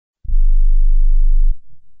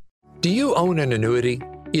Do you own an annuity,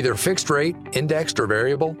 either fixed rate, indexed, or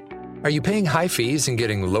variable? Are you paying high fees and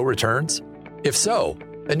getting low returns? If so,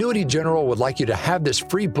 Annuity General would like you to have this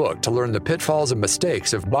free book to learn the pitfalls and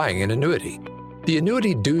mistakes of buying an annuity. The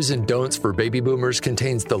Annuity Do's and Don'ts for Baby Boomers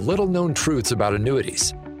contains the little-known truths about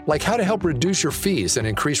annuities, like how to help reduce your fees and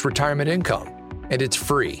increase retirement income. And it's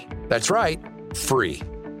free. That's right, free.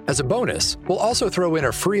 As a bonus, we'll also throw in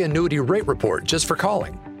a free annuity rate report just for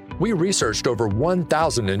calling. We researched over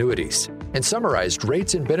 1,000 annuities and summarized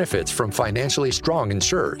rates and benefits from financially strong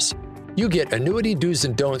insurers. You get Annuity Do's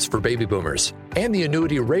and Don'ts for Baby Boomers and the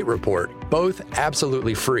Annuity Rate Report, both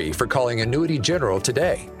absolutely free for calling Annuity General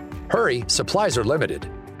today. Hurry, supplies are limited.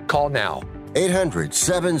 Call now.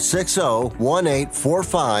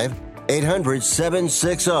 800-760-1845.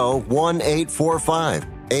 800-760-1845.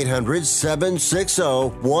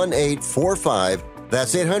 800-760-1845.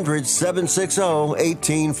 That's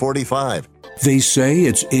 800-760-1845. They say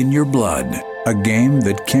it's in your blood. A game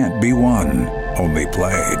that can't be won, only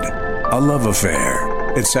played. A love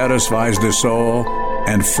affair. It satisfies the soul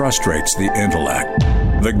and frustrates the intellect.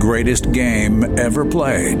 The greatest game ever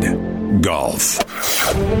played. Golf.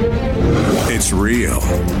 It's real.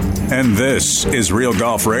 And this is Real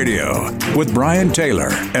Golf Radio with Brian Taylor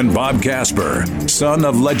and Bob Casper, son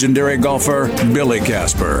of legendary golfer Billy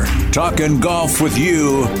Casper. Talking golf with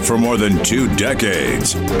you for more than 2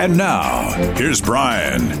 decades. And now, here's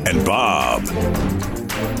Brian and Bob.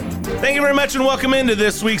 Thank you very much and welcome into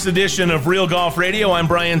this week's edition of Real Golf Radio. I'm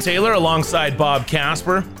Brian Taylor alongside Bob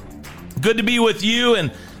Casper. Good to be with you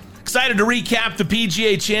and excited to recap the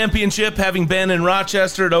PGA Championship, having been in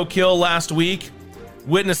Rochester at Oak Hill last week,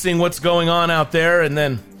 witnessing what's going on out there, and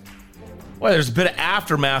then, well, there's a bit of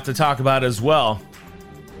aftermath to talk about as well.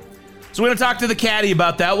 So we're going to talk to the caddy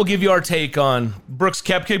about that. We'll give you our take on Brooks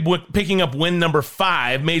Koepka picking up win number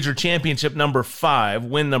 5, major championship number 5,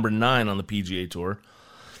 win number 9 on the PGA Tour.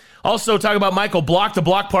 Also, talk about Michael Block, the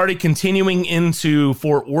block party continuing into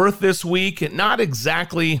Fort Worth this week. Not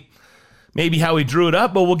exactly maybe how he drew it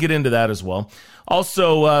up, but we'll get into that as well.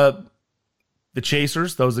 Also, the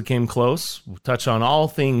Chasers, those that came close. We'll touch on all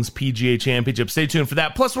things PGA Championship. Stay tuned for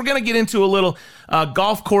that. Plus, we're going to get into a little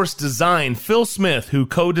golf course design. Phil Smith, who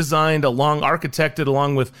co-designed, architected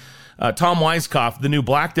along with Tom Weiskopf, the new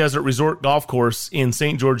Black Desert Resort Golf Course in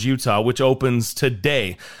St. George, Utah, which opens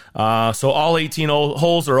today. So all 18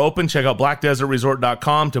 holes are open. Check out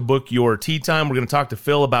blackdesertresort.com to book your tee time. We're going to talk to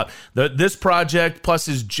Phil about this project, plus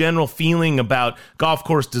his general feeling about golf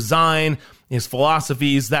course design, his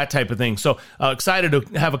philosophies, that type of thing. So excited to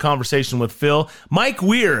have a conversation with Phil. Mike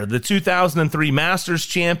Weir, the 2003 Masters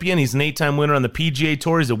champion. He's an 8-time winner on the PGA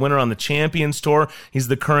Tour. He's a winner on the Champions Tour. He's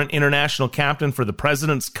the current international captain for the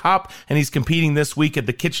President's Cup, and he's competing this week at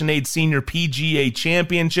the KitchenAid Senior PGA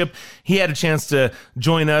Championship. He had a chance to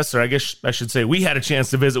join us, or I guess I should say we had a chance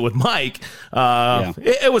to visit with Mike.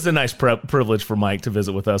 It was a nice privilege for Mike to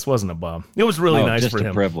visit with us, wasn't it, Bob? It was really nice for him.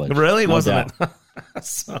 Just a privilege. Really? No wasn't it?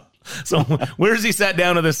 So where's he sat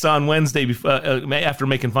down with us on Wednesday after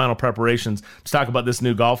making final preparations to talk about this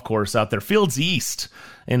new golf course out there, Fields East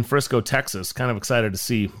in Frisco, Texas. Kind of excited to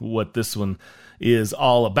see what this one is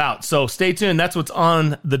all about. So stay tuned. That's what's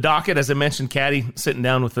on the docket. As I mentioned, Caddy sitting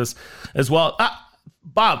down with us as well.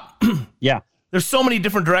 Bob. Yeah. There's so many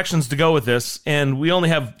different directions to go with this, and we only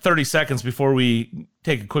have 30 seconds before we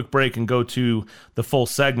take a quick break and go to the full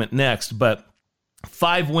segment next. But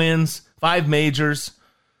 5 wins, 5 majors,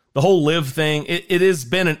 the whole live thing. It has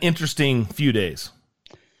been an interesting few days.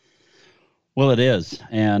 Well, it is,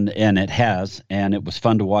 and it has, and it was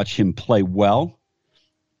fun to watch him play well.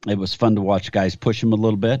 It was fun to watch guys push him a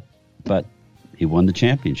little bit, but he won the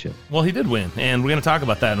championship. Well, he did win, and we're going to talk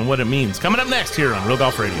about that and what it means. Coming up next here on Real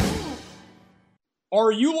Golf Radio.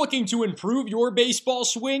 Are you looking to improve your baseball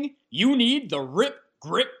swing? You need the Rip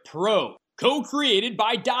Grip Pro. Co-created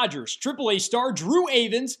by Dodgers AAA star Drew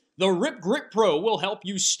Avans, the Rip Grip Pro will help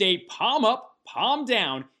you stay palm up, palm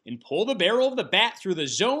down, and pull the barrel of the bat through the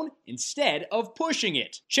zone instead of pushing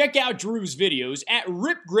it. Check out Drew's videos at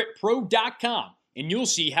ripgrippro.com, and you'll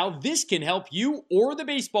see how this can help you or the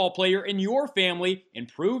baseball player in your family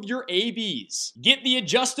improve your ABs. Get the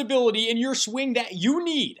adjustability in your swing that you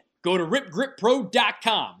need. Go to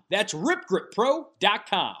ripgrippro.com. That's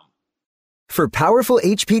ripgrippro.com. For powerful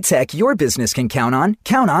HP tech your business can count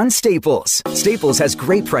on Staples. Staples has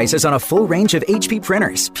great prices on a full range of HP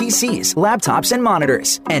printers, PCs, laptops, and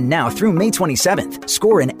monitors. And now through May 27th,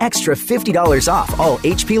 score an extra $50 off all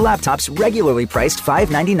HP laptops regularly priced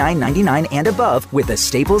 $599.99 and above with the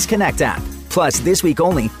Staples Connect app. Plus, this week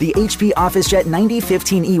only, the HP OfficeJet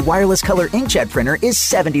 9015E wireless color inkjet printer is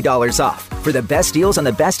 $70 off. For the best deals on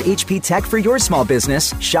the best HP tech for your small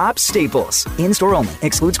business, shop Staples. In-store only.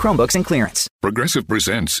 Excludes Chromebooks and clearance. Progressive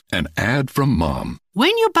presents an ad from Mom.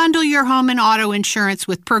 When you bundle your home and auto insurance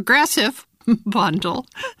with Progressive, bundle,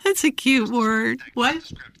 that's a cute word.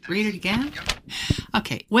 What? Read it again?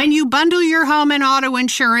 Okay. When you bundle your home and auto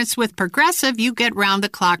insurance with Progressive, you get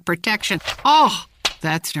round-the-clock protection. Oh,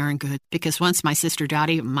 that's darn good. Because once my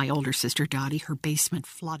older sister Dottie, her basement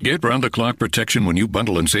flooded. Get round-the-clock protection when you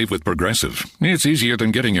bundle and save with Progressive. It's easier than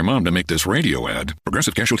getting your mom to make this radio ad.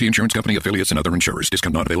 Progressive Casualty Insurance Company, affiliates, and other insurers.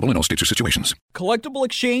 Discount not available in all states or situations. Collectible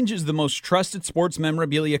Exchange is the most trusted sports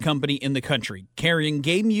memorabilia company in the country, carrying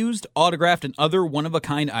game-used, autographed, and other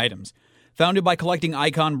one-of-a-kind items. Founded by collecting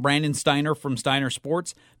icon Brandon Steiner from Steiner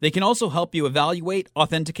Sports, they can also help you evaluate,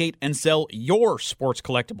 authenticate, and sell your sports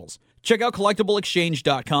collectibles. Check out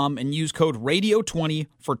collectibleexchange.com and use code RADIO20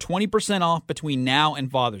 for 20% off between now and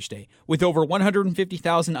Father's Day. With over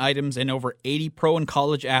 150,000 items and over 80 pro and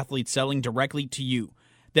college athletes selling directly to you.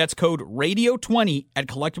 That's code RADIO20 at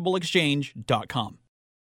collectibleexchange.com.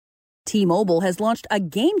 T-Mobile has launched a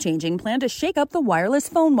game-changing plan to shake up the wireless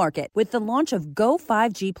phone market with the launch of Go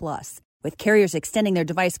 5G Plus. With carriers extending their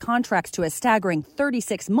device contracts to a staggering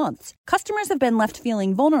 36 months, customers have been left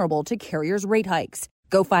feeling vulnerable to carriers' rate hikes.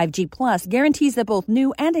 Go 5G Plus guarantees that both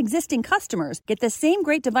new and existing customers get the same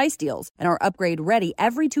great device deals and are upgrade ready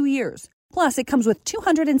every 2 years. Plus, it comes with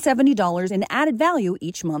 $270 in added value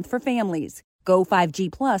each month for families. Go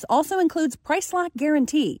 5G Plus also includes Price Lock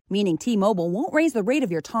Guarantee, meaning T-Mobile won't raise the rate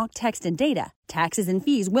of your talk, text, and data. Taxes and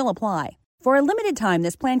fees will apply. For a limited time,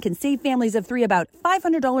 this plan can save families of three about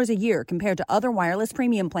 $500 a year compared to other wireless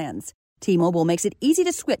premium plans. T-Mobile makes it easy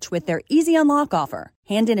to switch with their Easy Unlock offer.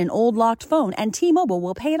 Hand in an old locked phone and T-Mobile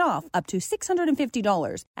will pay it off up to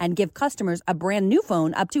 $650 and give customers a brand new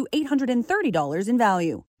phone up to $830 in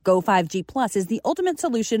value. Go 5G Plus is the ultimate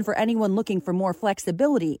solution for anyone looking for more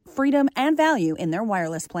flexibility, freedom, and value in their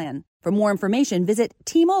wireless plan. For more information, visit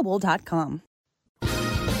T-Mobile.com.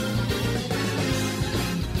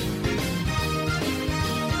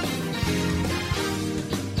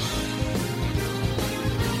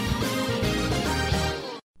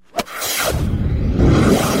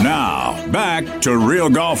 Now, back to Real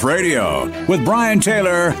Golf Radio with Brian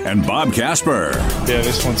Taylor and Bob Casper. Yeah,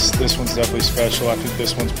 this one's definitely special. I think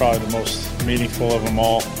this one's probably the most meaningful of them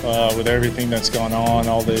all, with everything that's gone on,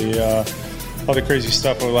 all the crazy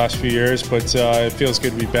stuff over the last few years. But it feels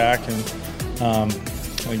good to be back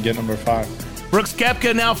and get number 5. Brooks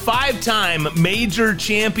Koepka, now 5-time major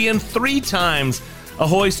champion, 3 times a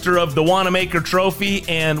hoister of the Wanamaker Trophy,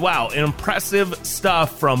 and wow, impressive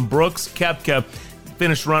stuff from Brooks Koepka.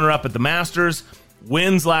 Finished runner-up at the Masters,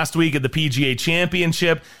 wins last week at the PGA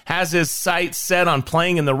Championship, has his sights set on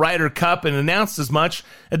playing in the Ryder Cup, and announced as much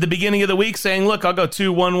at the beginning of the week, saying, look, I'll go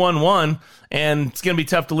 2-1-1-1, and it's going to be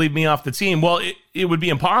tough to leave me off the team. Well, it would be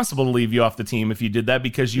impossible to leave you off the team if you did that,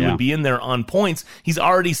 because you would be in there on points. He's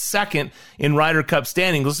already second in Ryder Cup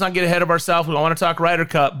standing. Let's not get ahead of ourselves. We don't want to talk Ryder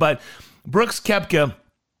Cup, but Brooks Koepka,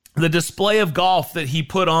 the display of golf that he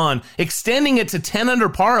put on, extending it to 10 under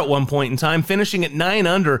par at one point in time, finishing at 9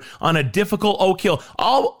 under on a difficult Oak Hill.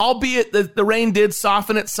 Albeit the rain did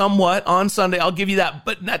soften it somewhat on Sunday, I'll give you that,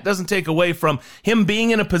 but that doesn't take away from him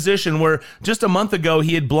being in a position where just a month ago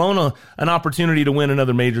he had blown an opportunity to win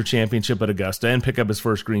another major championship at Augusta and pick up his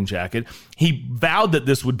first green jacket. He vowed that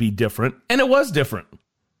this would be different, and it was different.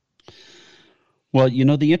 Well,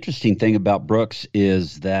 the interesting thing about Brooks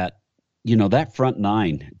is that that front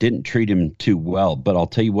 9 didn't treat him too well, but I'll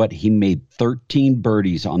tell you what, he made 13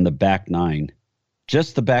 birdies on the back 9,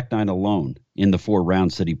 just the back 9 alone in the 4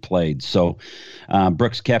 rounds that he played. So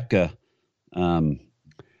Brooks Koepka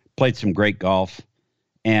played some great golf,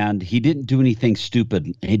 and he didn't do anything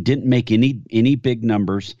stupid. He didn't make any big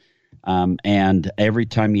numbers, and every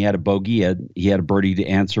time he had a bogey, he had a birdie to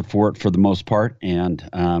answer for it for the most part, and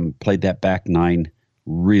played that back 9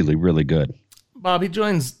 really, really good. Bob, he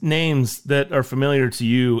joins names that are familiar to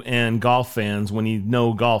you and golf fans when you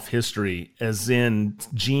know golf history, as in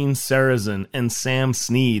Gene Sarazen and Sam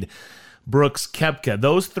Snead, Brooks Koepka.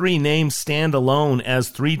 Those 3 names stand alone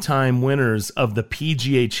as 3-time winners of the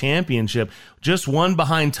PGA Championship, just one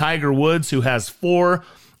behind Tiger Woods, who has 4,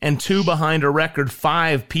 and 2 behind a record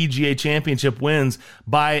 5 PGA Championship wins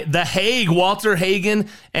by the Hague, Walter Hagen,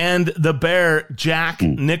 and the Bear, Jack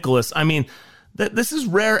Nicklaus. I mean, this is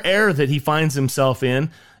rare air that he finds himself in.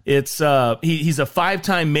 It's he's a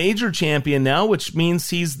 5-time major champion now, which means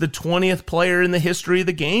he's the 20th player in the history of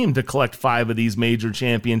the game to collect 5 of these major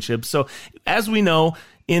championships. So as we know,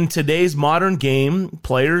 in today's modern game,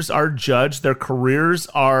 players are judged, their careers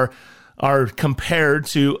are compared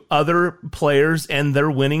to other players and their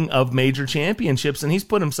winning of major championships, and he's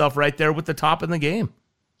put himself right there with the top in the game.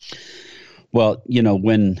 Well,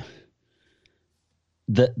 when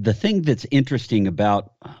the thing that's interesting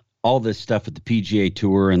about all this stuff with the PGA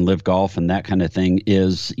Tour and Live Golf and that kind of thing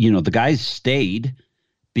is, the guys stayed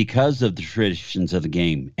because of the traditions of the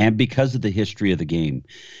game and because of the history of the game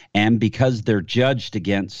and because they're judged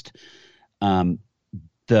against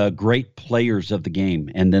the great players of the game.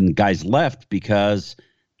 And then guys left because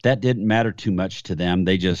that didn't matter too much to them.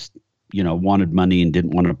 They just, wanted money and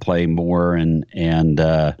didn't want to play more. And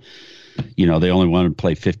they only wanted to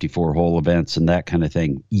play 54-hole events and that kind of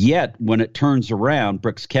thing. Yet when it turns around,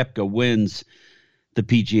 Brooks Koepka wins the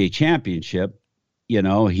PGA Championship.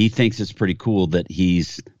 He thinks it's pretty cool that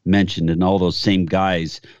he's mentioned in all those same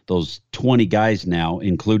guys, those 20 guys now,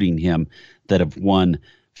 including him, that have won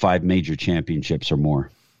 5 major championships or more.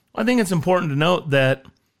 I think it's important to note that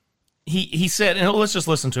he said, and let's just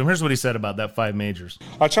listen to him. Here's what he said about that 5 majors.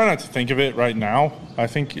 I try not to think of it right now. I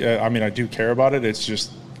think, I do care about it. It's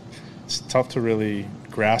tough to really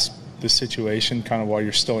grasp the situation kind of while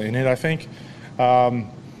you're still in it, I think. Probably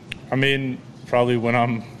when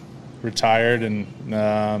I'm retired and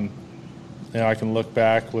I can look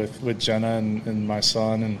back with Jenna and my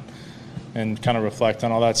son and kind of reflect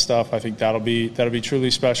on all that stuff. I think that'll be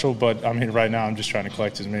truly special. But right now I'm just trying to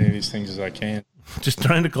collect as many of these things as I can. Just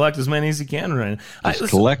trying to collect as many as you can right now. Just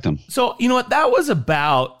collect them. So you know what, that was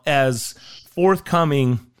about as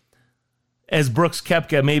forthcoming as Brooks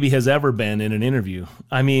Koepka maybe has ever been in an interview.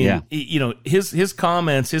 His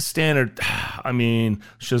comments, his standard,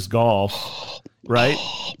 it's just golf. Right.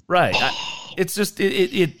 It's just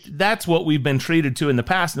that's what we've been treated to in the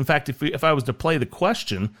past. In fact, if I was to play the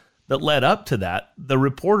question that led up to that, the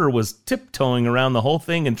reporter was tiptoeing around the whole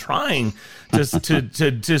thing and trying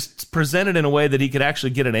to just present it in a way that he could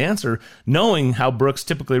actually get an answer, knowing how Brooks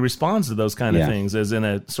typically responds to those kind of things, as in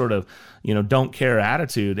a sort of don't care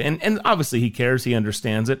attitude. And obviously he cares, he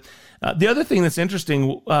understands it. The other thing that's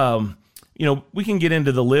interesting, we can get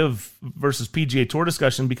into the Live versus PGA Tour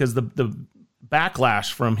discussion because the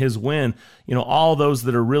backlash from his win, all those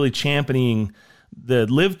that are really championing the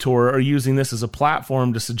Live Tour are using this as a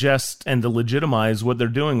platform to suggest and to legitimize what they're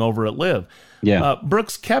doing over at Live. Yeah.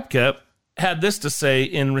 Brooks Koepka had this to say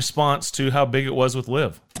in response to how big it was with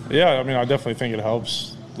Live. Yeah, I definitely think it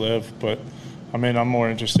helps Live, but I'm more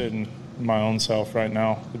interested in my own self right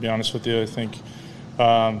now, to be honest with you. I think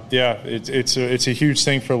it's a huge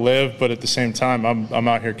thing for Live, but at the same time I'm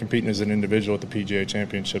out here competing as an individual at the PGA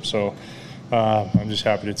Championship, so I'm just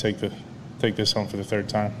happy to take this home for the 3rd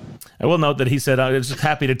time. I will note that he said, I was just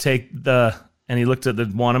happy to take and he looked at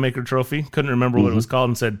the Wanamaker trophy, couldn't remember what it was called,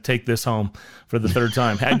 and said, take this home for the 3rd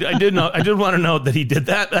time. I did want to note that he did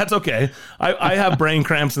that. That's okay. I have brain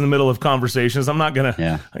cramps in the middle of conversations. I'm not going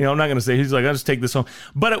to, I'm not going to say, he's like, I'll just take this home.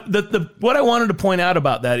 But what I wanted to point out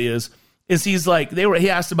about that is he's like, he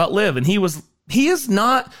asked about Live, and he is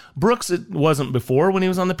not, Brooks it wasn't before when he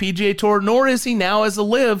was on the PGA Tour, nor is he now as a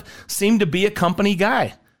Live, seemed to be a company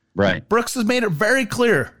guy. Right. Brooks has made it very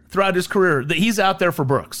clear throughout his career that he's out there for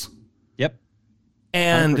Brooks. Yep.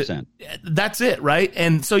 And 100%. That's it, right?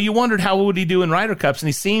 And so you wondered how would he do in Ryder Cups, and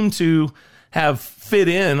he seemed to have fit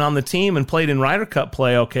in on the team and played in Ryder Cup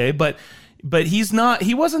play okay, but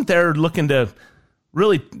he wasn't there looking to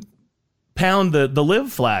really pound the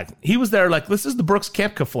Live flag. He was there like, this is the Brooks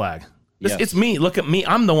Koepka flag. It's me. Look at me.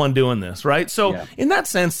 I'm the one doing this, right? So in that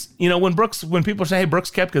sense, when people say, hey,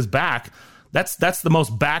 Brooks Koepka's back, that's the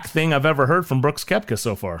most back thing I've ever heard from Brooks Koepka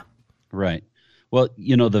so far. Right. Well,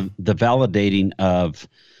 the validating of,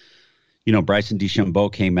 Bryson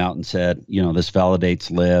DeChambeau came out and said, this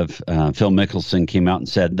validates Live. Phil Mickelson came out and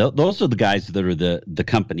said, those are the guys that are the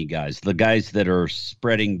company guys, the guys that are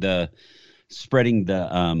spreading the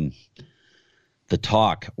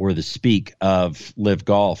talk or the speak of Live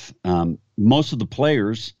Golf. Most of the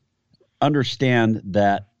players understand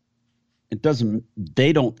that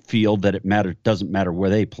they don't feel that it doesn't matter where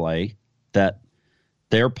they play, that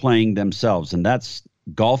they're playing themselves. And that's,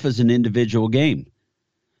 golf is an individual game.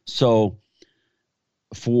 So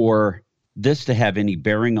for this to have any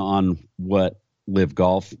bearing on what Live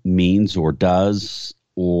Golf means or does,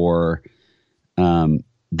 or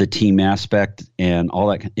the team aspect and all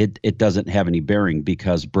that, it doesn't have any bearing,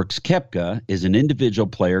 because Brooks Koepka is an individual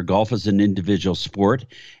player. Golf is an individual sport,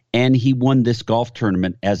 and he won this golf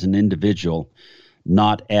tournament as an individual,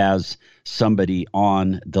 not as somebody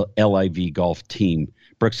on the LIV golf team.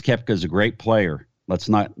 Brooks Koepka is a great player. Let's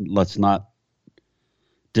not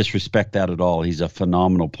disrespect that at all. He's a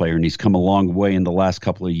phenomenal player, and he's come a long way in the last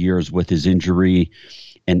couple of years with his injury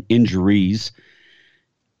and injuries,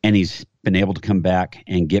 and he's been able to come back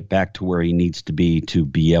and get back to where he needs to be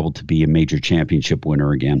able to be a major championship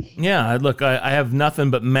winner again. Yeah, look, I have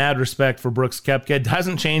nothing but mad respect for Brooks Koepka. It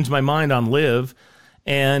hasn't changed my mind on LIV.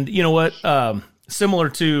 And you know what? Similar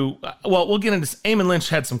to, well, we'll get into, Eamon Lynch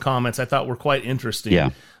had some comments I thought were quite interesting.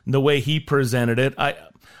 Yeah. The way he presented it.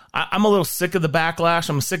 I'm a little sick of the backlash.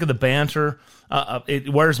 I'm sick of the banter.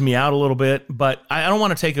 It wears me out a little bit, but I don't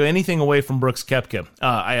want to take anything away from Brooks Koepka.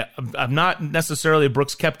 I'm not necessarily a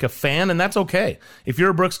Brooks Koepka fan, and that's okay. If you're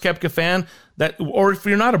a Brooks Koepka fan, or if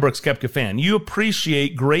you're not a Brooks Koepka fan, you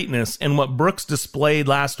appreciate greatness and what Brooks displayed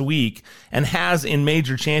last week and has in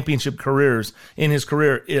major championship careers in his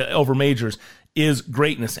career over majors is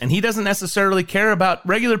greatness. And he doesn't necessarily care about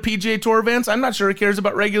regular PGA Tour events. I'm not sure he cares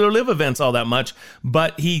about regular LIV events all that much,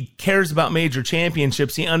 but he cares about major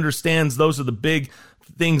championships. He understands those are the big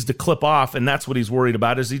things to clip off, and that's what he's worried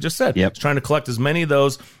about, as he just said. Yep. He's trying to collect as many of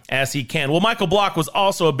those as he can. Well, Michael Block was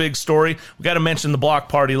also a big story. We got to mention the block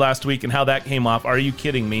party last week and how that came off. Are you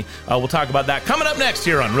kidding me? We'll talk about that coming up next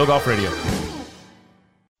here on Real Golf Radio.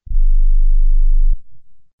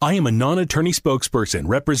 I am a non-attorney spokesperson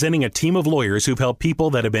representing a team of lawyers who've helped people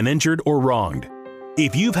that have been injured or wronged.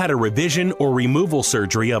 If you've had a revision or removal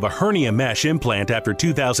surgery of a hernia mesh implant after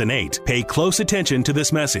 2008, pay close attention to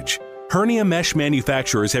this message. Hernia mesh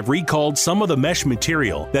manufacturers have recalled some of the mesh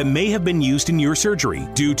material that may have been used in your surgery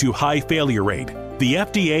due to high failure rate. The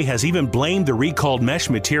FDA has even blamed the recalled mesh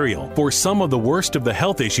material for some of the worst of the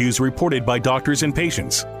health issues reported by doctors and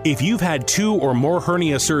patients. If you've had 2 or more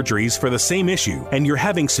hernia surgeries for the same issue and you're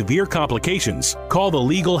having severe complications, call the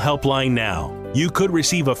legal helpline now. You could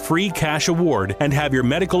receive a free cash award and have your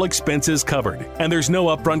medical expenses covered. And there's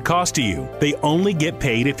no upfront cost to you. They only get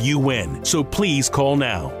paid if you win. So please call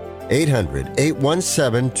now.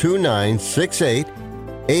 800-817-2968.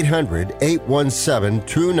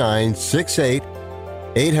 800-817-2968.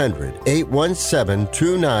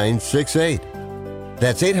 800-817-2968.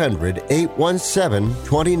 That's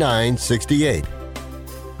 800-817-2968.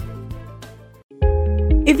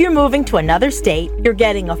 If you're moving to another state, you're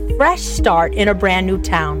getting a fresh start in a brand new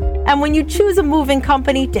town. And when you choose a moving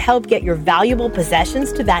company to help get your valuable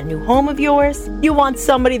possessions to that new home of yours, you want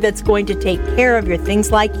somebody that's going to take care of your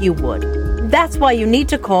things like you would. That's why you need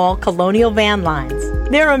to call Colonial Van Lines.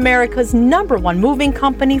 They're America's #1 moving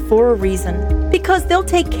company for a reason. Because they'll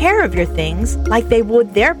take care of your things like they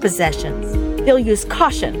would their possessions. They'll use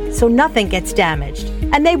caution so nothing gets damaged.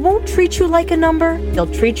 And they won't treat you like a number, they'll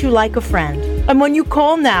treat you like a friend. And when you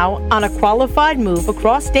call now on a qualified move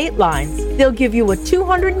across state lines, they'll give you a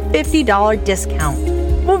 $250 discount.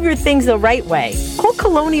 Move your things the right way. Call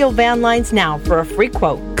Colonial Van Lines now for a free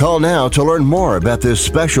quote. Call now to learn more about this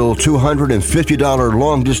special $250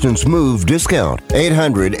 long-distance move discount.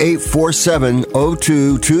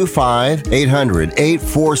 800-847-0225.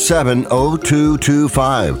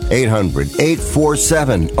 800-847-0225.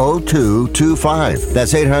 800-847-0225.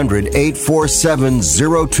 That's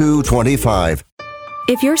 800-847-0225.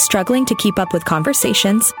 If you're struggling to keep up with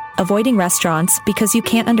conversations, avoiding restaurants because you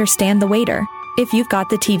can't understand the waiter, if you've got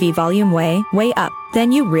the TV volume way up,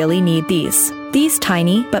 then you really need these. These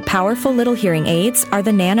tiny but powerful little hearing aids are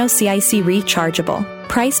the Nano CIC Rechargeable,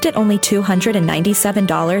 priced at only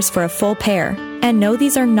 $297 for a full pair. And no,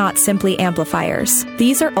 these are not simply amplifiers.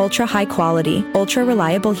 These are ultra high quality, ultra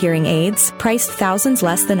reliable hearing aids, priced thousands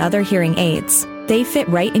less than other hearing aids. They fit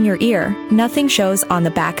right in your ear, nothing shows on the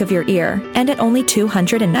back of your ear, and at only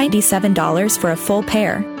 $297 for a full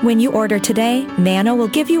pair. When you order today, Nano will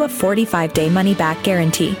give you a 45-day money-back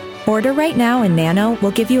guarantee. Order right now and Nano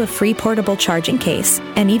will give you a free portable charging case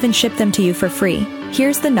and even ship them to you for free.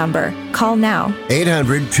 Here's the number. Call now.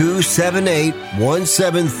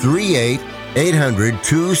 800-278-1738.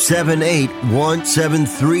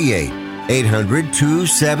 800-278-1738.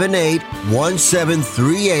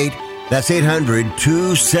 800-278-1738. That's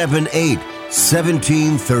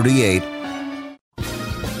 800-278-1738.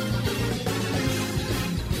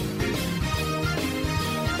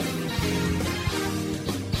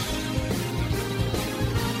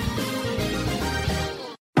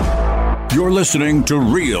 You're listening to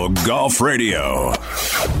Real Golf Radio.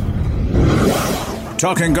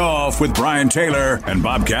 Talking golf with Brian Taylor and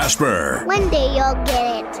Bob Casper. One day you'll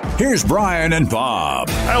get it. Here's Brian and Bob.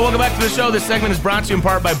 All right, welcome back to the show. This segment is brought to you in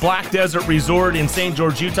part by Black Desert Resort in St.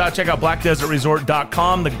 George, Utah. Check out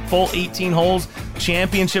blackdesertresort.com. The full 18 holes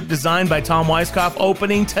championship designed by Tom Weiskopf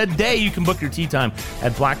opening today. You can book your tee time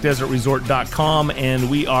at blackdesertresort.com. And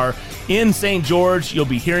we are in St. George. You'll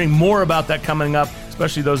be hearing more about that coming up,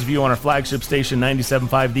 especially those of you on our flagship station,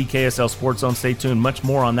 97.5, the KSL Sports Zone. Stay tuned. Much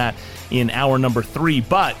more on that in hour number 3.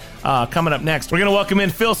 But coming up next, we're going to welcome in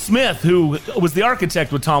Phil Smith, who was the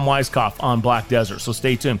architect with Tom Weiskopf on Black Desert. So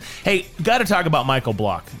stay tuned. Hey, got to talk about Michael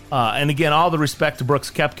Block. And again, all the respect to Brooks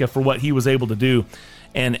Koepka for what he was able to do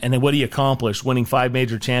and what he accomplished, winning 5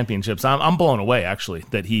 major championships. I'm blown away, actually,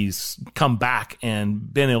 that he's come back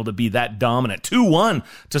and been able to be that dominant. 2-1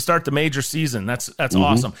 to start the major season. That's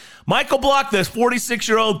awesome. Michael Block, this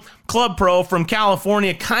 46-year-old club pro from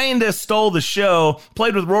California, kind of stole the show,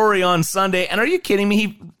 played with Rory on Sunday. And are you kidding me?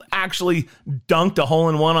 He actually dunked a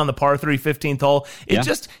hole-in-one on the par 3 15th hole.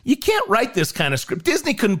 You can't write this kind of script.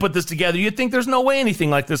 Disney couldn't put this together. You'd think there's no way anything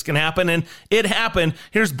like this can happen, and it happened.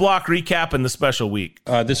 Here's Block recapping the special week.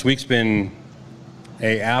 This week's been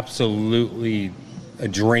absolutely a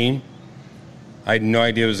dream. I had no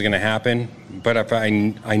idea it was going to happen, but if I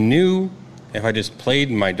knew if I just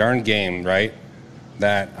played my darn game right,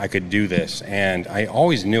 that I could do this, and I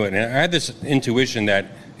always knew it. And I had this intuition that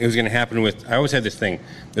it was going to happen with, I always had this thing,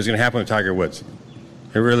 it was going to happen with Tiger Woods.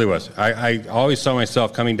 It really was. I always saw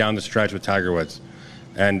myself coming down the stretch with Tiger Woods.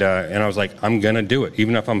 And I was like, I'm going to do it.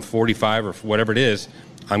 Even if I'm 45 or whatever it is,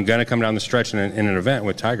 I'm going to come down the stretch in an event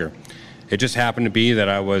with Tiger. It just happened to be that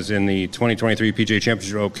I was in the 2023 PGA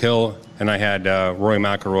Championship Oak Hill, and I had Rory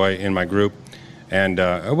McIlroy in my group. And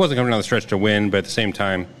I wasn't coming down the stretch to win, but at the same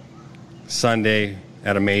time, Sunday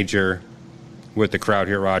at a major with the crowd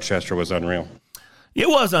here at Rochester was unreal. It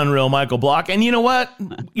was unreal, Michael Block. And you know what?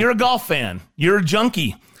 You're a golf fan. You're a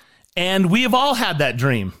junkie. And we have all had that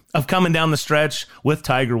dream of coming down the stretch with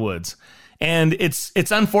Tiger Woods. And it's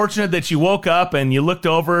unfortunate that you woke up and you looked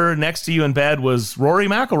over, next to you in bed was Rory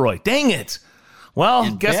McIlroy. Dang it.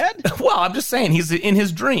 Well, well, I'm just saying, he's in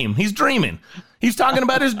his dream. He's dreaming. He's talking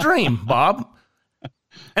about his dream, Bob.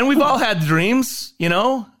 And we've all had dreams, you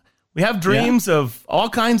know. We have dreams of all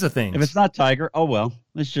kinds of things. If it's not Tiger, oh well,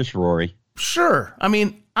 it's just Rory. Sure. I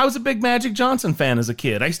mean, I was a big Magic Johnson fan as a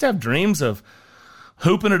kid. I used to have dreams of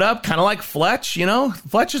hooping it up, kind of like Fletch, you know?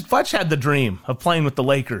 Fletch had the dream of playing with the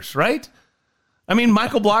Lakers, right? I mean,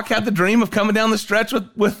 Michael Block had the dream of coming down the stretch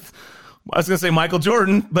with I was going to say Michael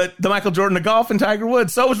Jordan, but the Michael Jordan of golf and Tiger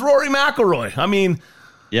Woods. So was Rory McIlroy. I mean,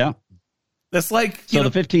 yeah. That's like, so the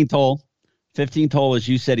 15th hole, as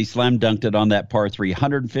you said, he slam dunked it on that par 3,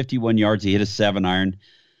 151 yards. He hit a 7-iron.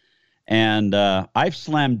 And I've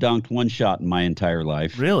slam dunked one shot in my entire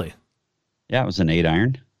life. Really? Yeah, it was an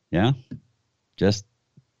 8-iron. Yeah. Just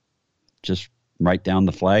right down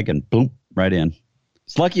the flag and boom, right in.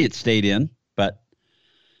 It's lucky it stayed in, but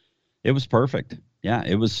it was perfect. Yeah,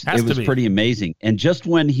 it was pretty amazing. And just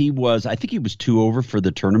when I think he was 2 over for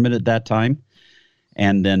the tournament at that time,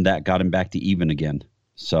 and then that got him back to even again.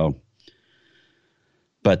 So,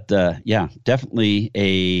 but yeah, definitely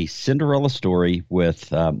a Cinderella story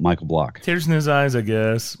with Michael Block. Tears in his eyes, I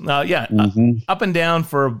guess. Up and down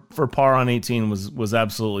for par on 18 was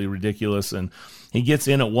absolutely ridiculous, and he gets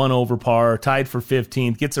in at 1 over par, tied for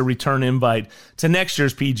 15th, gets a return invite to next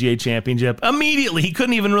year's PGA Championship. Immediately, he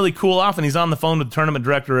couldn't even really cool off, and he's on the phone with the tournament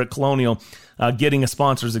director at Colonial getting a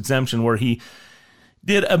sponsor's exemption, where he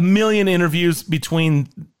did a million interviews between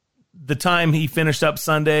the time he finished up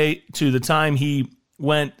Sunday to the time he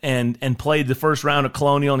went and played the first round at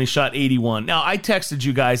Colonial, and he shot 81. Now, I texted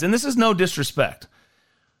you guys, and this is no disrespect,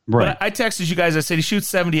 right? But I texted you guys, I said he shoots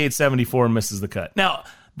 78, 74 and misses the cut. Now,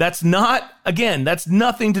 that's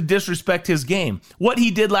nothing to disrespect his game. What he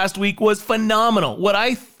did last week was phenomenal. What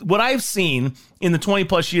I've seen in the 20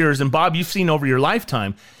 plus years, and Bob, you've seen over your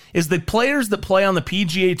lifetime, is the players that play on the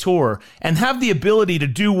PGA Tour and have the ability to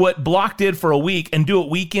do what Block did for a week and do it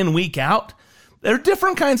week in, week out. They're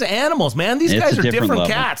different kinds of animals, man. These guys are different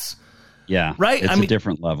cats. Yeah, right. It's a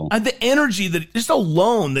different level. The energy that just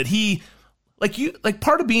alone that he, like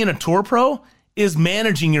part of being a tour pro is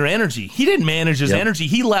managing your energy. He didn't manage his energy.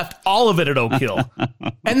 He left all of it at Oak Hill.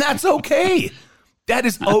 And that's okay. That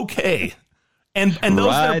is okay. And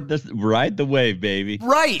those ride the wave, baby.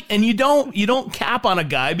 Right. And you don't cap on a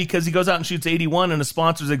guy because he goes out and shoots 81 in a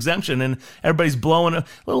sponsor's exemption and everybody's a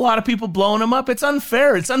lot of people blowing him up. It's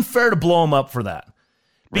unfair. It's unfair to blow him up for that.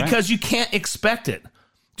 Because you can't expect it.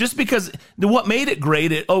 Just because what made it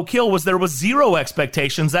great at Oak Hill was there was zero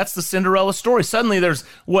expectations. That's the Cinderella story. Suddenly there's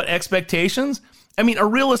expectations? I mean, a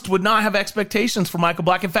realist would not have expectations for Michael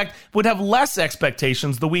Block. In fact, would have less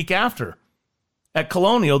expectations the week after at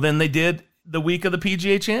Colonial than they did the week of the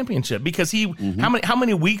PGA Championship, because how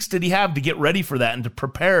many weeks did he have to get ready for that and to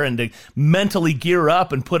prepare and to mentally gear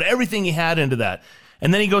up and put everything he had into that?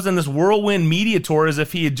 And then he goes on this whirlwind media tour as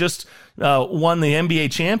if he had just won the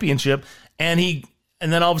NBA championship, and he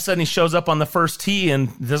And then all of a sudden he shows up on the first tee and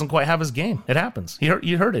doesn't quite have his game. It happens.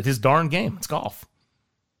 You heard it. His darn game. It's golf.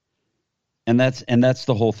 And that's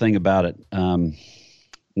the whole thing about it.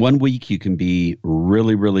 1 week you can be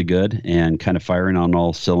really, really good and kind of firing on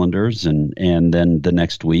all cylinders, and then the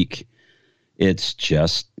next week it's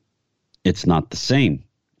not the same.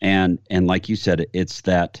 And like you said, it's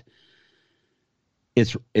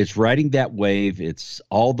riding that wave. It's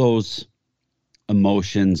all those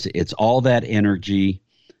emotions. It's all that energy,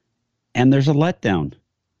 and there's a letdown,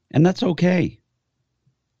 and that's okay.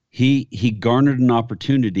 He garnered an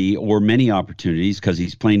opportunity, or many opportunities, because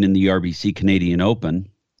he's playing in the RBC Canadian Open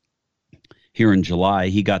here in July.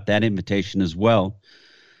 He got that invitation as well.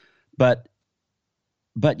 But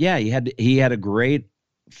yeah, he had a great,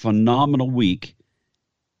 phenomenal week,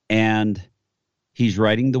 and he's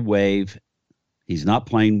riding the wave. He's not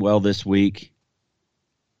playing well this week,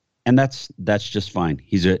 and that's just fine.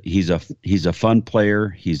 He's a fun player.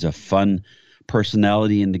 He's a fun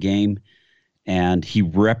personality in the game, and he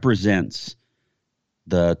represents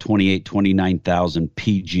the 29,000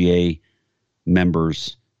 PGA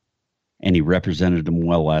members, and he represented them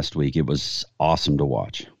well last week. It was awesome to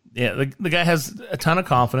watch. Yeah, the guy has a ton of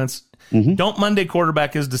confidence. Mm-hmm. Don't Monday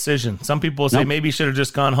quarterback his decision. Some people say maybe he should have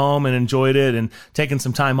just gone home and enjoyed it and taken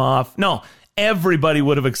some time off. No, everybody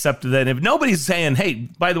would have accepted that. If nobody's saying, hey,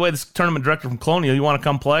 by the way, this tournament director from Colonial, you want to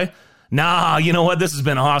come play? Nah, you know what? This has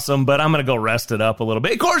been awesome, but I'm going to go rest it up a little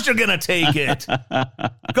bit. Of course you're going to take it.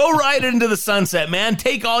 Go ride it into the sunset, man.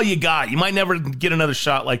 Take all you got. You might never get another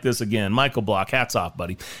shot like this again. Michael Block, hats off,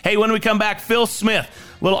 buddy. Hey, when we come back, Phil Smith,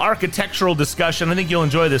 a little architectural discussion. I think you'll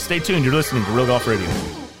enjoy this. Stay tuned. You're listening to Real Golf Radio.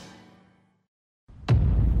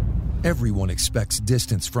 Everyone expects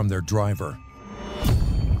distance from their driver.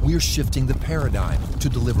 We're shifting the paradigm to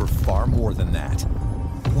deliver far more than that.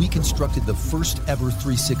 We constructed the first ever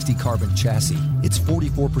 360 carbon chassis. It's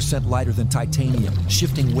 44% lighter than titanium,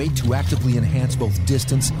 shifting weight to actively enhance both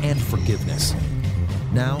distance and forgiveness.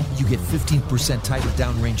 Now you get 15% tighter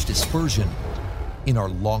downrange dispersion in our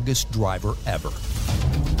longest driver ever.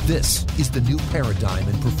 This is the new paradigm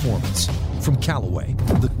in performance from Callaway,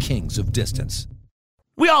 the kings of distance.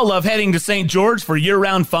 We all love heading to St. George for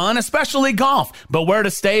year-round fun, especially golf. But where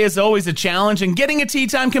to stay is always a challenge, and getting a tee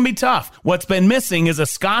time can be tough. What's been missing is a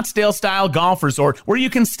Scottsdale-style golf resort where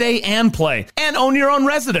you can stay and play, and own your own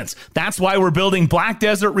residence. That's why we're building Black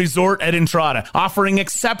Desert Resort at Entrada, offering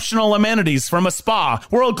exceptional amenities from a spa,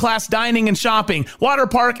 world-class dining and shopping, water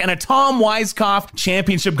park, and a Tom Weiskopf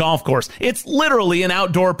championship golf course. It's literally an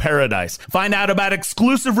outdoor paradise. Find out about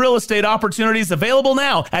exclusive real estate opportunities available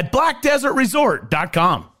now at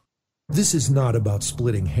blackdesertresort.com. This is not about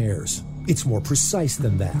splitting hairs. It's more precise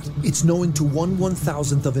than that. It's knowing to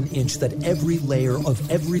 1/1000th of an inch that every layer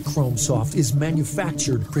of every chrome soft is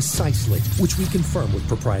manufactured precisely, which we confirm with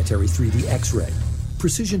proprietary 3D X-ray.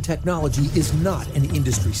 Precision technology is not an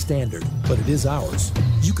industry standard, but it is ours.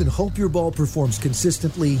 You can hope your ball performs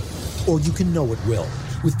consistently, or you can know it will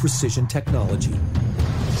with precision technology.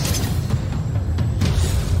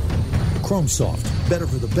 Chrome Soft, better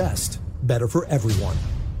for the best, better for everyone.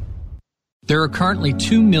 There are currently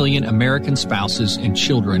 2 million American spouses and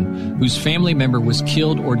children whose family member was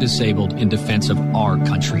killed or disabled in defense of our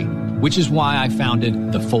country, which is why I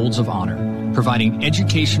founded the Folds of Honor, providing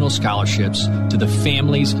educational scholarships to the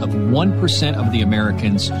families of 1% of the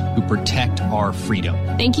Americans who protect our freedom.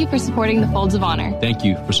 Thank you for supporting the Folds of Honor. Thank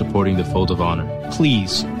you for supporting the Folds of Honor.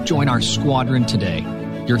 Please join our squadron today.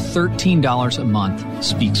 Your $13 a month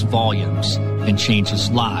speaks volumes and changes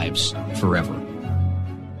lives forever.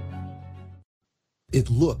 It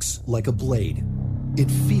looks like a blade. It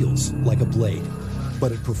feels like a blade,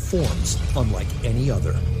 but it performs unlike any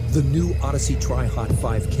other. The new Odyssey Tri-Hot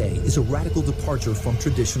 5K is a radical departure from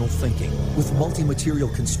traditional thinking. With multi-material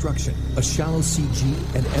construction, a shallow CG,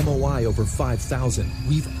 and MOI over 5,000,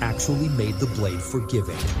 we've actually made the blade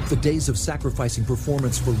forgiving. The days of sacrificing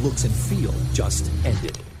performance for looks and feel just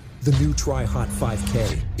ended. The new Tri-Hot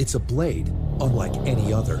 5K, it's a blade unlike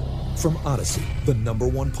any other. From Odyssey, the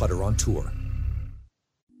 #1 putter on tour.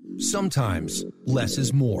 Sometimes, less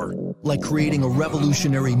is more. Like creating a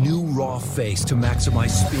revolutionary new raw face to maximize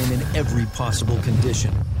spin in every possible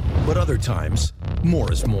condition. But other times,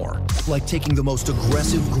 more is more. Like taking the most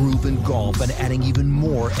aggressive groove in golf and adding even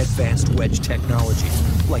more advanced wedge technology,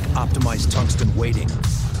 like optimized tungsten weighting.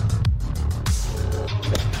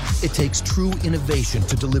 It takes true innovation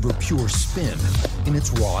to deliver pure spin in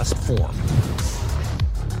its rawest form.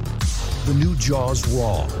 The new Jaws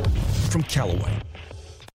Raw from Callaway.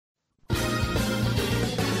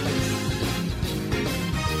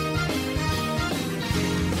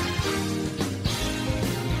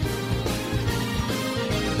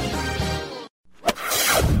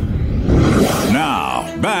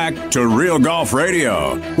 Back to Real Golf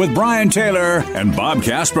Radio with Brian Taylor and Bob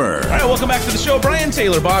Casper. All right, welcome back to the show. Brian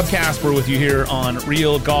Taylor, Bob Casper with you here on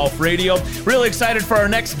Real Golf Radio. Really excited for our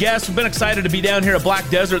next guest. We've been excited to be down here at Black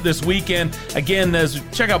Desert this weekend. Again,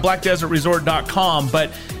 check out blackdesertresort.com,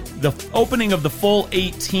 but the opening of the full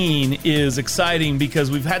 18 is exciting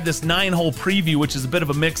because we've had this 9-hole preview, which is a bit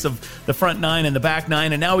of a mix of the front 9 and the back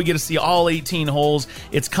 9, and now we get to see all 18 holes.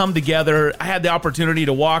 It's come together. I had the opportunity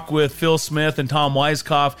to walk with Phil Smith and Tom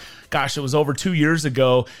Weiskopf. Gosh, it was over 2 years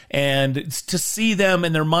ago, and to see them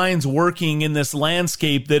and their minds working in this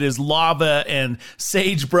landscape that is lava and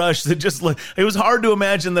sagebrush, that just it was hard to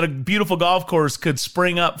imagine that a beautiful golf course could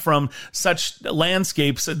spring up from such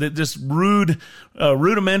landscapes, that just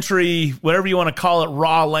rudimentary, whatever you want to call it,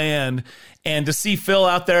 raw land. And to see Phil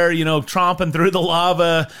out there, tromping through the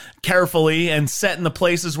lava carefully and setting the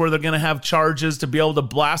places where they're going to have charges to be able to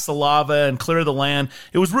blast the lava and clear the land,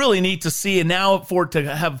 it was really neat to see. And now for it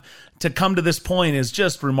to come to this point is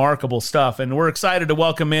just remarkable stuff. And we're excited to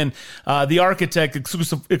welcome in the architect,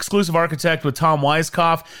 exclusive architect with Tom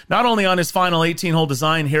Weiskopf, not only on his final 18-hole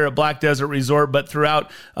design here at Black Desert Resort, but throughout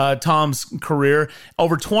Tom's career.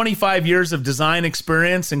 Over 25 years of design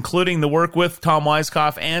experience, including the work with Tom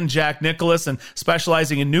Weiskopf and Jack Nicklaus, and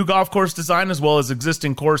specializing in new golf course design as well as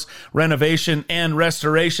existing course renovation and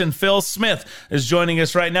restoration. Phil Smith is joining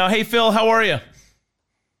us right now. Hey, Phil, how are you?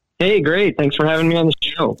 Hey, great. Thanks for having me on the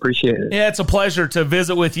show. Appreciate it. Yeah, it's a pleasure to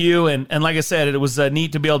visit with you. And like I said, it was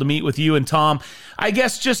neat to be able to meet with you and Tom. I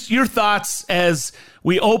guess just your thoughts as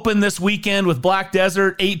we open this weekend with Black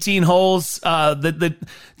Desert, 18 holes,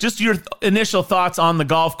 just your initial thoughts on the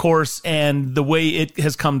golf course and the way it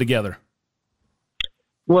has come together.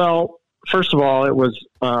 Well, first of all, it was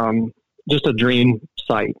just a dream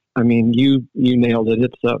site. I mean, you nailed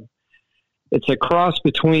it. It's a cross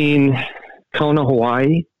between Kona,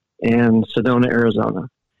 Hawaii, and Sedona, Arizona.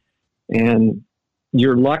 And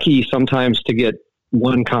you're lucky sometimes to get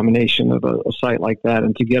one combination of a site like that,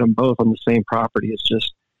 and to get them both on the same property is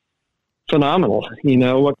just phenomenal.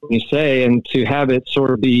 What can you say? And to have it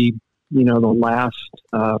sort of be, the last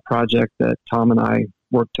project that Tom and I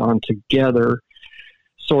worked on together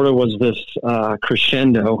sort of was this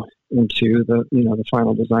crescendo into the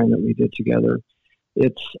final design that we did together.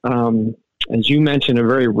 It's, as you mentioned, a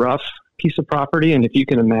very rough piece of property, and if you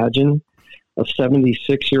can imagine a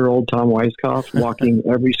 76-year-old Tom Weiskopf walking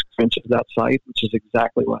every square inch of that site, which is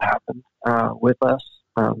exactly what happened with us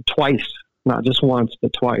twice, not just once,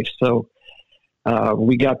 but twice. So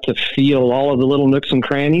we got to feel all of the little nooks and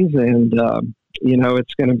crannies, and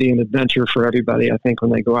it's going to be an adventure for everybody, I think,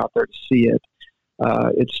 when they go out there to see it.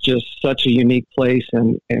 It's just such a unique place,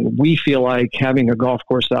 and we feel like having a golf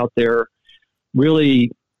course out there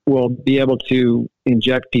really will be able to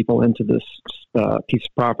inject people into this piece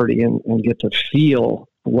of property and get to feel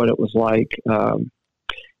what it was like,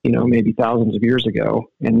 maybe thousands of years ago.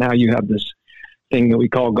 And now you have this thing that we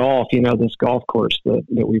call golf, this golf course that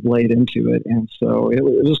we've laid into it. And so it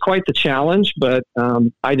was quite the challenge, but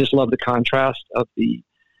I just love the contrast of the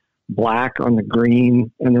black on the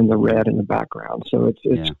green and then the red in the background. So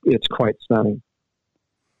it's quite stunning.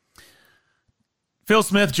 Phil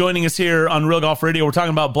Smith joining us here on Real Golf Radio. We're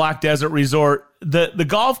talking about Black Desert Resort. The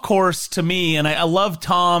golf course, to me, and I love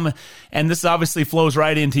Tom, and this obviously flows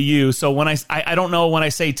right into you. So when I don't know when I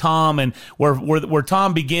say Tom and where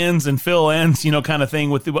Tom begins and Phil ends, kind of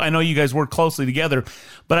thing. I know you guys work closely together,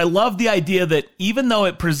 but I love the idea that even though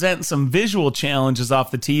it presents some visual challenges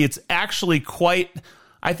off the tee, it's actually quite,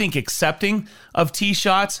 I think, accepting of tee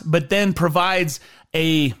shots, but then provides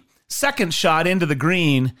a second shot into the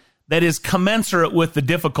green that is commensurate with the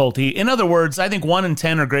difficulty. In other words, I think 1 and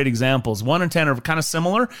 10 are great examples. 1 and 10 are kind of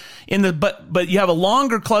similar but you have a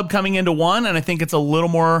longer club coming into 1, and I think it's a little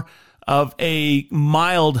more of a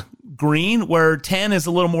mild green, where 10 is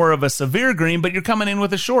a little more of a severe green, but you're coming in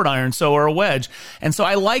with a short iron, or a wedge. And so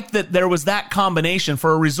I like that there was that combination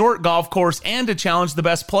for a resort golf course and to challenge the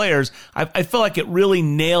best players. I feel like it really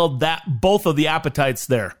nailed both of the appetites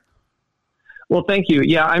there. Well, thank you.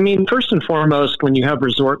 Yeah, I mean, first and foremost, when you have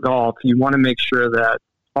resort golf, you want to make sure that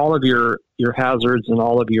all of your hazards and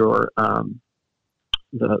all of your all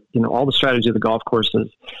the strategy of the golf course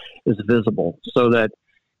is visible, so that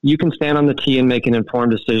you can stand on the tee and make an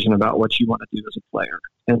informed decision about what you want to do as a player.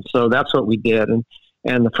 And so that's what we did.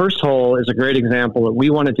 And the first hole is a great example that we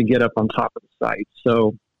wanted to get up on top of the site.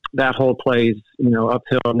 So that hole plays,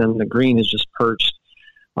 uphill, and then the green is just perched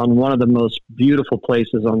on one of the most beautiful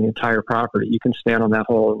places on the entire property. You can stand on that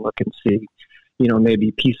hole and look and see,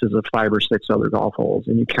 maybe pieces of 5 or 6 other golf holes,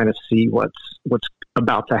 and you kind of see what's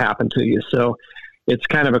about to happen to you. So it's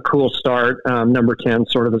kind of a cool start. Number 10,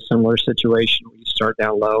 sort of a similar situation where you start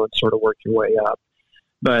down low and sort of work your way up.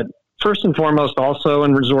 But first and foremost, also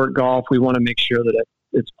in resort golf, we want to make sure that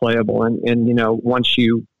it's playable. And you know, once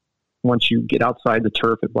you get outside the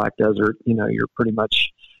turf at Black Desert, you know, you're pretty much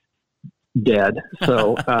dead.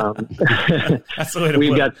 So that's the way to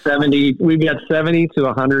we've got 70 to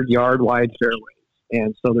 100 yard wide fairways.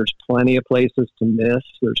 And so there's plenty of places to miss.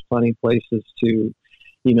 There's plenty of places to,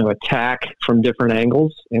 you know, attack from different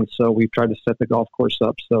angles. And so we've tried to set the golf course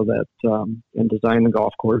up so that, and design the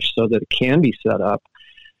golf course so that it can be set up,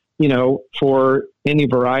 you know, for any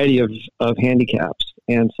variety of handicaps.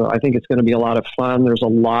 And so I think it's going to be a lot of fun. There's a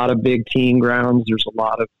lot of big teeing grounds. There's a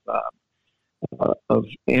lot of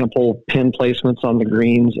ample pin placements on the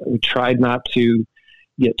greens. We tried not to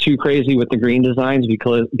get too crazy with the green designs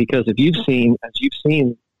because as you've seen,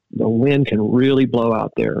 the wind can really blow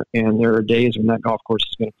out there. And there are days when that golf course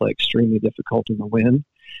is going to play extremely difficult in the wind.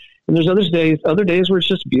 And there's other days where it's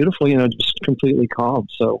just beautiful, you know, just completely calm.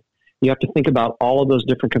 So you have to think about all of those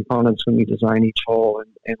different components when we design each hole.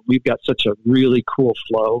 And we've got such a really cool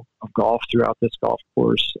flow of golf throughout this golf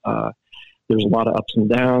course. There's a lot of ups and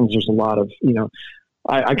downs. There's a lot of, you know,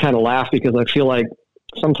 I kind of laugh because I feel like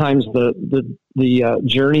sometimes the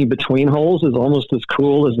journey between holes is almost as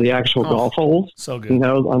cool as the actual golf holes. So good. You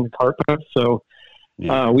know, on the carpet. So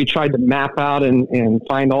we tried to map out and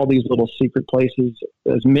find all these little secret places,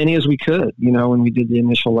 as many as we could, you know, when we did the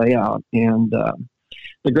initial layout. And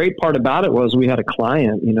the great part about it was we had a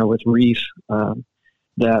client, you know, with Reef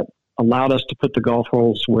that allowed us to put the golf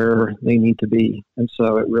holes where they need to be. And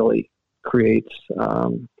so it really creates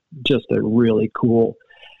just a really cool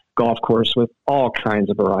golf course with all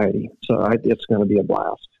kinds of variety. So it's going to be a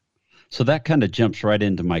blast. So that kind of jumps right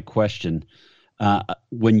into my question.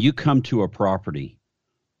 When you come to a property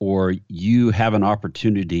or you have an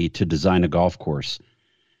opportunity to design a golf course,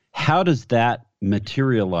 how does that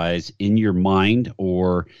materialize in your mind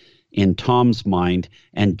or in Tom's mind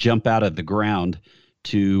and jump out of the ground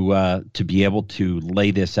to be able to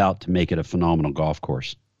lay this out to make it a phenomenal golf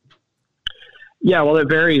course? Yeah, well, it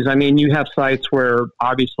varies. I mean, you have sites where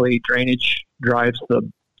obviously drainage drives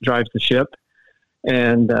the ship,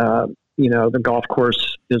 and you know, the golf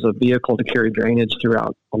course is a vehicle to carry drainage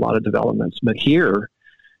throughout a lot of developments. But here,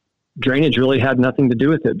 drainage really had nothing to do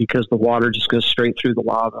with it because the water just goes straight through the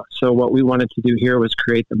lava. So what we wanted to do here was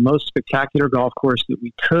create the most spectacular golf course that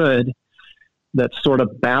we could that's sort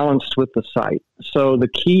of balanced with the site. So the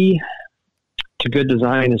key to good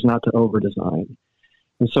design is not to over-design.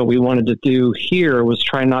 And so we wanted to do here was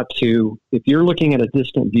try not to, if you're looking at a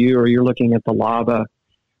distant view or you're looking at the lava,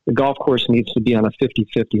 the golf course needs to be on a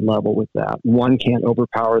 50-50 level with that. One can't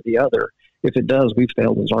overpower the other. If it does, we've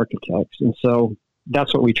failed as architects. And so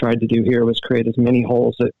that's what we tried to do here was create as many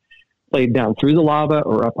holes that played down through the lava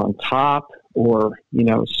or up on top or, you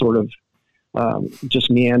know, sort of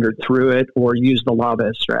just meandered through it or use the lava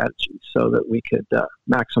as strategy so that we could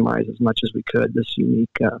maximize as much as we could this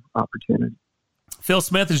unique opportunity. Phil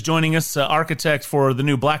Smith is joining us, architect for the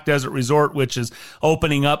new Black Desert Resort, which is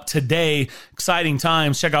opening up today. Exciting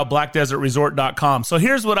times. Check out blackdesertresort.com. So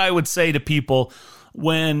here's what I would say to people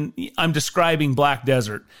when I'm describing Black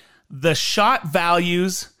Desert. The shot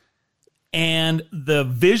values and the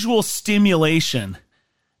visual stimulation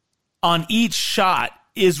on each shot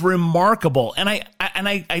is remarkable. And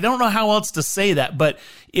I don't know how else to say that, but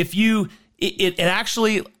if you, it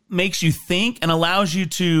actually makes you think and allows you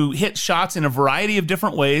to hit shots in a variety of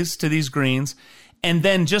different ways to these greens. And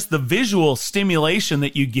then just the visual stimulation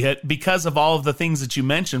that you get because of all of the things that you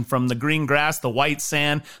mentioned, from the green grass, the white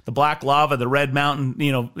sand, the black lava, the red mountain,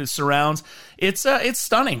 you know, surrounds. It's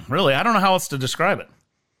stunning, really. I don't know how else to describe it.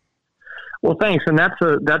 Well, thanks. And that's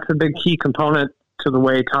a big key component to the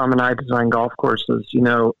way Tom and I design golf courses. You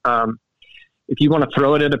know, if you want to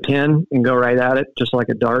throw it at a pin and go right at it, just like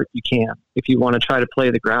a dart, you can. If you want to try to play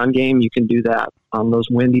the ground game, you can do that. On those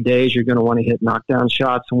windy days, you're going to want to hit knockdown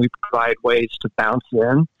shots, and we provide ways to bounce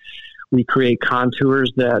in. We create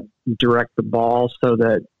contours that direct the ball so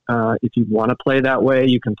that if you want to play that way,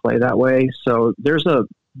 you can play that way. So there's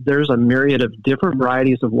a myriad of different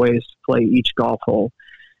varieties of ways to play each golf hole,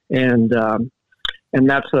 and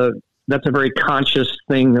that's a very conscious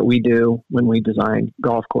thing that we do when we design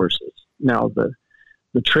golf courses. Now,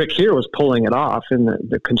 the trick here was pulling it off, and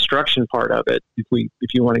the construction part of it,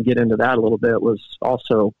 if you want to get into that a little bit, was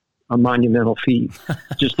also a monumental feat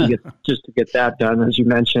just to get that done. As you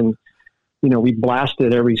mentioned, you know, we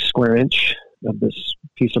blasted every square inch of this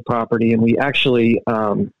piece of property, and we actually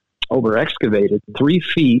over excavated 3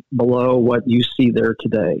 feet below what you see there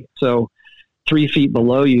today. So 3 feet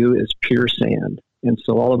below you is pure sand. And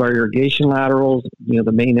so all of our irrigation laterals,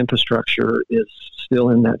 the main infrastructure is still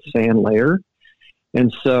in that sand layer.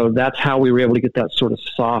 And so that's how we were able to get that sort of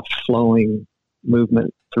soft flowing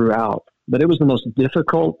movement throughout. But it was the most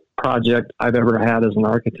difficult project I've ever had as an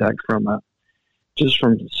architect from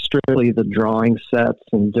strictly the drawing sets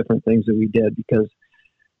and different things that we did, because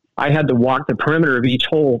I had to walk the perimeter of each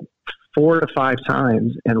hole 4 to 5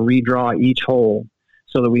 times and redraw each hole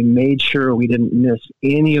so that we made sure we didn't miss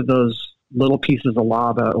any of those little pieces of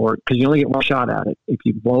lava, or because you only get one shot at it. If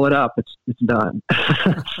you blow it up, it's done.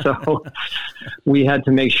 So we had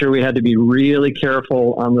to make sure we had to be really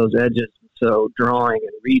careful on those edges. So drawing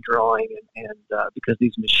and redrawing, and because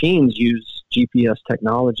these machines use GPS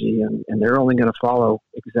technology, and they're only going to follow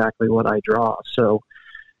exactly what I draw. So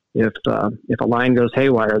if a line goes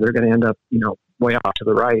haywire, they're going to end up, way off to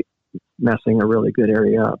the right, messing a really good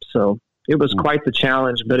area up. So it was quite the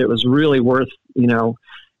challenge, but it was really worth,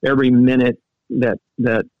 every minute that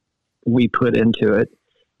we put into it.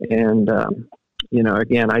 And,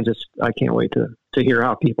 again, I can't wait to hear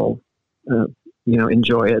how people,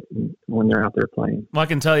 enjoy it when they're out there playing. Well, I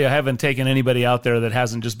can tell you, I haven't taken anybody out there that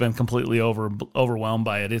hasn't just been completely overwhelmed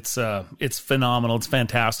by it. It's phenomenal. It's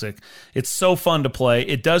fantastic. It's so fun to play.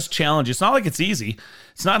 It does challenge you. It's not like it's easy.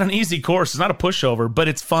 It's not an easy course. It's not a pushover, but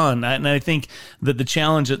it's fun. And I think that the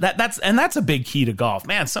challenge that's a big key to golf,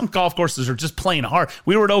 man. Some golf courses are just plain hard.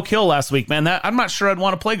 We were at Oak Hill last week, man. I'm not sure I'd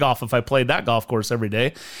want to play golf if I played that golf course every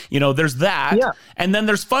day. There's that. Yeah. And then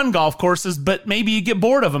there's fun golf courses, but maybe you get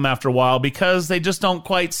bored of them after a while because they just don't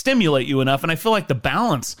quite stimulate you enough. And I feel like the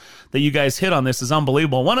balance that you guys hit on this is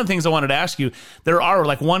unbelievable. One of the things I wanted to ask you, there are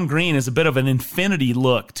like one green is a bit of an infinity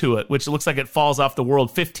look to it, which looks like it falls off the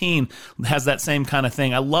world. 15 has that same kind of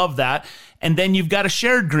thing. I love that. And then you've got a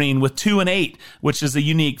shared green with 2 and 8, which is a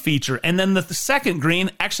unique feature. And then the second green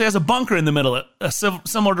actually has a bunker in the middle,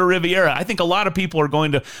 similar to Riviera. I think a lot of people are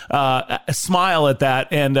going to smile at that,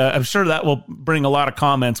 and I'm sure that will bring a lot of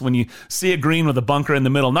comments when you see a green with a bunker in the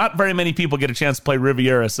middle. Not very many people get a chance to play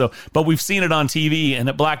Riviera, but we've seen it on TV, and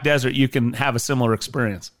at Black Desert you can have a similar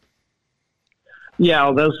experience.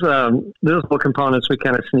 Yeah, those little components we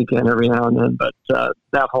kind of sneak in every now and then, but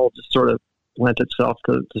that hole just sort of lent itself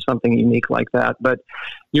to something unique like that. But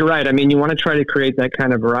you're right. I mean, you want to try to create that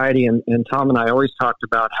kind of variety. And Tom and I always talked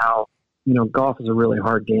about how, golf is a really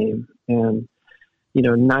hard game. And,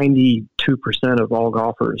 92% of all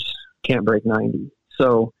golfers can't break 90.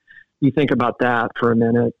 So you think about that for a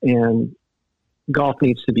minute, and golf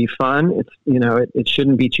needs to be fun. It's, it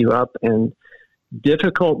shouldn't beat you up, and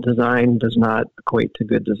difficult design does not equate to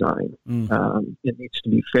good design. It needs to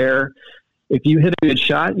be fair. If you hit a good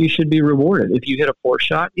shot, you should be rewarded. If you hit a poor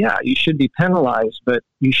shot, yeah, you should be penalized, but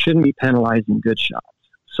you shouldn't be penalizing good shots.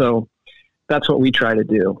 So that's what we try to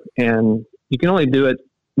do. And you can only do it,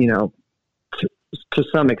 to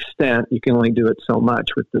some extent. You can only do it so much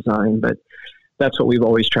with design, but that's what we've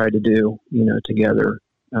always tried to do, together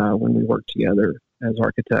when we work together as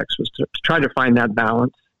architects, was to try to find that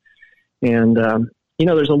balance. And,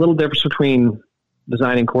 there's a little difference between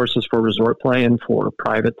designing courses for resort play and for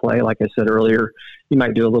private play. Like I said earlier, you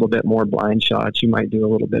might do a little bit more blind shots. You might do a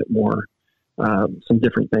little bit more, some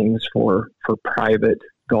different things for private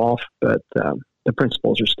golf, but the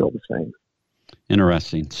principles are still the same.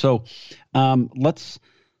 Interesting. So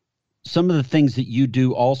some of the things that you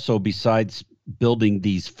do also besides building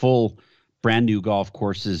these full brand new golf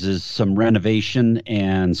courses is some renovation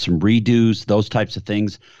and some redos, those types of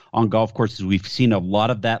things on golf courses. We've seen a lot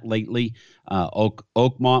of that lately.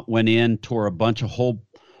 Oakmont went in, tore a whole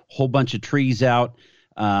bunch of trees out.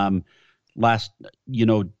 The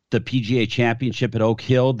PGA Championship at Oak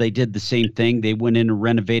Hill, they did the same thing. They went in and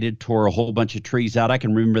renovated, tore a whole bunch of trees out. I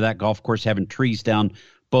can remember that golf course having trees down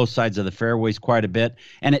both sides of the fairways quite a bit.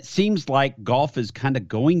 And it seems like golf is kind of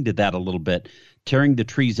going to that a little bit, tearing the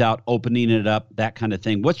trees out, opening it up, that kind of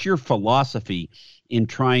thing. What's your philosophy in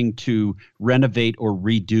trying to renovate or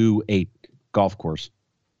redo a golf course?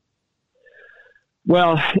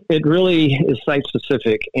 Well, it really is site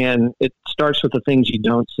specific, and it starts with the things you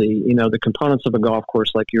don't see. The components of a golf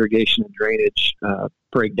course like irrigation and drainage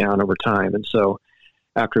break down over time. And so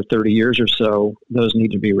after 30 years or so, those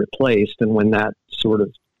need to be replaced. And when that sort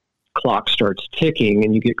of clock starts ticking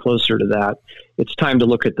and you get closer to that, it's time to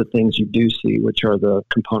look at the things you do see, which are the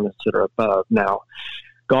components that are above. Now,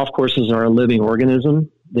 golf courses are a living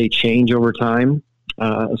organism. They change over time,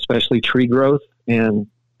 especially tree growth and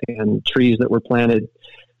trees that were planted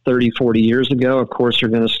 30, 40 years ago, of course, are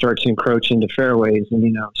going to start to encroach into fairways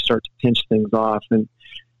and, start to pinch things off. And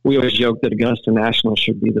we always joke that Augusta National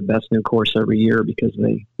should be the best new course every year because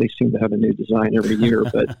they seem to have a new design every year.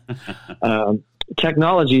 But,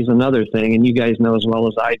 technology is another thing, and you guys know as well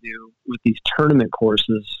as I do with these tournament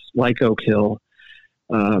courses like Oak Hill.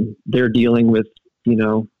 They're dealing with,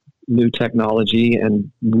 new technology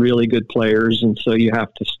and really good players. And so you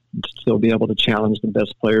have to still be able to challenge the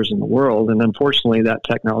best players in the world. And unfortunately, that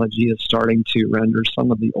technology is starting to render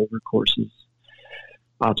some of the older courses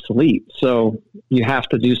obsolete. So you have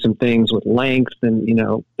to do some things with length and,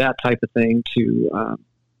 that type of thing to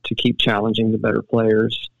keep challenging the better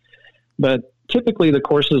players. But typically the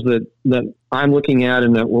courses that I'm looking at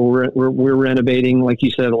and that we're renovating, like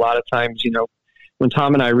you said, a lot of times, when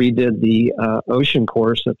Tom and I redid the ocean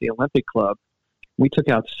course at the Olympic Club, we took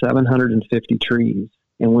out 750 trees.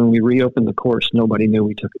 And when we reopened the course, nobody knew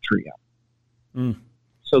we took a tree out. Mm.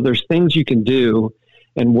 So there's things you can do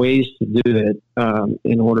and ways to do it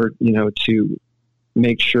in order, to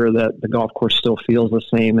make sure that the golf course still feels the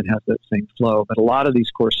same and has that same flow. But a lot of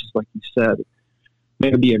these courses, like you said,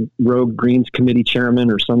 maybe a rogue greens committee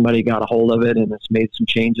chairman or somebody got a hold of it and it's made some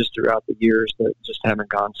changes throughout the years that just haven't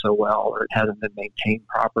gone so well, or it hasn't been maintained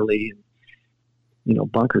properly.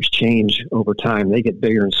 And, bunkers change over time. They get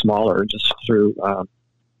bigger and smaller just through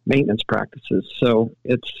maintenance practices. So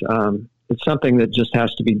it's something that just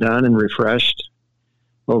has to be done and refreshed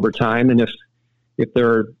over time. And if there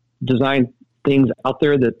are design things out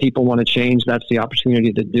there that people want to change, that's the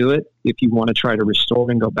opportunity to do it. If you want to try to restore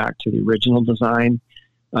and go back to the original design,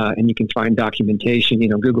 and you can find documentation,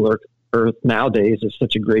 Google Earth nowadays is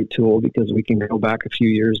such a great tool because we can go back a few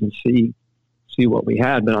years and see what we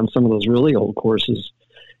had. But on some of those really old courses,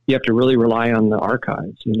 you have to really rely on the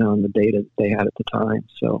archives, and the data they had at the time.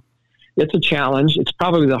 So it's a challenge. It's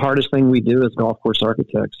probably the hardest thing we do as golf course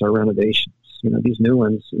architects, our renovations. These new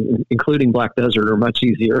ones, including Black Desert, are much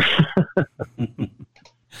easier.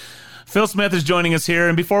 Phil Smith is joining us here.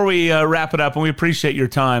 And before we wrap it up, and we appreciate your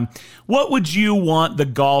time, what would you want the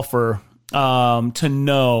golfer to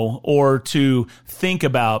know or to think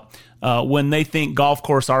about when they think golf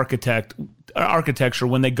course architecture,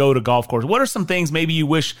 when they go to golf course? What are some things maybe you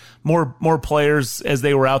wish more players as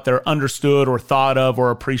they were out there understood or thought of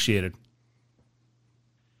or appreciated?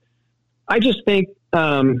 I just think,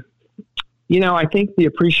 I think the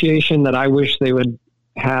appreciation that I wish they would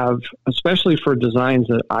have, especially for designs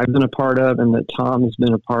that I've been a part of and that Tom has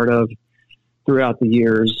been a part of throughout the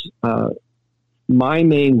years, my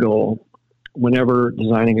main goal whenever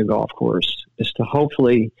designing a golf course is to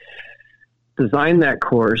hopefully design that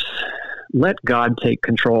course, let God take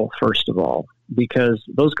control first of all, because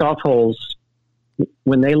those golf holes,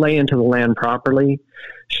 when they lay into the land properly,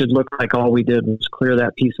 should look like all we did was clear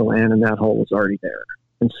that piece of land and that hole was already there.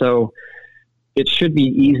 And so it should be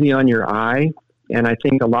easy on your eye. And I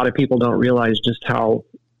think a lot of people don't realize just how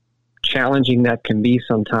challenging that can be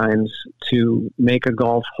sometimes to make a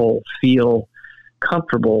golf hole feel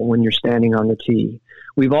comfortable when you're standing on the tee.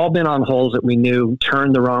 We've all been on holes that we knew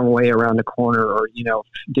turned the wrong way around the corner or,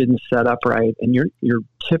 didn't set up right. And you're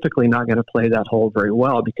typically not going to play that hole very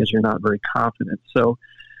well because you're not very confident. So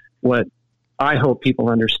what I hope people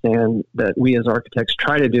understand that we as architects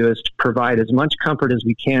try to do is to provide as much comfort as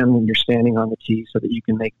we can when you're standing on the tee so that you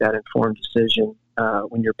can make that informed decision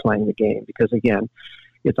when you're playing the game. Because again,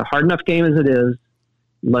 it's a hard enough game as it is.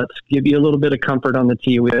 Let's give you a little bit of comfort on the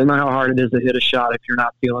tee. We don't know how hard it is to hit a shot if you're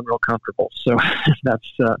not feeling real comfortable. So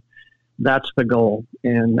that's the goal.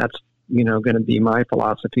 And that's, going to be my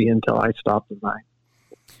philosophy until I stop design.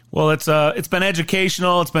 Well, it's been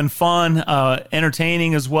educational. It's been fun,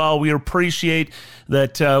 entertaining as well. We appreciate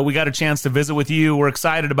that we got a chance to visit with you. We're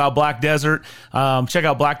excited about Black Desert. Check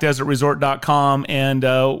out blackdesertresort.com. And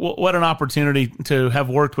what an opportunity to have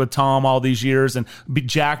worked with Tom all these years and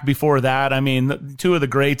Jack before that. I mean, two of the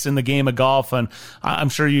greats in the game of golf. And I'm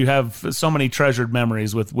sure you have so many treasured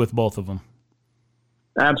memories with both of them.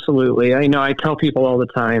 Absolutely. I tell people all the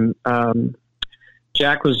time,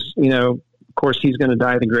 Jack was, of course, he's going to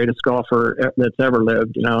die the greatest golfer that's ever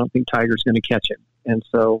lived. I don't think Tiger's going to catch him. And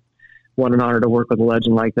so what an honor to work with a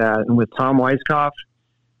legend like that. And with Tom Weiskopf,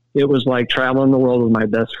 it was like traveling the world with my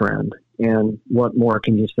best friend. And what more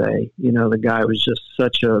can you say? The guy was just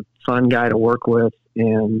such a fun guy to work with.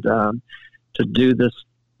 And to do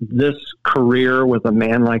this career with a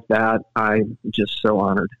man like that, I'm just so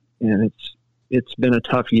honored. And it's been a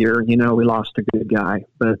tough year. We lost a good guy.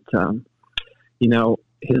 But,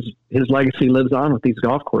 his legacy lives on with these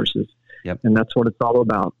golf courses. Yep. And that's what it's all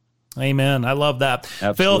about. Amen. I love that.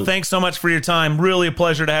 Absolutely. Phil, thanks so much for your time. Really a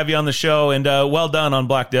pleasure to have you on the show, and well done on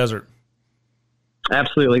Black Desert.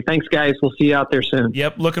 Absolutely. Thanks, guys. We'll see you out there soon.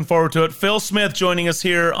 Yep, looking forward to it. Phil Smith joining us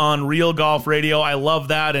here on Real Golf Radio. I love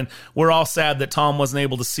that, and we're all sad that Tom wasn't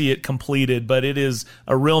able to see it completed, but it is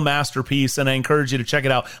a real masterpiece, and I encourage you to check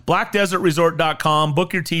it out. BlackDesertResort.com.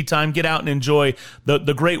 Book your tee time. Get out and enjoy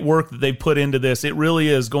the great work that they put into this. It really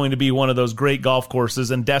is going to be one of those great golf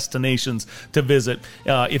courses and destinations to visit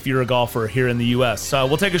if you're a golfer here in the U.S.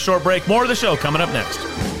 We'll take a short break. More of the show coming up next.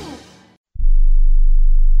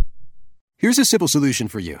 Here's a simple solution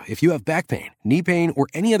for you if you have back pain, knee pain, or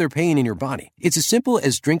any other pain in your body. It's as simple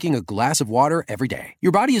as drinking a glass of water every day.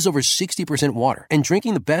 Your body is over 60% water, and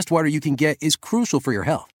drinking the best water you can get is crucial for your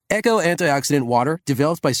health. Echo Antioxidant Water,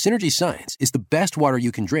 developed by Synergy Science, is the best water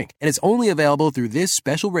you can drink, and it's only available through this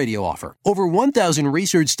special radio offer. Over 1,000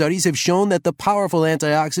 research studies have shown that the powerful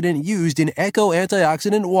antioxidant used in Echo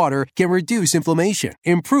Antioxidant Water can reduce inflammation,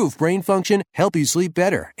 improve brain function, help you sleep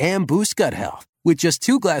better, and boost gut health. With just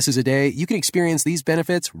 2 glasses a day, you can experience these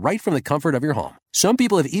benefits right from the comfort of your home. Some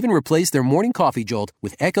people have even replaced their morning coffee jolt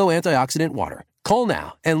with Echo Antioxidant Water. Call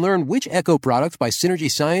now and learn which Echo product by Synergy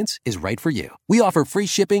Science is right for you. We offer free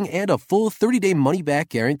shipping and a full 30-day money-back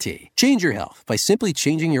guarantee. Change your health by simply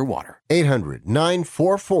changing your water.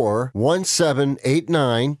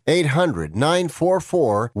 800-944-1789.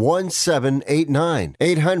 800-944-1789.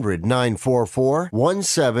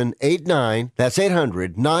 800-944-1789. That's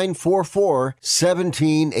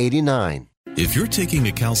 800-944-1789. If you're taking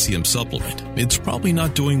a calcium supplement, it's probably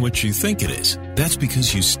not doing what you think it is. That's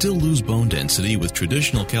because you still lose bone density with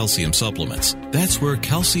traditional calcium supplements. That's where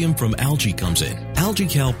calcium from algae comes in.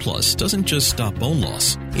 AlgaeCal Plus doesn't just stop bone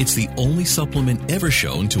loss. It's the only supplement ever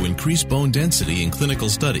shown to increase bone density in clinical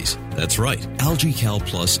studies. That's right. AlgaeCal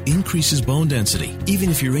Plus increases bone density, even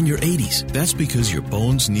if you're in your 80s. That's because your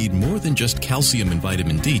bones need more than just calcium and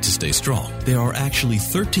vitamin D to stay strong. There are actually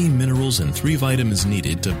 13 minerals and 3 vitamins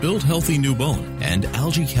needed to build healthy new bone, and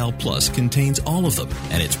AlgaeCal Plus contains all of them,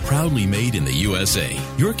 and it's proudly made in the USA.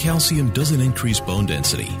 Your calcium doesn't increase bone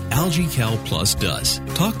density. AlgaeCal Plus does.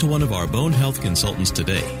 Talk to one of our bone health consultants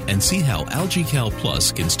today and see how AlgaeCal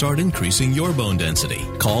Plus can start increasing your bone density.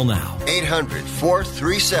 Call now.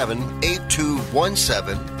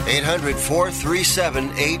 800-437-8217.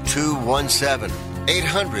 800-437-8217.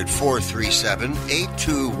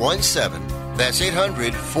 800-437-8217. That's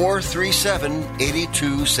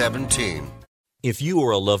 800-437-8217. If you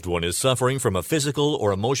or a loved one is suffering from a physical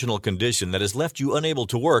or emotional condition that has left you unable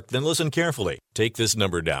to work, then listen carefully. Take this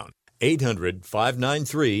number down.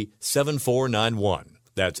 800-593-7491.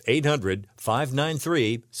 That's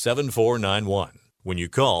 800-593-7491. When you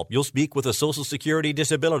call, you'll speak with a Social Security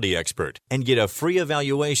disability expert and get a free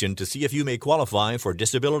evaluation to see if you may qualify for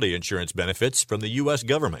disability insurance benefits from the U.S.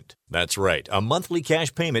 government. That's right, a monthly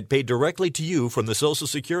cash payment paid directly to you from the Social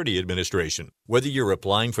Security Administration. Whether you're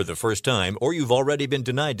applying for the first time or you've already been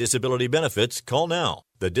denied disability benefits, call now.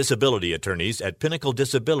 The disability attorneys at Pinnacle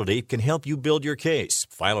Disability can help you build your case,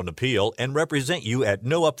 file an appeal, and represent you at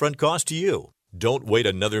no upfront cost to you. Don't wait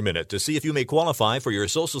another minute to see if you may qualify for your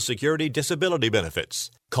Social Security disability benefits.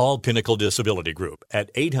 Call Pinnacle Disability Group at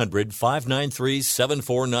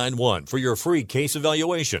 800-593-7491 for your free case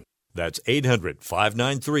evaluation. That's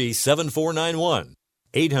 800-593-7491.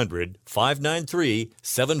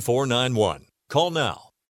 800-593-7491. Call now.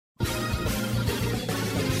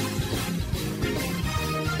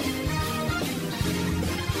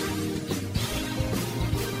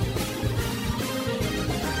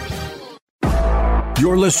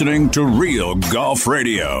 You're listening to Real Golf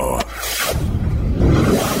Radio.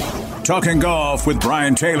 Talking golf with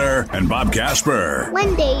Brian Taylor and Bob Casper.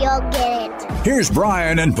 One day you'll get it. Here's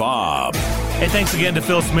Brian and Bob. Hey, thanks again to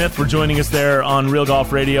Phil Smith for joining us there on Real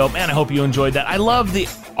Golf Radio. Man, I hope you enjoyed that. I love the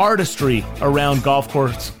artistry around golf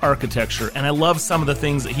course architecture, and I love some of the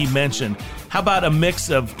things that he mentioned. How about a mix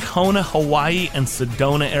of Kona, Hawaii, and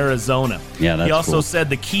Sedona, Arizona? Yeah, that's He also cool. said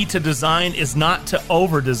the key to design is not to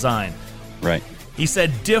over-design. Right. He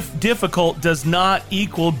said difficult does not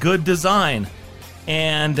equal good design.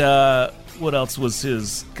 And what else was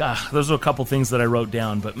his? Gosh, those are a couple things that I wrote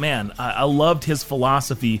down. But man, I loved his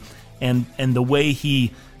philosophy and the way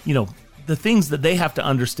he, the things that they have to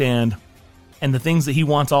understand and the things that he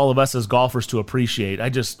wants all of us as golfers to appreciate. I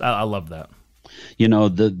love that.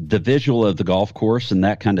 The visual of the golf course and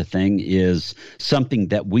that kind of thing is something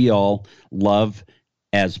that we all love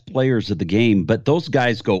as players of the game, but those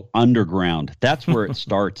guys go underground. That's where it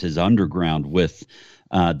starts, is underground with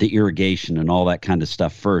the irrigation and all that kind of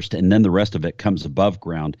stuff first, and then the rest of it comes above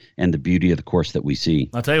ground and the beauty of the course that we see.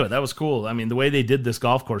 I'll tell you what, that was cool. I mean, the way they did this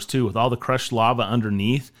golf course, too, with all the crushed lava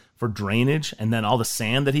underneath for drainage and then all the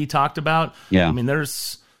sand that he talked about. Yeah. I mean,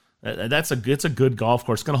 there's It's a good golf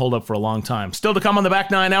course. It's going to hold up for a long time. Still to come on the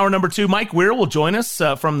back nine, hour number 2, Mike Weir will join us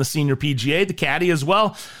from the Senior PGA, the caddy as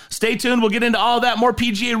well. Stay tuned. We'll get into all that, more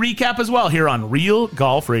PGA recap as well here on Real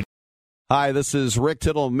Golf Radio. Hi, this is Rick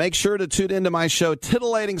Tittle. Make sure to tune into my show,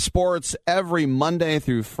 Titillating Sports, every Monday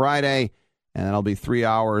through Friday. And it'll be 3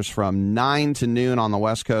 hours from 9 to noon on the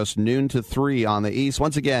West Coast, noon to 3 on the East.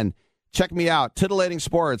 Once again, check me out, Titillating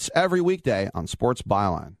Sports, every weekday on Sports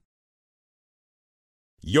Byline.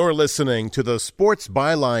 You're listening to the Sports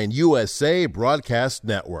Byline USA Broadcast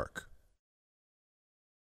Network.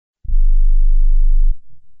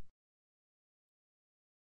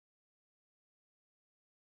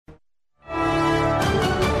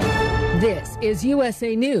 This is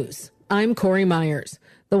USA News. I'm Corey Myers.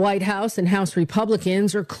 The White House and House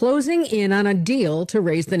Republicans are closing in on a deal to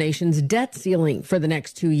raise the nation's debt ceiling for the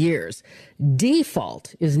next 2 years.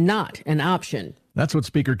 Default is not an option. That's what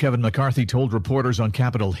Speaker Kevin McCarthy told reporters on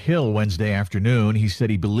Capitol Hill Wednesday afternoon. He said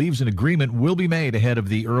he believes an agreement will be made ahead of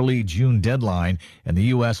the early June deadline, and the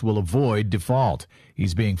U.S. will avoid default.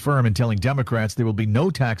 He's being firm in telling Democrats there will be no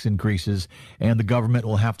tax increases, and the government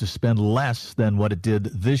will have to spend less than what it did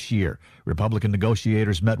this year. Republican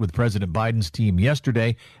negotiators met with President Biden's team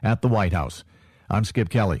yesterday at the White House. I'm Skip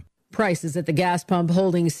Kelly. Prices at the gas pump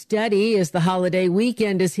holding steady as the holiday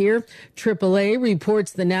weekend is here. AAA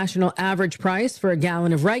reports the national average price for a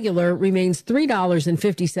gallon of regular remains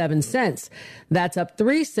 $3.57. That's up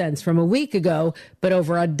 3 cents from a week ago, but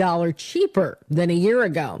over $1 cheaper than a year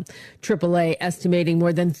ago. AAA estimating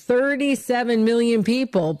more than 37 million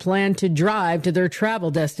people plan to drive to their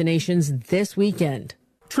travel destinations this weekend.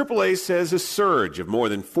 AAA says a surge of more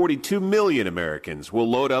than 42 million Americans will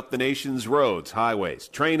load up the nation's roads, highways,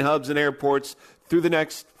 train hubs, and airports through the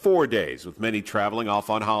next 4 days, with many traveling off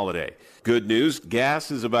on holiday. Good news,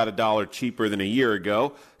 gas is about $1 cheaper than a year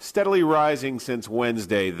ago, steadily rising since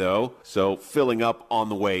Wednesday, though, so filling up on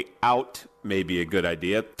the way out may be a good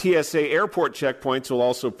idea. TSA airport checkpoints will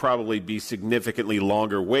also probably be significantly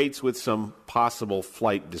longer waits with some possible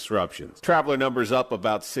flight disruptions. Traveler numbers up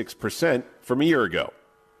about 6% from a year ago.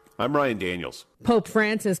 I'm Ryan Daniels. Pope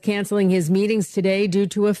Francis canceling his meetings today due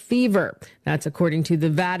to a fever. That's according to the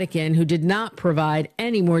Vatican, who did not provide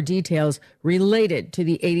any more details related to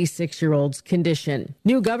the 86-year-old's condition.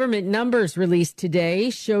 New government numbers released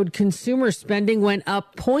today showed consumer spending went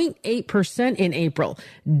up 0.8% in April,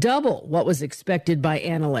 double what was expected by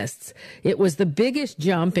analysts. It was the biggest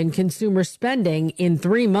jump in consumer spending in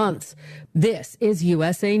 3 months. This is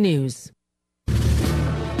USA News.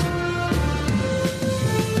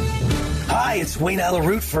 Hi, it's Wayne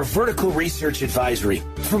Alaroot for Vertical Research Advisory.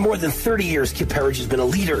 For more than 30 years, Kip Herridge has been a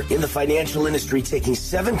leader in the financial industry, taking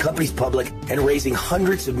 7 companies public and raising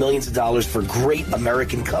hundreds of millions of dollars for great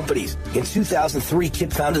American companies. In 2003,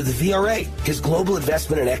 Kip founded the VRA, his global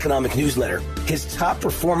investment and economic newsletter. His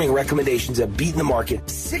top-performing recommendations have beaten the market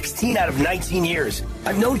 16 out of 19 years.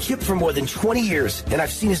 I've known Kip for more than 20 years, and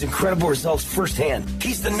I've seen his incredible results firsthand.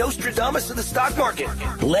 He's the Nostradamus of the stock market.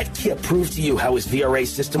 Let Kip prove to you how his VRA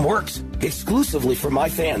system works. Exclusively for my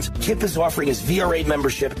fans, Kip is offering his VRA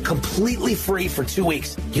membership completely free for 2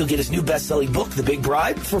 weeks. You'll get his new best-selling book, The Big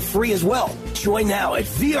Bribe, for free as well. Join now at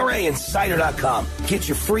VRAinsider.com. Get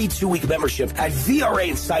your free 2-week membership at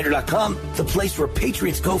VRAinsider.com, the place where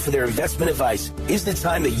patriots go for their investment advice. Isn't it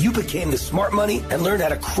time that you became the smart money and learned how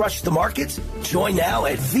to crush the markets? Join now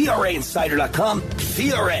at VRAinsider.com,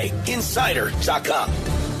 VRAinsider.com.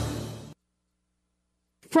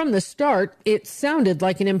 From the start, it sounded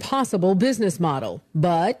like an impossible business model,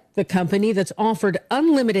 but the company that's offered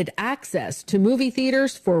unlimited access to movie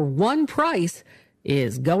theaters for one price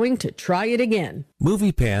is going to try it again.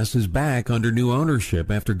 MoviePass is back under new ownership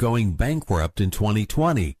after going bankrupt in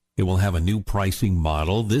 2020. It will have a new pricing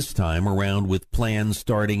model this time around, with plans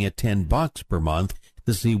starting at $10 per month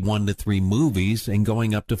to see 1 to 3 movies and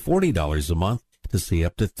going up to $40 a month to see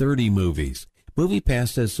up to 30 movies.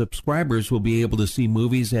 MoviePass says subscribers will be able to see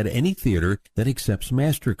movies at any theater that accepts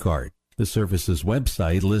MasterCard. The service's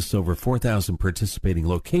website lists over 4,000 participating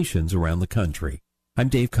locations around the country. I'm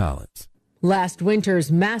Dave Collins. Last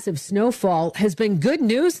winter's massive snowfall has been good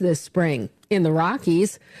news this spring. In the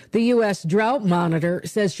Rockies, the U.S. Drought Monitor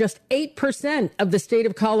says just 8% of the state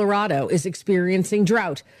of Colorado is experiencing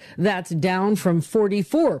drought. That's down from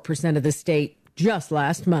 44% of the state just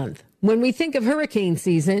last month. When we think of hurricane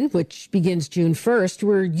season, which begins June 1st,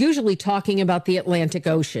 we're usually talking about the Atlantic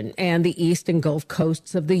Ocean and the east and Gulf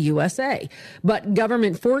coasts of the USA. But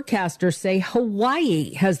government forecasters say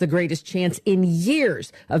Hawaii has the greatest chance in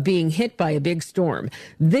years of being hit by a big storm.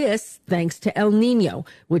 This thanks to El Nino,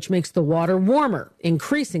 which makes the water warmer,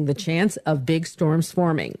 increasing the chance of big storms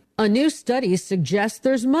forming. A new study suggests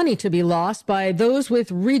there's money to be lost by those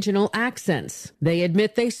with regional accents. They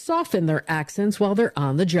admit they soften their accents while they're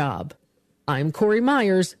on the job. I'm Corey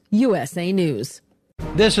Myers, USA News.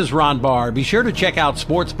 This is Ron Barr. Be sure to check out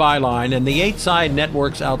Sports Byline and the 8 Side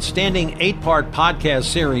Network's outstanding 8-part podcast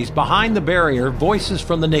series, Behind the Barrier, Voices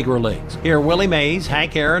from the Negro Leagues. Hear Willie Mays,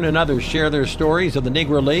 Hank Aaron, and others share their stories of the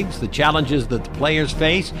Negro Leagues, the challenges that the players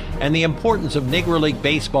face, and the importance of Negro League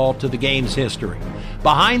baseball to the game's history.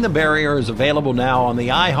 Behind the Barrier is available now on the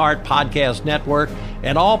iHeart Podcast Network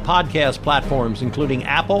and all podcast platforms, including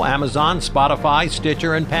Apple, Amazon, Spotify,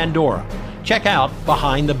 Stitcher, and Pandora. Check out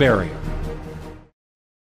Behind the Barrier.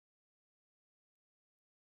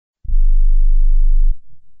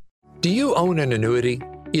 Do you own an annuity,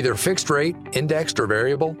 either fixed rate, indexed, or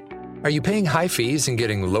variable? Are you paying high fees and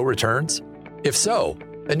getting low returns? If so,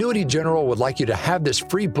 Annuity General would like you to have this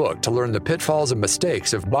free book to learn the pitfalls and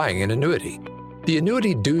mistakes of buying an annuity. The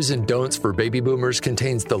Annuity Do's and Don'ts for Baby Boomers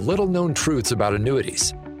contains the little-known truths about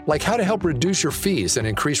annuities, like how to help reduce your fees and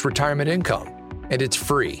increase retirement income. And it's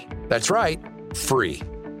free. That's right, free.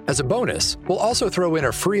 As a bonus, we'll also throw in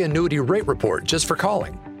a free annuity rate report just for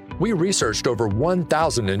calling. We researched over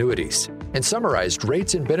 1,000 annuities and summarized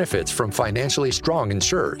rates and benefits from financially strong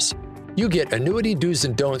insurers. You get Annuity Do's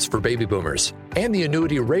and Don'ts for Baby Boomers and the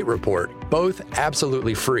Annuity Rate Report, both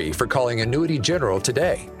absolutely free for calling Annuity General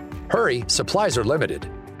today. Hurry, supplies are limited.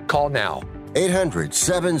 Call now.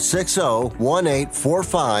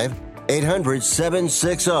 800-760-1845.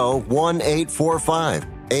 800-760-1845.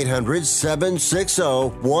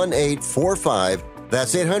 800-760-1845.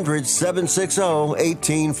 That's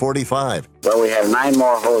 800-760-1845. Well, we have 9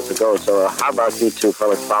 more holes to go, so how about you two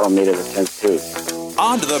fellas follow me to the 10th tee?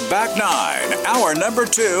 On to the back nine, hour number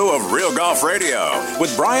 2 of Real Golf Radio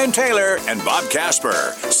with Brian Taylor and Bob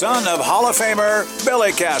Casper, son of Hall of Famer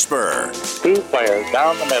Billy Casper. 2 players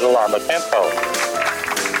down the middle on the 10th hole.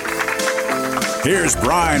 Here's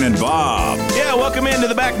Brian and Bob. Yeah, welcome into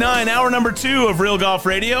the back nine, hour number 2 of Real Golf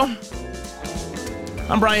Radio.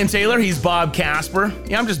 I'm Brian Taylor. He's Bob Casper.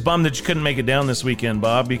 Yeah, I'm just bummed that you couldn't make it down this weekend,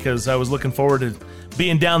 Bob, because I was looking forward to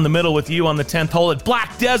being down the middle with you on the 10th hole at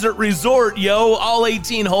Black Desert Resort, yo. All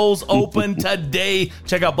 18 holes open today.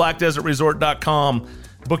 Check out blackdesertresort.com.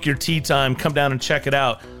 Book your tee time. Come down and check it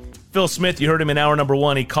out. Phil Smith, you heard him in hour number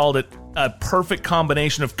 1. He called it a perfect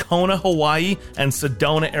combination of Kona, Hawaii, and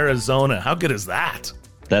Sedona, Arizona. How good is that?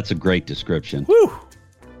 That's a great description. Woo!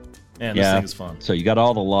 Man, this thing is fun. So you got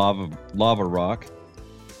all the lava rock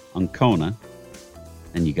on Kona,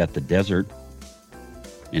 and you got the desert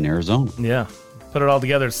in Arizona. Yeah. Put it all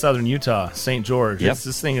together at Southern Utah, St. George. Yep.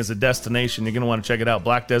 This thing is a destination. You're going to want to check it out.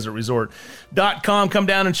 BlackDesertResort.com. Come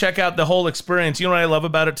down and check out the whole experience. You know what I love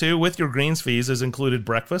about it, too? With your greens fees is included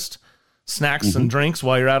breakfast, snacks, and drinks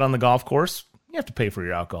while you're out on the golf course. You have to pay for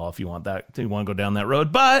your alcohol if you want that. If you want to go down that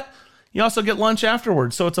road. But you also get lunch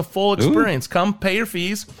afterwards, so it's a full experience. Ooh. Come pay your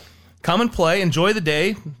fees. Come and play. Enjoy the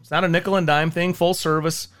day. It's not a nickel and dime thing. Full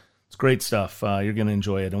service. It's great stuff. You're going to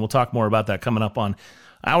enjoy it. And we'll talk more about that coming up on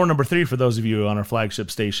hour number 3 for those of you on our flagship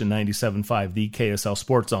station, 97.5, the KSL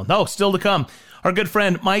Sports Zone. Oh, still to come, our good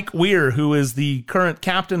friend Mike Weir, who is the current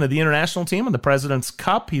captain of the international team on the President's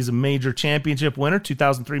Cup. He's a major championship winner,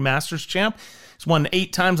 2003 Masters champ. He's won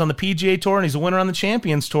 8 times on the PGA Tour, and he's a winner on the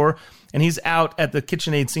Champions Tour. And he's out at the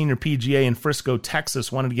KitchenAid Senior PGA in Frisco,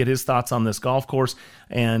 Texas. Wanted to get his thoughts on this golf course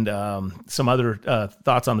and some other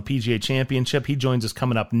thoughts on the PGA Championship. He joins us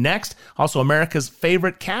coming up next. Also, America's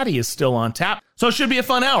favorite caddy is still on tap. So it should be a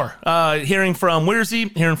fun hour. Hearing from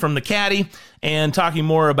Weirzy, hearing from the caddy, and talking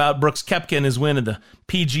more about Brooks Koepka and his win of the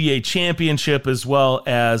PGA Championship, as well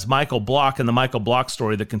as Michael Block and the Michael Block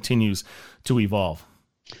story that continues to evolve.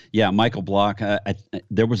 Yeah, Michael Block.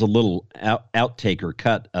 There was a little outtake or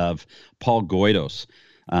cut of Paul Goydos.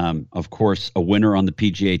 Of course, a winner on the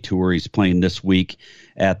PGA Tour. He's playing this week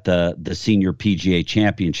at the Senior PGA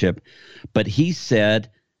Championship. But he said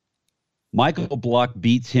Michael Block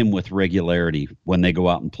beats him with regularity when they go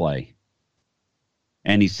out and play.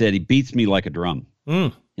 And he said he beats me like a drum.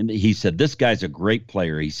 And he said this guy's a great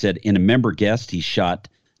player. He said in a member guest he shot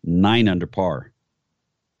 9 under par.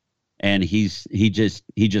 And he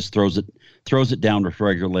just throws it down with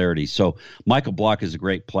regularity. So Michael Block is a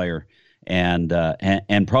great player and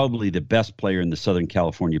probably the best player in the Southern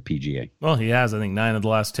California PGA. Well, he has, I think, 9 of the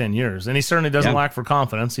last 10 years, and he certainly doesn't lack for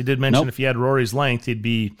confidence. He did mention if he had Rory's length, he'd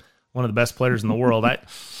be one of the best players in the world.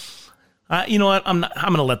 You know what? I'm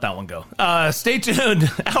going to let that one go. Stay tuned.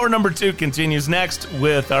 Hour number 2 continues next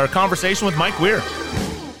with our conversation with Mike Weir.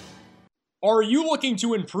 Are you looking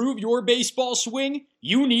to improve your baseball swing?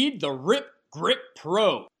 You need the Rip Grip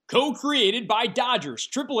Pro. Co-created by Dodgers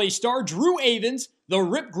AAA star Drew Avans, the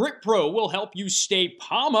Rip Grip Pro will help you stay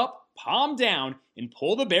palm up, palm down, and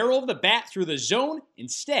pull the barrel of the bat through the zone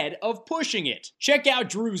instead of pushing it. Check out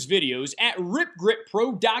Drew's videos at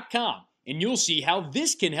ripgrippro.com, and you'll see how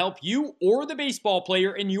this can help you or the baseball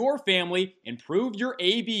player in your family improve your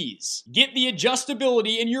ABs. Get the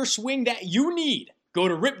adjustability in your swing that you need. Go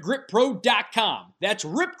to ripgrippro.com. That's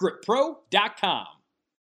ripgrippro.com.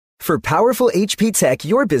 For powerful HP tech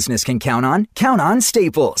your business can count on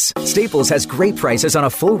Staples. Staples has great prices on a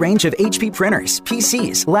full range of HP printers,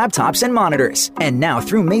 PCs, laptops, and monitors. And now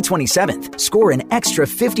through May 27th, score an extra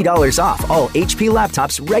 $50 off all HP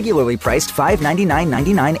laptops regularly priced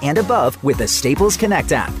 $599.99 and above with the Staples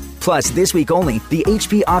Connect app. Plus, this week only, the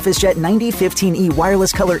HP OfficeJet 9015E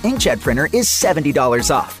wireless color inkjet printer is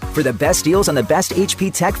 $70 off. For the best deals on the best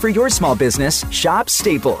HP tech for your small business, shop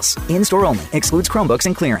Staples. In-store only. Excludes Chromebooks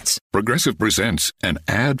and clearance. Progressive presents an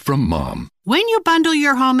ad from Mom. When you bundle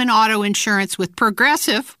your home and auto insurance with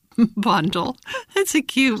Progressive, bundle, that's a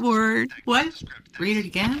cute word. What? Read it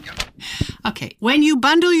again? Okay. When you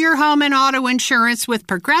bundle your home and auto insurance with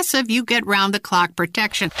Progressive, you get round-the-clock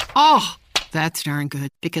protection. Oh, that's darn good.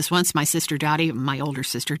 Because once my older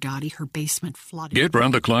sister Dottie, her basement flooded. Get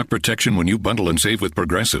round-the-clock protection when you bundle and save with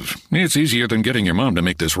Progressive. It's easier than getting your mom to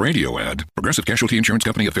make this radio ad. Progressive Casualty Insurance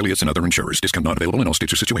Company, affiliates, and other insurers. Discount not available in all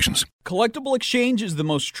states or situations. Collectible Exchange is the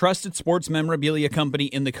most trusted sports memorabilia company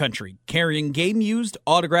in the country, carrying game-used,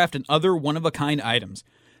 autographed, and other one-of-a-kind items.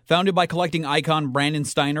 Founded by collecting icon Brandon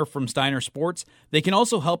Steiner from Steiner Sports, they can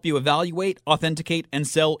also help you evaluate, authenticate, and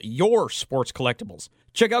sell your sports collectibles.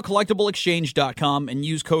 Check out collectibleexchange.com and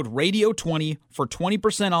use code RADIO20 for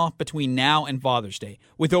 20% off between now and Father's Day.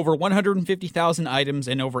 With over 150,000 items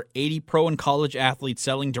and over 80 pro and college athletes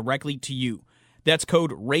selling directly to you. That's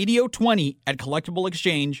code RADIO20 at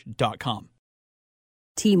collectibleexchange.com.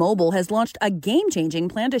 T-Mobile has launched a game-changing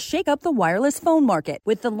plan to shake up the wireless phone market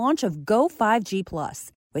with the launch of Go 5G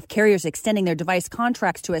Plus. With carriers extending their device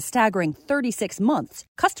contracts to a staggering 36 months,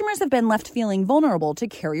 customers have been left feeling vulnerable to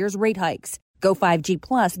carriers' rate hikes. Go 5G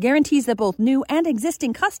Plus guarantees that both new and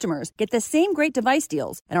existing customers get the same great device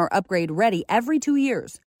deals and are upgrade ready every 2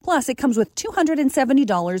 years. Plus, it comes with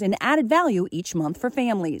 $270 in added value each month for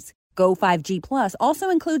families. Go 5G Plus also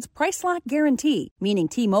includes Price Lock Guarantee, meaning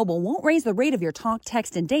T-Mobile won't raise the rate of your talk,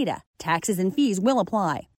 text, and data. Taxes and fees will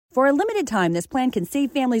apply. For a limited time, this plan can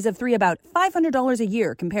save families of three about $500 a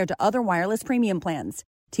year compared to other wireless premium plans.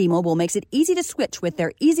 T-Mobile makes it easy to switch with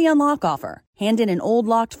their Easy Unlock offer. Hand in an old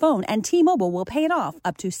locked phone and T-Mobile will pay it off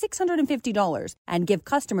up to $650 and give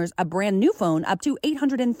customers a brand new phone up to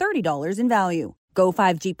 $830 in value. Go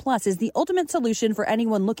 5G Plus is the ultimate solution for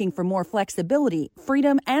anyone looking for more flexibility,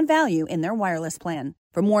 freedom, and value in their wireless plan.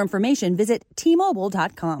 For more information, visit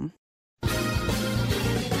T-Mobile.com.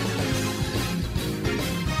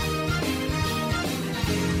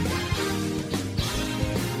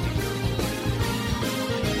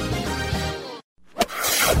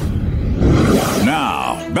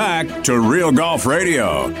 Now, back to Real Golf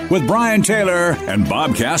Radio with Brian Taylor and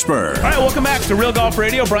Bob Casper. All right, welcome back to Real Golf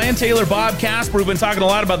Radio. Brian Taylor, Bob Casper. We've been talking a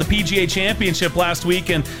lot about the PGA Championship last week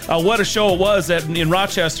and what a show it was in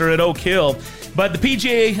Rochester at Oak Hill. But the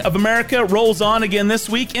PGA of America rolls on again this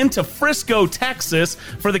week into Frisco, Texas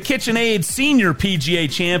for the KitchenAid Senior PGA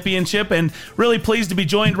Championship, and really pleased to be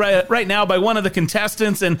joined right now by one of the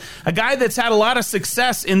contestants and a guy that's had a lot of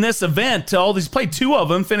success in this event. He's played two of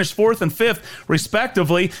them, finished 4th and 5th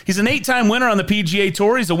respectively. He's an 8-time winner on the PGA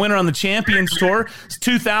Tour. He's a winner on the Champions Tour. He's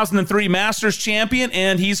 2003 Masters champion,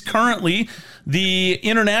 and he's currently the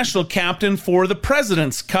international captain for the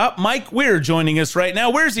President's Cup. Mike Weir joining us right now.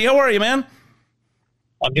 Where's he? How are you, man?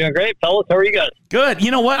 I'm doing great, fellas. How are you guys? Good.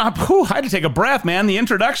 You know what? I had to take a breath, man. The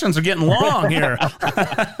introductions are getting long here.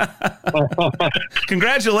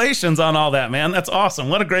 Congratulations on all that, man. That's awesome.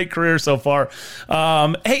 What a great career so far.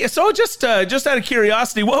 Hey, so just out of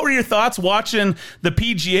curiosity, what were your thoughts watching the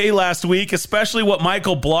PGA last week, especially what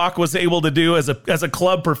Michael Block was able to do as a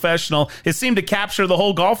club professional? It seemed to capture the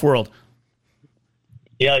whole golf world.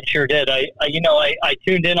 Yeah, it sure did. I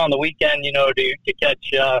tuned in on the weekend, to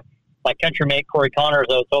catch my country-mate Corey Connors.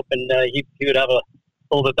 I was hoping he would have a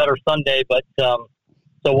little bit better Sunday, but so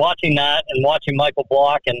watching that and watching Michael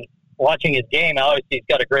Block and watching his game, obviously he's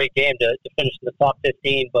got a great game to finish in the top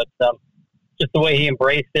 15, but just the way he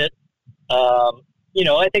embraced it, I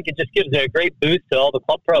think it just gives a great boost to all the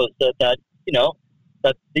club pros that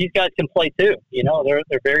these guys can play too.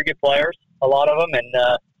 They're very good players, a lot of them,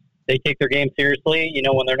 and they take their game seriously.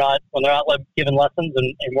 When they're not giving lessons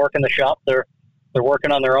and working the shop, they're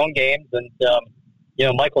working on their own games, and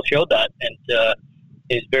Michael showed that, and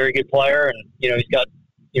he's a very good player, and he's got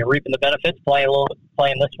reaping the benefits,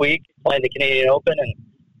 playing this week, playing the Canadian Open, and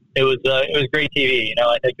it was great TV.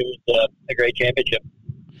 I think it was a great championship.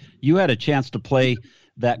 You had a chance to play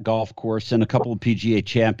that golf course in a couple of PGA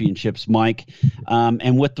championships, Mike,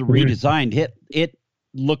 and with the redesign, it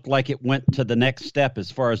looked like it went to the next step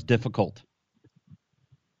as far as difficult.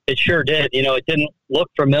 It sure did. It didn't look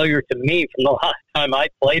familiar to me from the last time I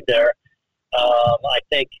played there. I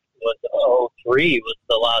think it was 2003 was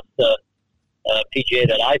the last PGA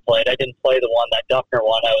that I played. I didn't play the one, that Duffner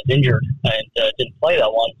one. I was injured and didn't play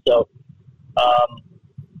that one. So,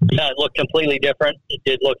 it looked completely different. It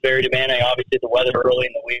did look very demanding. Obviously, the weather early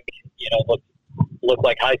in the week, looked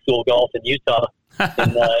like high school golf in Utah,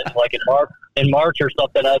 and like in March or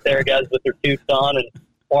something out there, guys with their suits on and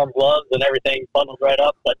warm gloves and everything bundled right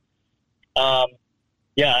up. But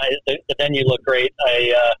the venue looked great.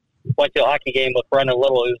 I went to a hockey game with Brendan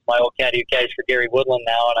Little, who's my old caddy who caddies for Gary Woodland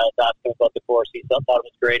now, and I was asking him about the course. He thought it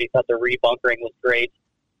was great. He thought the rebunkering was great.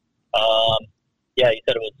 He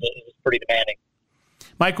said it was pretty demanding.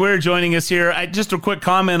 Mike Weir joining us here. Just a quick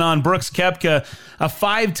comment on Brooks Koepka, a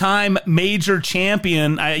 5-time major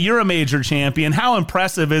champion. You're a major champion. How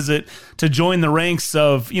impressive is it to join the ranks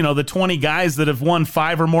of, the 20 guys that have won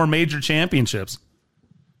 5 or more major championships?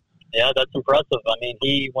 Yeah, that's impressive. I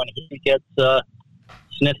mean, when he gets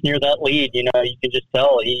sniffed near that lead, you can just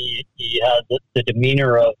tell he has the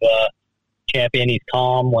demeanor of champion. He's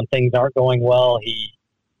calm when things aren't going well. He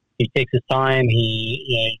takes his time.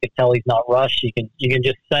 You can tell he's not rushed. You can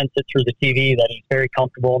just sense it through the TV that he's very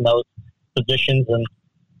comfortable in those positions. And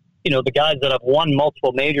the guys that have won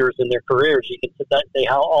multiple majors in their careers, you can see that they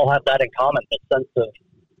all have that in common, the sense of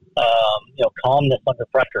calmness under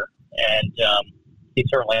pressure. And he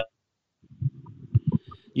certainly has.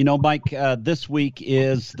 Mike, this week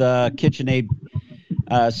is the KitchenAid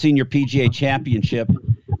Senior PGA Championship,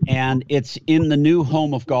 and it's in the new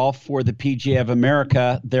home of golf for the PGA of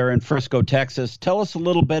America there in Frisco, Texas. Tell us a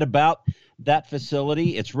little bit about that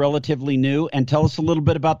facility. It's relatively new, and tell us a little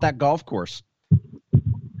bit about that golf course.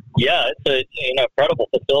 Yeah, it's an incredible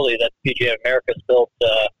facility that PGA of America's built.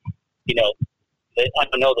 I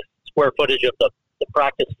don't know the square footage of the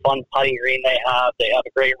practice fun putting green they have. They have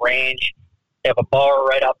a great range. They have a bar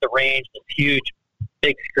right off the range, this huge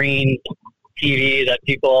big screen TV that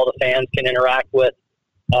all the fans can interact with.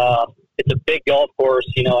 It's a big golf course.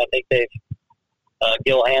 I think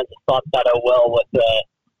Gil Hands has thought that out well with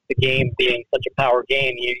the game being such a power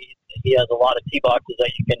game. He has a lot of tee boxes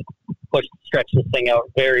that you can stretch this thing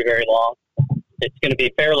out very, very long. It's going to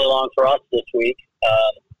be fairly long for us this week.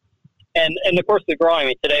 And the course is growing. I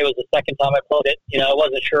mean, today was the second time I played it. I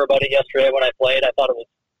wasn't sure about it yesterday when I played. I thought it was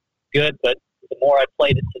good, but the more I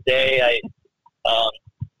played it today, I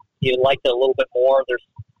liked it a little bit more. There's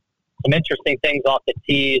some interesting things off the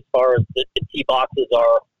tee as far as the tee boxes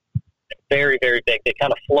are very, very big. They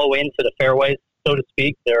kind of flow into the fairways, so to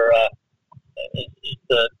speak. They're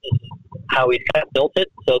how he's kind of built it.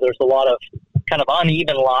 So there's a lot of kind of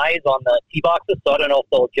uneven lies on the tee boxes. So I don't know if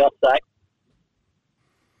they'll adjust that.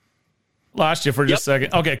 Lost you for just a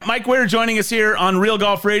second. Okay. Mike Weir joining us here on Real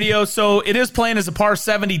Golf Radio. So it is playing as a par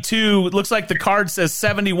 72. It looks like the card says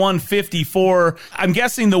 71.54. I'm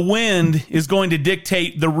guessing the wind is going to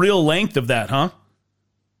dictate the real length of that, huh?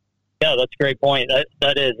 Yeah, that's a great point.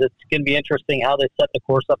 That is. It's going to be interesting how they set the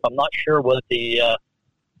course up. I'm not sure what the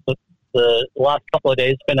last couple of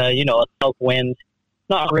days it's been a south wind,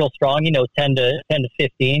 not real strong, 10 to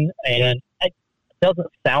 15, and it doesn't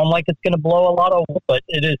sound like it's going to blow a lot of, but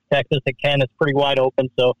it is Texas. It's pretty wide open.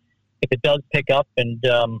 So if it does pick up and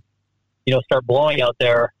start blowing out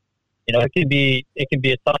there, it could be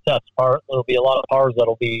a tough part. There'll be a lot of pars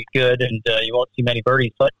that'll be good, and you won't see many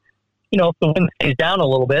birdies. But if the wind stays down a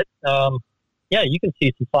little bit, you can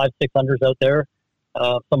see some 500-600s out there.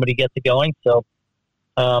 Somebody gets it going. So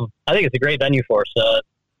I think it's a great venue for us.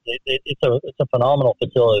 It's a phenomenal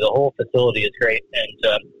facility. The whole facility is great,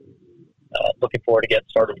 and looking forward to getting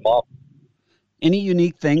started tomorrow. Any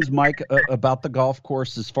unique things, Mike, about the golf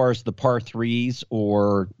course as far as the par 3s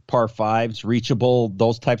or par 5s, reachable,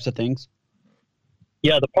 those types of things?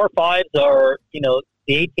 Yeah, the par 5s are, the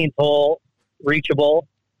 18th hole, reachable,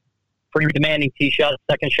 pretty demanding tee shot,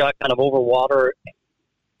 second shot kind of over water,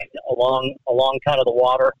 along kind of the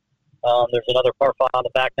water. There's another par 5 on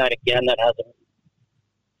the back nine again that has a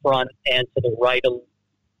front and to the right.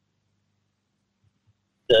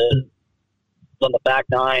 On the back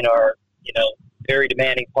nine are, very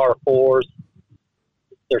demanding par 4s.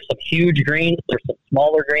 There's some huge greens. There's some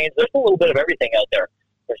smaller greens. There's a little bit of everything out there.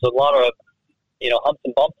 There's a lot of, humps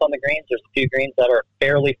and bumps on the greens. There's a few greens that are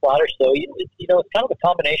fairly flattish. So, it's kind of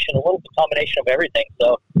a little bit combination of everything.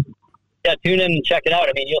 So, Yeah, tune in and check it out.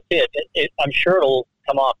 I mean, you'll see it. I'm sure it'll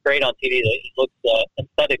come off great on TV. It looks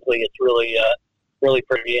aesthetically, it's really, really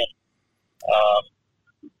pretty. And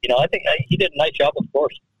I think he did a nice job, of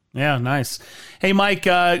course. Yeah, nice. Hey, Mike,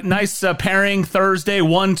 nice pairing Thursday,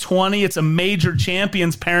 120. It's a major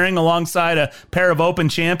champions pairing alongside a pair of Open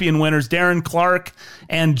champion winners, Darren Clarke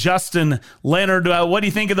and Justin Leonard. What do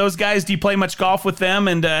you think of those guys? Do you play much golf with them?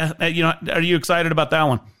 And, are you excited about that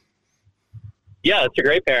one? Yeah, it's a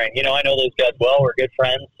great pairing. I know those guys well. We're good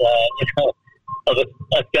friends.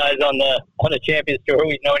 Us guys on the Champions Tour,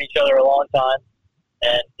 we've known each other a long time.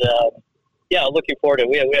 And, yeah, looking forward to it.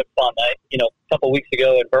 We have fun. A couple weeks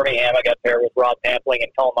ago in Birmingham, I got paired with Rob Pampling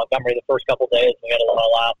and Colin Montgomery the first couple of days. We had a lot of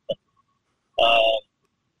laughs.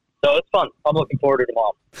 So it's fun. I'm looking forward to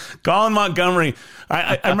tomorrow. Colin Montgomery.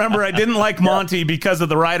 I remember I didn't like Monty because of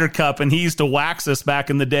the Ryder Cup, and he used to wax us back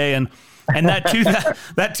in the day. And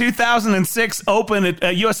that 2006 Open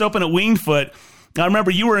at U.S. Open at Winged Foot, I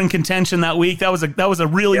remember you were in contention that week. That was a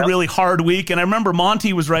really, really hard week. And I remember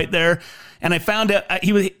Monty was right there. And I found out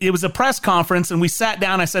it was a press conference, and we sat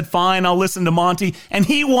down. I said, fine, I'll listen to Monty. And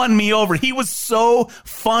he won me over. He was so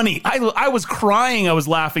funny. I was crying. I was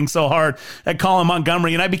laughing so hard at Colin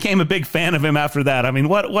Montgomery, and I became a big fan of him after that. I mean,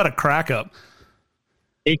 what a crack up.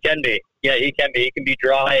 He can be. Yeah, he can be. He can be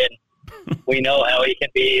dry, and we know how he can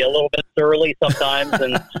be a little bit surly sometimes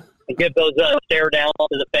and give those stare downs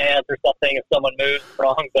to the fans or something if someone moves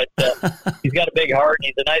wrong. But he's got a big heart, and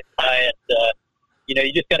he's a nice guy. And,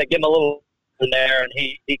 you just got to give him a little in there, and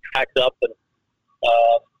he cracks up, and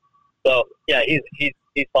so yeah, he's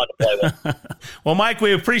fun to play with. Well, Mike,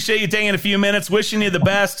 we appreciate you taking a few minutes. Wishing you the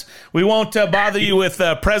best. We won't bother you with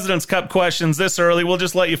President's Cup questions this early. We'll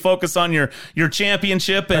just let you focus on your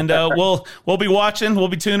championship, and we'll be watching. We'll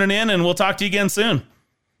be tuning in, and we'll talk to you again soon.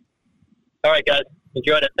 All right, guys.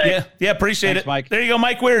 Enjoyed it. Thanks. Yeah, appreciate Thanks, it. Mike. There you go,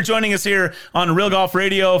 Mike Weir joining us here on Real Golf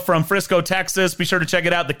Radio from Frisco, Texas. Be sure to check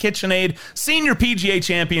it out. The KitchenAid Senior PGA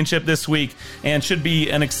Championship this week, and should be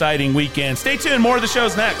an exciting weekend. Stay tuned. More of the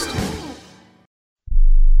show's next.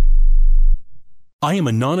 I am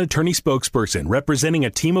a non-attorney spokesperson representing a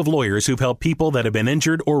team of lawyers who've helped people that have been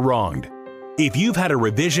injured or wronged. If you've had a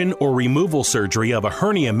revision or removal surgery of a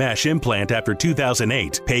hernia mesh implant after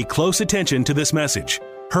 2008, pay close attention to this message.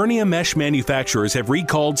 Hernia mesh manufacturers have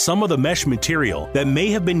recalled some of the mesh material that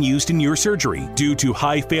may have been used in your surgery due to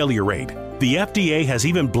high failure rate. The FDA has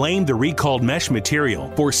even blamed the recalled mesh material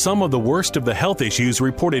for some of the worst of the health issues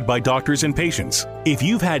reported by doctors and patients. If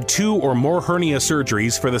you've had 2 or more hernia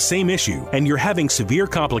surgeries for the same issue and you're having severe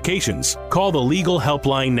complications, call the legal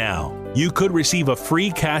helpline now. You could receive a free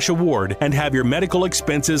cash award and have your medical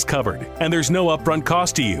expenses covered. And there's no upfront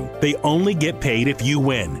cost to you. They only get paid if you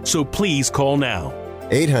win. So please call now.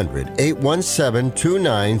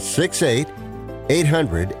 800-817-2968.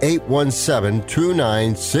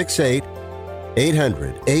 800-817-2968.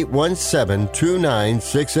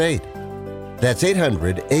 800-817-2968. That's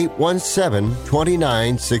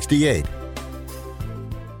 800-817-2968.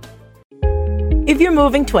 If you're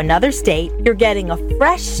moving to another state, you're getting a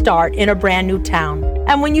fresh start in a brand new town.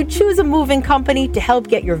 And when you choose a moving company to help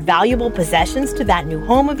get your valuable possessions to that new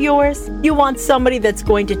home of yours, you want somebody that's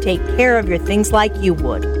going to take care of your things like you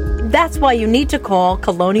would. That's why you need to call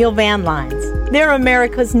Colonial Van Lines. They're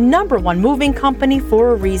America's #1 moving company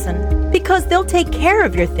for a reason. Because they'll take care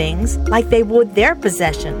of your things like they would their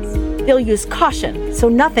possessions. They'll use caution so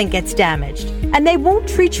nothing gets damaged. And they won't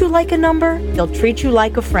treat you like a number, they'll treat you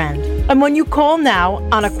like a friend. And when you call now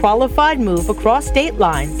on a qualified move across state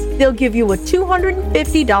lines, they'll give you a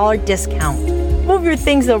 $250 discount. Move your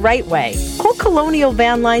things the right way. Call Colonial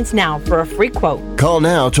Van Lines now for a free quote. Call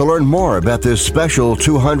now to learn more about this special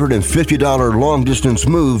 $250 long-distance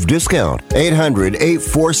move discount.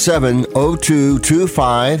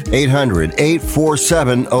 800-847-0225.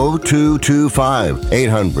 800-847-0225.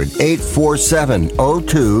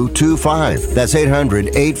 800-847-0225. That's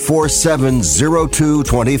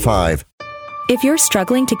 800-847-0225. If you're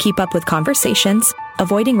struggling to keep up with conversations,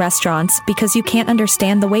 avoiding restaurants because you can't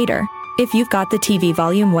understand the waiter, if you've got the TV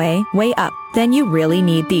volume way up, then you really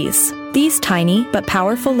need these. These tiny but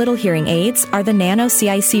powerful little hearing aids are the Nano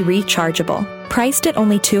CIC Rechargeable, priced at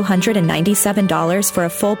only $297 for a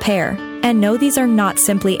full pair. And no, these are not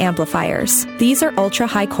simply amplifiers. These are ultra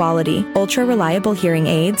high quality, ultra reliable hearing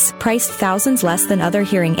aids, priced thousands less than other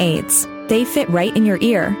hearing aids. They fit right in your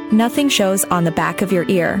ear, nothing shows on the back of your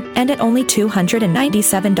ear, and at only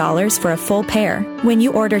 $297 for a full pair. When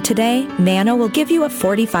you order today, Nano will give you a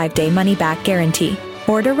 45-day money-back guarantee.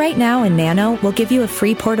 Order right now and Nano will give you a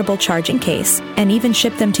free portable charging case and even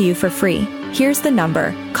ship them to you for free. Here's the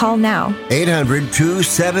number. Call now.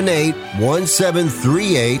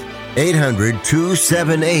 800-278-1738.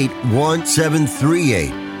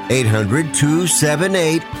 800-278-1738.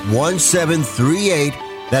 800-278-1738.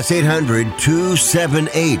 That's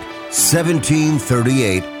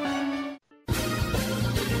 800-278-1738.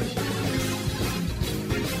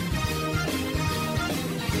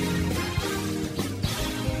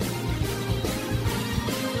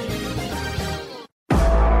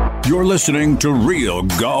 You're listening to Real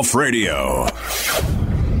Golf Radio.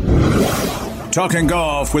 Talking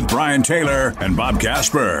golf with Brian Taylor and Bob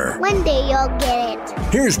Casper. One day you'll get it.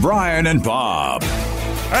 Here's Brian and Bob. All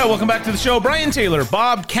right, welcome back to the show. Brian Taylor,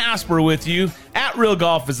 Bob Casper with you. At Real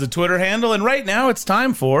Golf is the Twitter handle. And right now it's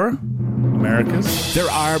time for America's. There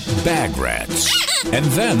are bag rats. And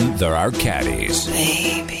then there are caddies.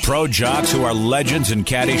 Baby. Pro jocks who are legends in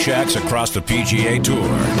caddy shacks across the PGA Tour.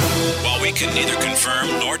 While we can neither confirm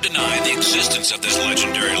nor deny the existence of this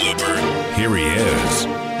legendary looper, here he is,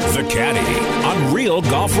 the caddy on Real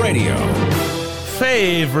Golf Radio.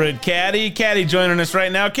 Favorite caddy. Caddy joining us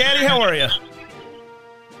right now. Caddy, how are you?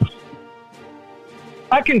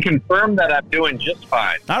 I can confirm that I'm doing just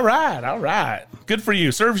fine. All right. Good for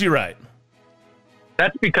you. Serves you right.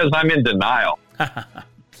 That's because I'm in denial.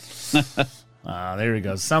 There we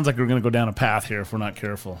go. Sounds like we're going to go down a path here if we're not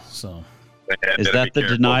careful. So, is that the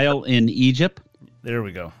denial in Egypt? There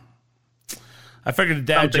we go. I figured a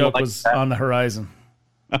dad joke was on the horizon.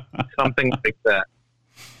 Something like that.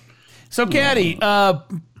 So, Caddy,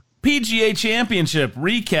 PGA Championship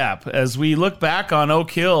recap as we look back on Oak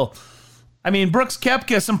Hill. I mean, Brooks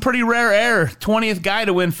Koepka, some pretty rare air, 20th guy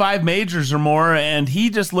to win 5 majors or more, and he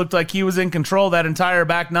just looked like he was in control that entire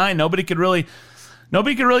back nine. Nobody could really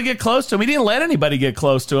get close to him. He didn't let anybody get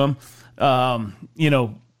close to him.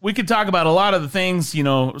 We could talk about a lot of the things,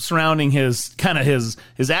 surrounding his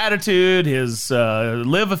attitude, his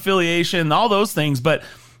live affiliation, all those things. But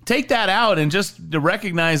take that out and just to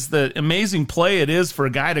recognize the amazing play it is for a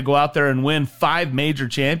guy to go out there and win 5 major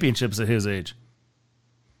championships at his age.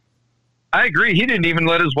 I agree. He didn't even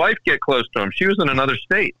let his wife get close to him. She was in another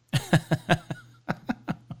state.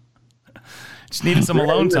 Just needed some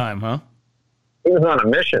alone time, huh? He was on a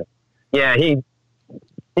mission. Yeah, he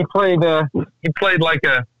played like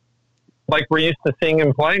we're used to seeing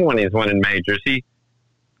him playing when he's winning majors. He's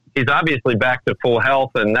obviously back to full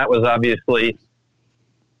health, and that was obviously,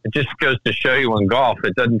 it just goes to show you in golf,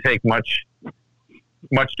 it doesn't take much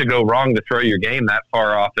to go wrong to throw your game that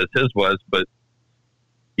far off as his was. But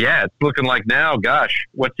yeah, it's looking like now, gosh,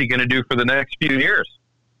 what's he going to do for the next few years?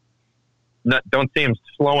 Don't see him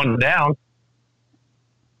slowing down.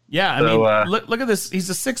 Yeah, I mean, look at this. He's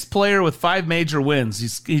the 6th player with 5 major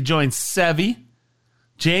wins. He joined Seve,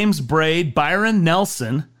 James Braid, Byron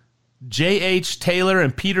Nelson, J.H. Taylor,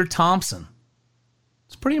 and Peter Thompson.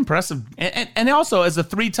 It's pretty impressive. And also, as a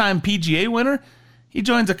 3-time PGA winner, he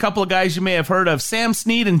joins a couple of guys you may have heard of, Sam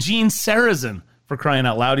Snead and Gene Sarazen, for crying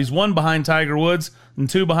out loud. He's 1 behind Tiger Woods and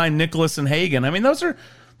 2 behind Nicklaus and Hagen. I mean, those are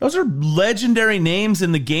legendary names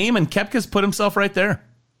in the game, and Koepka's put himself right there.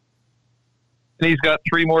 And he's got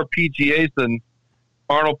 3 more PGAs than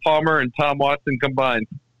Arnold Palmer and Tom Watson combined.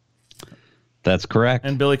 That's correct.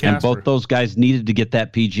 And Billy Casper. And both those guys needed to get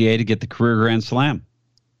that PGA to get the career Grand Slam.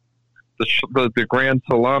 The Grand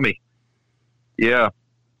Salami. Yeah.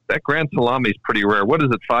 That Grand Salami is pretty rare. What is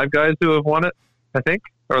it, 5 guys who have won it, I think?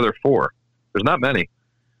 Or are there 4? There's not many.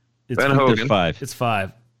 Ben Hogan. There's 5. It's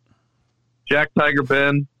 5. Jack, Tiger,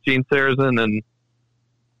 Ben, Gene Sarazen, and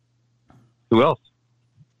who else?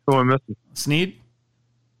 Who am I missing? Snead?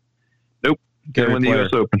 Nope. Gary win the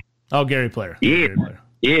U.S. Open. Oh, Gary Player. Yeah. Gary Player.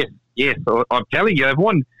 Yeah. So I'm telling you, I've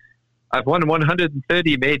won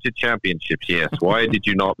 130 major championships. Yes. Why did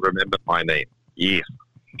you not remember my name? Yes.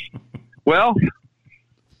 Well,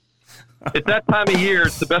 it's that time of year.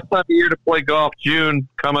 It's the best time of year to play golf. June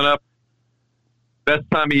coming up. Best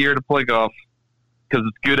time of year to play golf because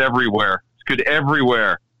it's good everywhere. It's good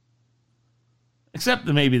everywhere. Except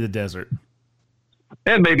maybe the desert.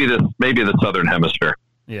 And maybe the southern hemisphere.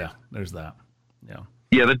 Yeah, there's that.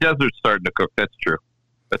 Yeah, the desert's starting to cook. That's true.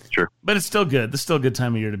 But it's still good. It's still a good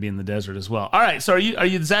time of year to be in the desert as well. All right, so are you?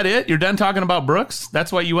 Is that it? You're done talking about Brooks?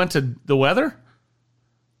 That's why you went to the weather?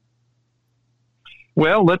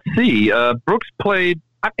 Well, let's see. Brooks played.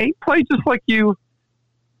 He played just like you.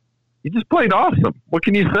 He just played awesome. What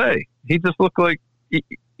can you say? He just looked like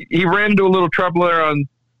he ran into a little trouble there on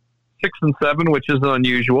 6 and 7, which is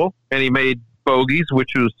unusual, and he made bogeys,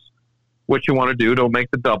 which is what you want to do. Don't make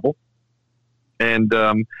the double. And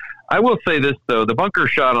I will say this though: the bunker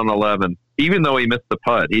shot on 11, even though he missed the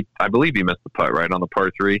putt, I believe he missed the putt right on the par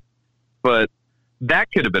 3, but that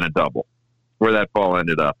could have been a double where that ball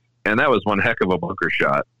ended up, and that was one heck of a bunker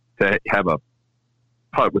shot to have a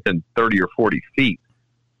putt within 30 or 40 feet.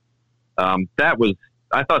 I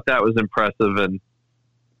thought that was impressive. And,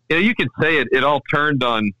 you could say it all turned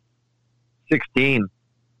on 16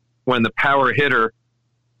 when the power hitter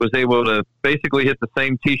was able to basically hit the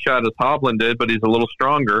same tee shot as Hovland did, but he's a little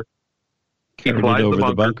stronger. He Carried it over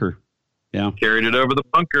the bunker. Yeah. Carried it over the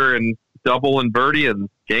bunker and double and birdie and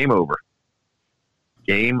game over.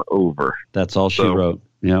 Game over. That's all she wrote.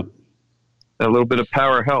 Yep. A little bit of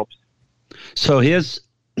power helps. So his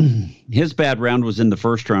bad round was in the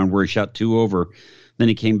first round where he shot 2 over. Then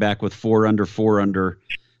he came back with 4 under, 4 under,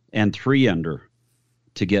 and 3 under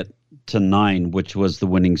to get to 9, which was the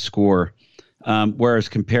winning score. Whereas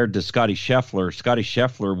compared to Scotty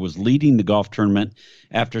Scheffler was leading the golf tournament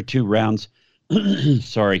after 2 rounds.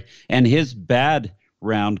 Sorry. And his bad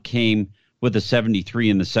round came with a 73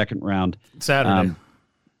 in the second round. Saturday.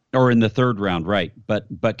 Or in the third round, right.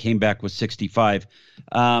 But came back with 65.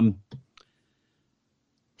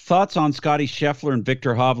 Thoughts on Scotty Scheffler and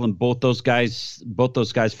Victor Hovland? Both those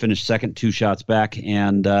guys finished second, 2 shots back.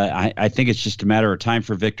 And I think it's just a matter of time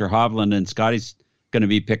for Victor Hovland, and Scotty's going to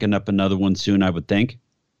be picking up another one soon, I would think.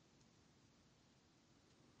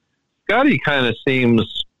 Scotty kind of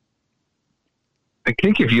seems, I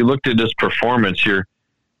think if you looked at his performance, you're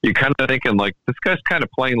kind of thinking like, this guy's kind of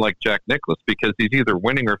playing like Jack Nicklaus, because he's either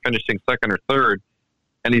winning or finishing second or third.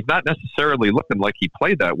 And he's not necessarily looking like he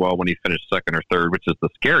played that well when he finished second or third, which is the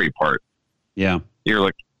scary part. Yeah. You're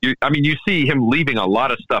like, you see him leaving a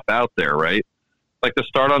lot of stuff out there, right? Like the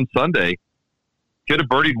start on Sunday, could have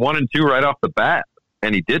birdied 1 and 2 right off the bat,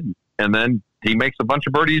 and he didn't. And then he makes a bunch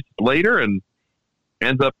of birdies later and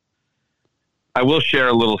ends up. I will share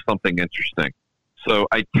a little something interesting. So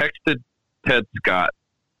I texted Ted Scott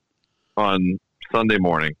on Sunday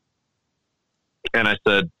morning, and I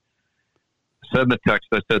said in the text,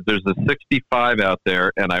 I said, there's a 65 out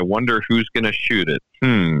there, and I wonder who's going to shoot it.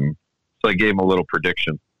 So I gave him a little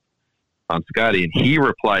prediction on Scotty, and he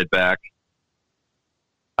replied back,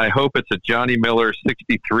 I hope it's a Johnny Miller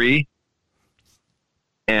 63.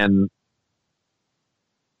 And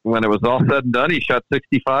when it was all said and done, he shot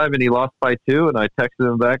 65 and he lost by 2. And I texted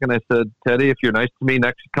him back and I said, Teddy, if you're nice to me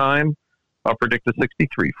next time, I'll predict a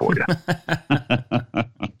 63 for you.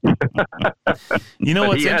 You know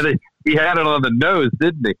what? He had it on the nose,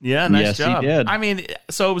 didn't he? Yeah, nice job. He did. I mean,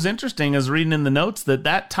 so it was interesting as reading in the notes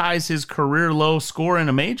that ties his career low score in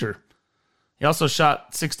a major. He also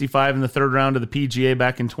shot 65 in the third round of the PGA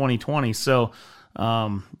back in 2020. So, I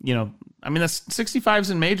mean, that's 65s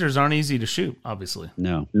in majors aren't easy to shoot, obviously.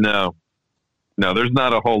 No, there's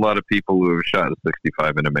not a whole lot of people who have shot a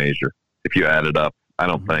 65 in a major. If you add it up, I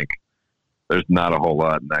don't think. There's not a whole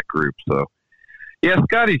lot in that group. So, yeah,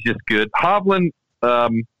 Scotty's just good. Hovland,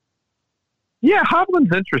 Hovland's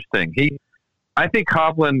interesting. I think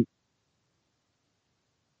Hovland,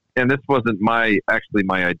 and this wasn't my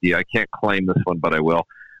idea. I can't claim this one, but I will.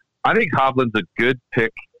 I think Hovland's a good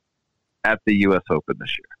pick at the U.S. Open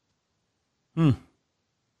this year.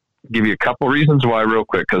 Give you a couple reasons why real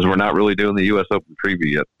quick, because we're not really doing the U.S. Open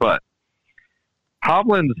preview yet. But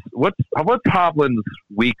what's Hovland's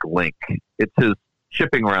weak link? It's his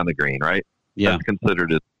chipping around the green, right? Yeah. That's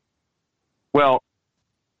considered it. Well,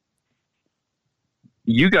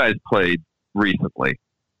 you guys played recently.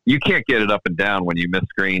 You can't get it up and down when you miss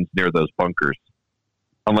greens near those bunkers,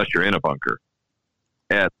 unless you're in a bunker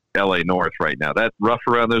at LA North right now. That rough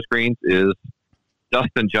around those greens is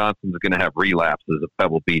Dustin Johnson's going to have relapses at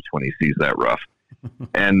Pebble Beach when he sees that rough.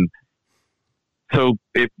 And so,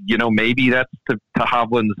 maybe that's to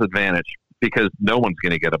Hovland's advantage, because no one's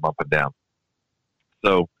going to get him up and down.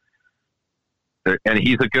 So, and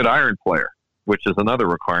he's a good iron player, which is another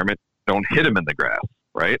requirement. Don't hit him in the grass,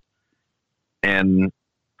 right? And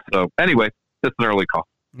so, anyway, it's an early call.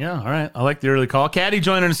 Yeah, all right. I like the early call. Caddy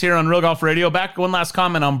joining us here on Real Golf Radio. Back, one last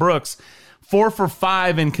comment on Brooks. 4 for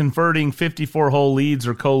 5 in converting 54-hole leads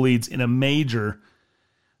or co-leads in a major.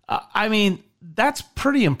 I mean, that's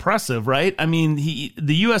pretty impressive, right? I mean,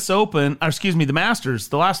 the U.S. Open, the Masters,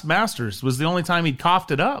 the last Masters was the only time he'd coughed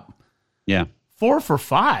it up. Yeah. 4 for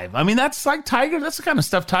 5. I mean, that's like Tiger. That's the kind of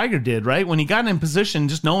stuff Tiger did, right? When he got in position,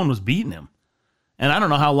 just no one was beating him. And I don't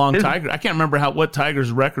know how long Tiger. I can't remember what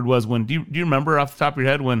Tiger's record was when. Do you remember off the top of your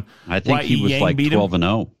head when? I think he was Yang like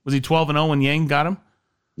 12-0. Was he 12-0 when Yang got him?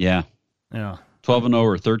 Yeah. Yeah. 12-0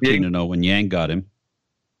 or 13-0 when Yang got him.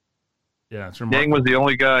 Yeah, it's remarkable. Yang was the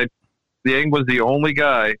only guy. Yang was the only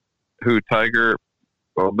guy who Tiger.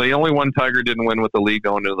 Well, the only one Tiger didn't win with the league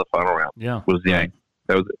going into the final round. Yeah, was Yang.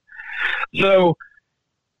 That was it. So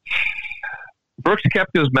Brooks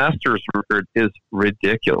Koepka's Masters record is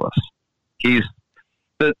ridiculous. He's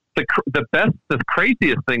the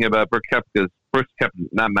craziest thing about Brooks Koepka's Brooks kept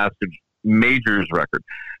Majors record.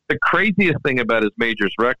 The craziest thing about his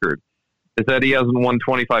Majors record is that he hasn't won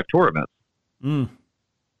 25 tour events.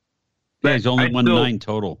 Yeah, he's only won 9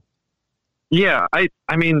 total. Yeah, I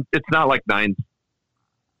mean, it's not like 9's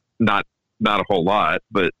not a whole lot,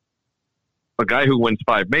 but a guy who wins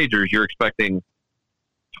 5 majors, you're expecting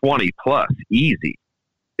 20 plus, easy,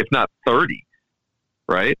 if not 30,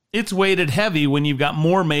 right? It's weighted heavy when you've got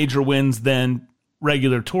more major wins than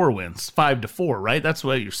regular tour wins, 5-4, right? That's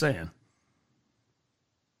what you're saying.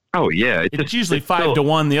 Oh, yeah. It's usually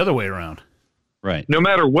 5-1 the other way around. Right. No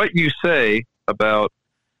matter what you say about,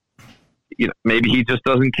 maybe he just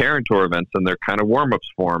doesn't care in tour events and they're kind of warm-ups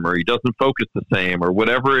for him, or he doesn't focus the same, or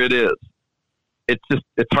whatever it is.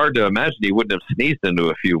 It's hard to imagine he wouldn't have sneezed into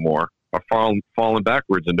a few more or fallen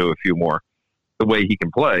backwards into a few more the way he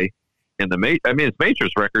can play in the his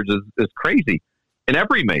majors records is crazy in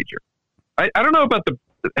every major. I don't know about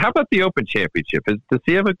how about the Open Championship? Does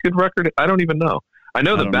he have a good record? I don't even know. I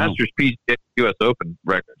know the Masters PGA US Open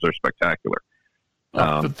records are spectacular.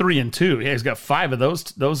 3 and 2. Yeah, he's got 5 of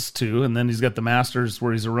those 2, and then he's got the Masters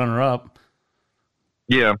where he's a runner-up.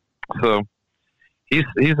 Yeah, so he's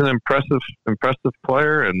an impressive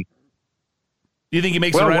player. And do you think he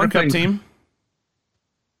makes the Ryder Cup team?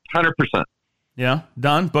 100%. Yeah,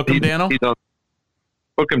 done. Book him, Dano.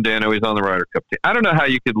 Book him, Dano. He's on the Ryder Cup team. I don't know how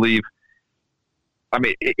you could leave. I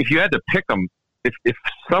mean, if you had to pick them, if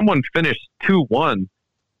someone finished 2-1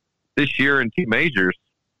 this year in 2 majors,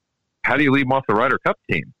 how do you leave him off the Ryder Cup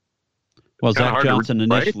team? Well, Zach Johnson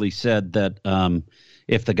initially said that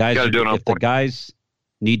if the guys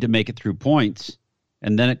need to make it through points,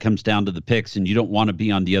 and then it comes down to the picks, and you don't want to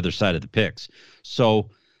be on the other side of the picks. So,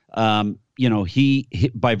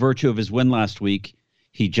 he by virtue of his win last week,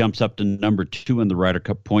 he jumps up to number 2 in the Ryder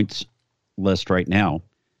Cup points list right now,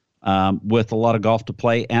 with a lot of golf to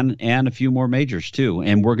play and a few more majors too.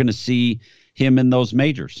 And we're going to see him in those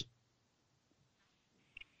majors.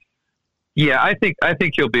 Yeah, I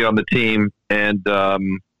think he'll be on the team, and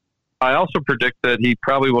I also predict that he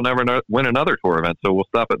probably will never win another tour event. So we'll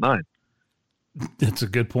stop at 9. That's a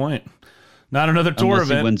good point. Not another tour Unless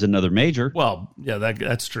event. He wins another major. Well, yeah,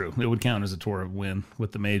 that's true. It would count as a tour win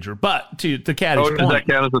with the major. But to Caddy's point, does that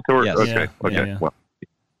count as a tour? Yes. Okay. Yeah. Well,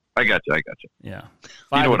 I got you. Yeah,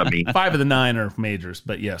 you know what I mean. 5 of the 9 are majors,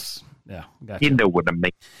 but yes. Yeah, gotcha. You know what I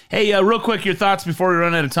mean. Hey, real quick, your thoughts before we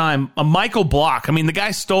run out of time. Michael Block, I mean, the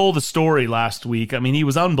guy stole the story last week. I mean, he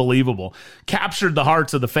was unbelievable. Captured the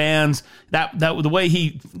hearts of the fans. That the way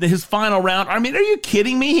his final round. I mean, are you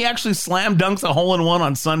kidding me? He actually slam dunks a hole-in-one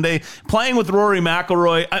on Sunday, playing with Rory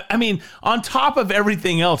McIlroy. I mean, on top of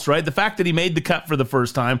everything else, right? The fact that he made the cut for the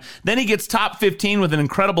first time. Then he gets top 15 with an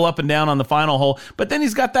incredible up and down on the final hole. But then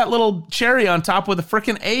he's got that little cherry on top with a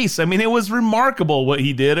freaking ace. I mean, it was remarkable what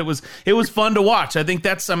he did. It was fun to watch. I think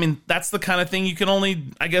that's the kind of thing you can only,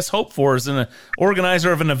 I guess, hope for as an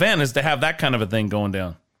organizer of an event, is to have that kind of a thing going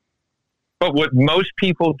down. But what most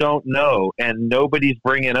people don't know, and nobody's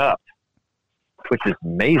bringing up, which is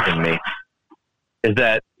amazing me, is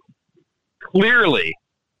that clearly,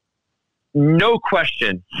 no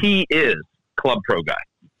question, he is Club Pro guy.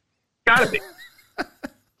 Gotta be.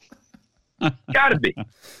 Gotta be.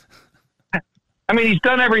 I mean, he's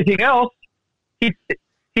done everything else.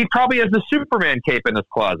 He probably has the Superman cape in his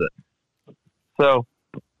closet. So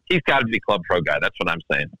he's got to be Club Pro guy. That's what I'm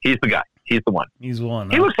saying. He's the guy. He's the one. He's the one.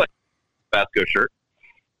 He looks like a Tabasco shirt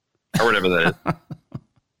or whatever that is.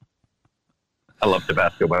 I love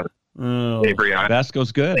Tabasco, by the way. Avery,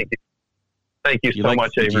 Tabasco's good. Thank you so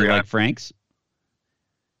much, Avery. Do you like Frank's?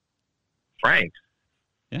 Frank's?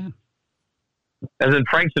 Yeah. As in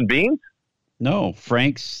Frank's and beans? No,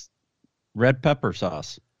 Frank's red pepper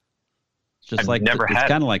sauce. It's just I've never had it's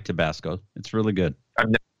kind of like Tabasco. It's really good. I've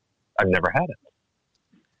never had it.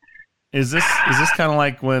 Is this kind of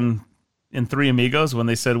like when in Three Amigos when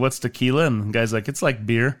they said what's tequila and the guy's like it's like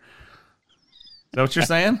beer? Is that what you're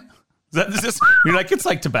saying? You're like it's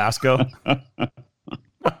like Tabasco.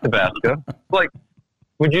 Tabasco. Like,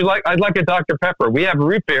 would you like? I'd like a Dr. Pepper. We have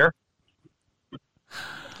root beer.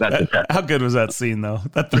 How good was that scene though?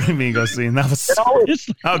 That Three Amigos scene. That was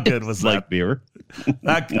how good was that? Like beer.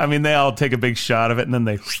 I mean, they all take a big shot of it, and then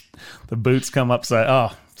the boots come upside.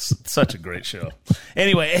 Oh, such a great show.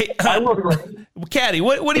 Anyway, hey, Caddy,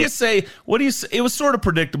 what do you say? What do you say? It was sort of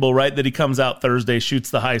predictable, right? That he comes out Thursday, shoots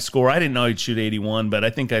the high score. I didn't know he'd shoot 81, but I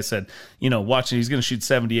think I said, watching, he's going to shoot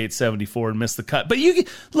 78, 74 and miss the cut. But you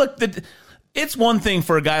look, it's one thing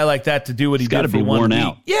for a guy like that to do what he did for one week.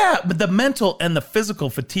 Out. Yeah, but the mental and the physical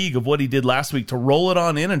fatigue of what he did last week to roll it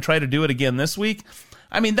on in and try to do it again this week.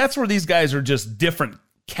 I mean, that's where these guys are just different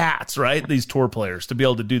cats, right? These tour players, to be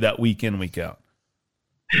able to do that week in, week out.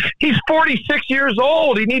 He's 46 years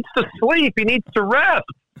old. He needs to sleep. He needs to rest.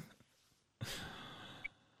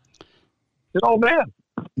 He's an old man.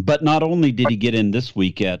 But not only did he get in this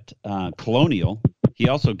week at Colonial, he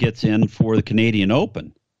also gets in for the Canadian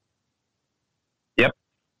Open.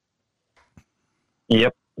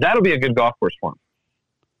 Yep. That'll be a good golf course for him.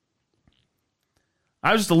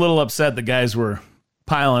 I was just a little upset the guys were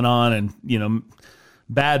piling on and,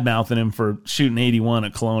 bad-mouthing him for shooting 81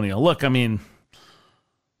 at Colonial. Look, I mean,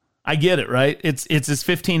 I get it, right? It's his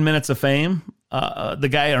 15 minutes of fame. The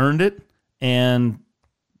guy earned it, and,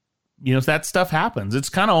 that stuff happens. It's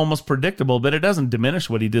kind of almost predictable, but it doesn't diminish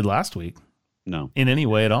what he did last week. No. In any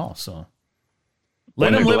way at all, so.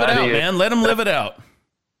 Let him live it out, man. Let him live it out.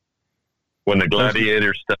 When the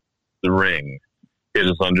gladiator steps in the ring, it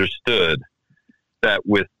is understood that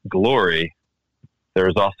with glory, there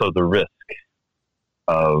is also the risk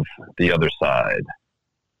of the other side.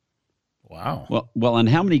 Wow. Well, and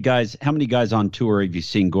how many guys on tour have you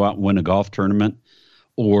seen go out and win a golf tournament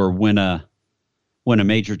or win a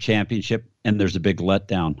major championship and there's a big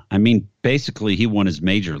letdown? I mean, basically he won his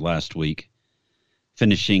major last week,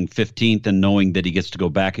 finishing 15th and knowing that he gets to go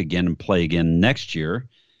back again and play again next year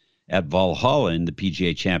at Valhalla in the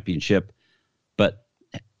PGA Championship. But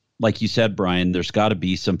like you said, Brian, there's got to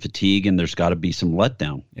be some fatigue and there's got to be some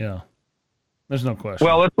letdown. Yeah, there's no question.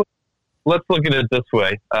 Well, let's look at it this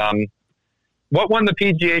way. What won the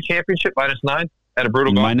PGA Championship? -9 at a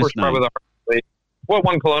brutal golf course. Probably the hardest league. What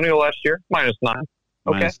won Colonial last year? -9.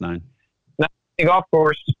 Okay. -9. Now, golf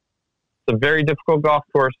course. It's a very difficult golf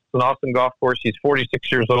course. It's an awesome golf course. He's 46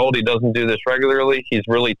 years old. He doesn't do this regularly. He's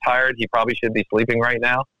really tired. He probably should be sleeping right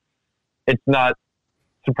now. It's not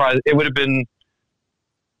surprising. It would have been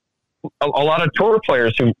a lot of tour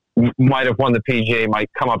players who might have won the PGA might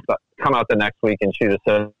come out the next week and shoot a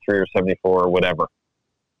 73 or 74 or whatever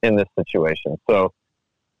in this situation. So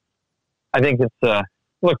I think it's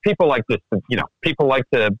look, people like this. People like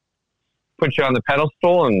to put you on the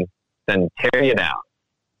pedestal and then tear you down.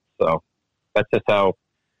 So that's just how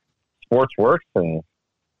sports works and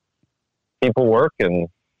people work, and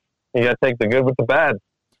you got to take the good with the bad.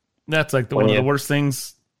 That's like one of the worst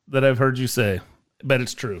things that I've heard you say, but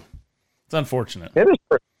it's true. It's unfortunate. It is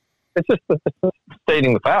true. It's just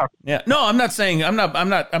stating the fact. Yeah. No, I'm not saying, I'm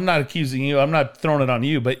not accusing you. I'm not throwing it on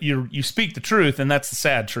you, but you speak the truth, and that's the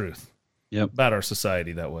sad truth. Yep. About our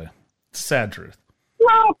society that way. It's a sad truth.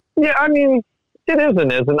 Well, yeah, I mean, it is and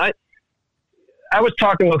isn't. I was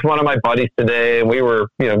talking with one of my buddies today, and we were,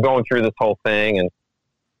 going through this whole thing and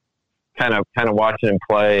kind of watching him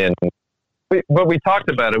play, and but we talked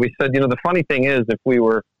about it. We said, the funny thing is,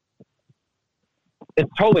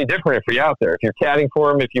 it's totally different if you're out there. If you're caddying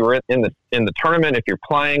for him, if you were in the tournament, if you're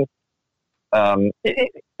playing,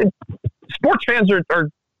 sports fans are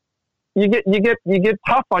you get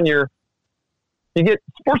tough on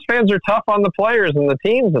sports fans are tough on the players and the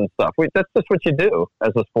teams and stuff. That's just what you do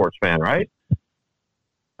as a sports fan, right?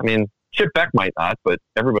 I mean, Chip Beck might not, but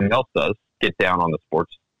everybody else does get down on the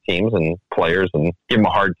sports teams and players and give them a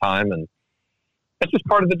hard time, and that's just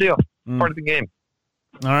part of the deal, part of the game.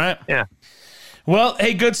 All right. Yeah. Well,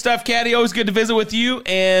 hey, good stuff, Caddy. Always good to visit with you,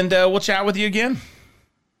 and we'll chat with you again.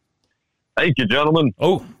 Thank you, gentlemen.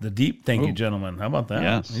 Oh, the deep thank you, gentlemen. How about that?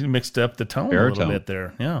 Yes. You mixed up the tone a little bit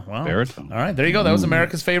there. Yeah, wow. Baritone. All right, there you go. That was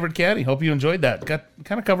America's favorite caddy. Hope you enjoyed that.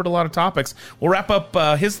 Kind of covered a lot of topics. We'll wrap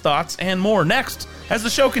up his thoughts and more next as the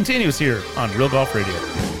show continues here on Real Golf Radio.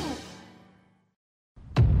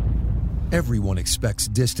 Everyone expects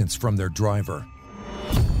distance from their driver.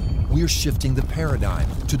 We're shifting the paradigm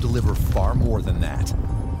to deliver far more than that.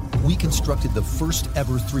 We constructed the first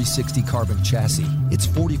ever 360 carbon chassis. It's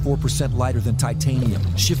 44% lighter than titanium,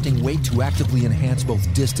 shifting weight to actively enhance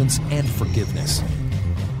both distance and forgiveness.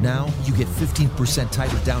 Now you get 15%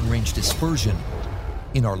 tighter downrange dispersion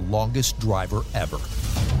in our longest driver ever.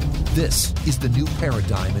 This is the new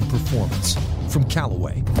paradigm in performance from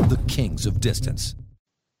Callaway, the kings of distance.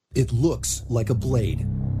 It looks like a blade.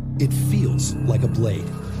 It feels like a blade,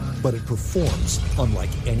 but it performs unlike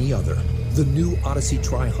any other. The new Odyssey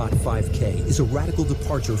Tri-Hot 5K is a radical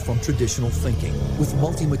departure from traditional thinking. With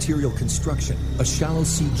multi-material construction, a shallow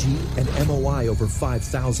CG, and MOI over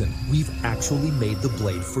 5,000, we've actually made the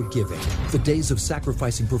blade forgiving. The days of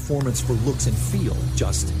sacrificing performance for looks and feel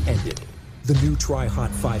just ended. The new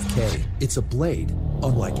Tri-Hot 5K, it's a blade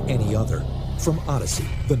unlike any other. From Odyssey,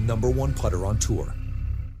 the #1 putter on tour.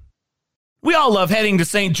 We all love heading to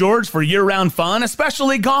St. George for year-round fun,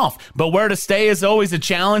 especially golf. But where to stay is always a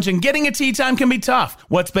challenge, and getting a tee time can be tough.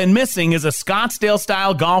 What's been missing is a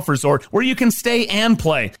Scottsdale-style golf resort where you can stay and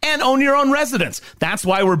play, and own your own residence. That's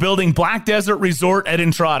why we're building Black Desert Resort at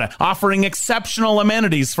Entrada, offering exceptional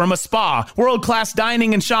amenities from a spa, world-class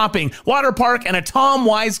dining and shopping, water park, and a Tom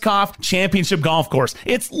Weiskopf championship golf course.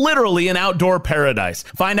 It's literally an outdoor paradise.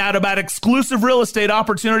 Find out about exclusive real estate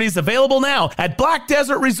opportunities available now at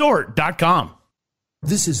blackdesertresort.com.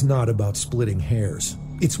 This is not about splitting hairs.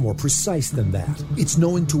 It's more precise than that. It's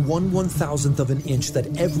knowing to 1/1000th of an inch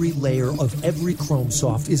that every layer of every chrome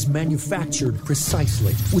soft is manufactured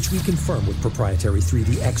precisely, which we confirm with proprietary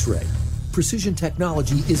 3D X-ray. Precision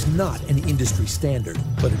technology is not an industry standard,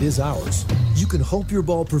 but it is ours. You can hope your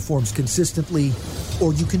ball performs consistently,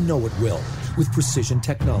 or you can know it will with precision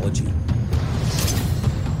technology.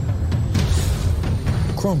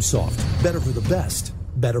 Chrome Soft, better for the best.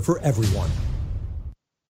 Better for everyone.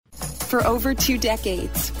 For over 2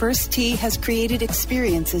 decades, First Tee has created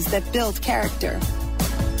experiences that build character.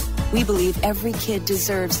 We believe every kid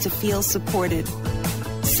deserves to feel supported,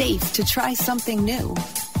 safe to try something new,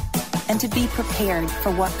 and to be prepared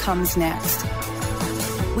for what comes next.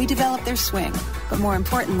 We develop their swing, but more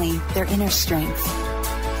importantly, their inner strength.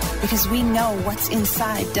 Because we know what's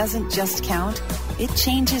inside doesn't just count, it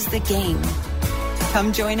changes the game.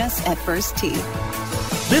 Come join us at First Tee.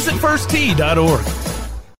 Visit firsttee.org.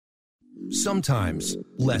 Sometimes,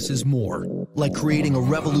 less is more. Like creating a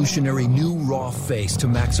revolutionary new raw face to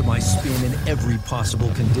maximize spin in every possible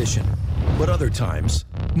condition. But other times,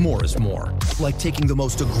 more is more. Like taking the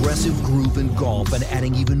most aggressive groove in golf and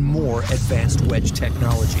adding even more advanced wedge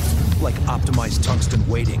technology, like optimized tungsten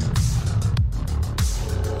weighting.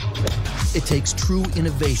 It takes true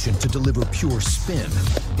innovation to deliver pure spin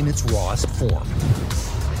in its rawest form.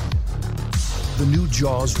 The new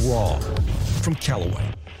Jaws Raw from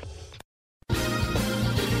Callaway.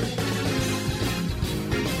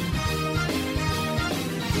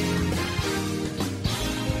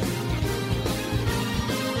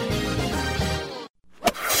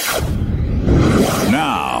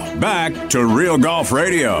 Now, back to Real Golf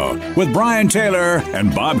Radio with Brian Taylor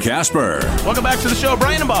and Bob Casper. Welcome back to the show.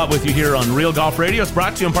 Brian and Bob with you here on Real Golf Radio. It's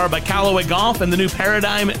brought to you in part by Callaway Golf and the new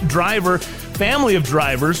Paradigm driver. Family of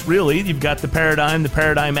drivers, really. You've got the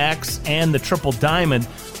Paradigm X, and the Triple Diamond.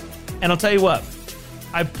 And I'll tell you what,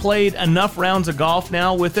 I've played enough rounds of golf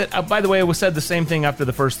now with it. By the way, I said the same thing after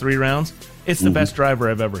the first 3 rounds. It's the best driver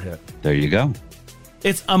I've ever hit. There you go.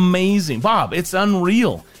 It's amazing. Bob, it's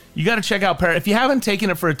unreal. You got to check out Paradigm. If you haven't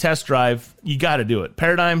taken it for a test drive, you got to do it.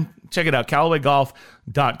 Paradigm, check it out,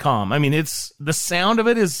 CallawayGolf.com. I mean, it's the sound of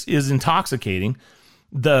it is intoxicating.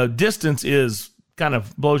 The distance is kind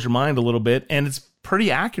of blows your mind a little bit, and it's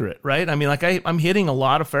pretty accurate, right? I mean, like I'm hitting a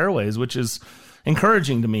lot of fairways, which is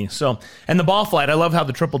encouraging to me. So, and the ball flight, I love how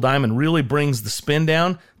the Triple Diamond really brings the spin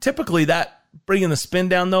down. Typically, that bringing the spin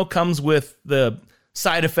down, though, comes with the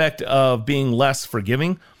side effect of being less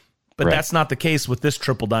forgiving. But that's not the case with this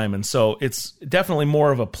Triple Diamond. So it's definitely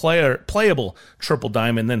more of a playable Triple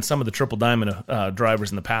Diamond than some of the Triple Diamond drivers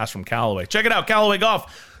in the past from Callaway. Check it out,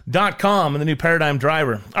 CallawayGolf.com and the new Paradigm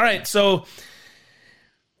driver. All right, so,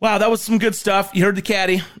 wow, that was some good stuff. You heard the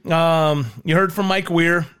caddy. You heard from Mike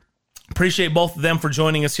Weir. Appreciate both of them for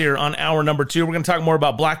joining us here on hour number 2. We're going to talk more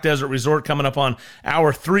about Black Desert Resort coming up on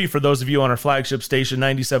hour 3 for those of you on our flagship station,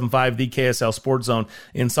 97.5, the KSL Sports Zone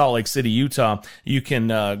in Salt Lake City, Utah. You can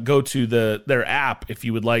go to their app if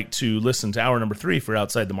you would like to listen to hour number 3 for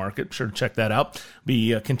Outside the Market. Be sure to check that out.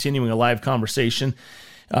 Be continuing a live conversation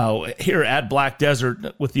here at Black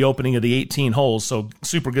Desert with the opening of the 18 holes. So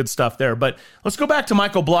super good stuff there. But let's go back to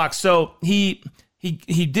Michael Block. So He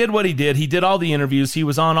did what he did. He did all the interviews. He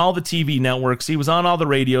was on all the TV networks. He was on all the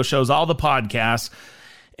radio shows, all the podcasts.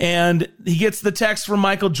 And he gets the text from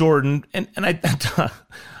Michael Jordan. And I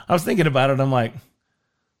was thinking about it. I'm like,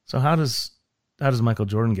 so how does Michael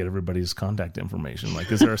Jordan get everybody's contact information?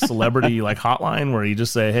 Like, is there a celebrity like hotline where you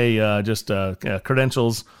just say, hey,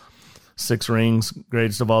 credentials, 6 rings,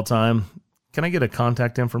 greatest of all time. Can I get a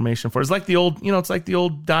contact information for? It's like the old, it's like the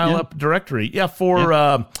old dial-up directory. Yeah,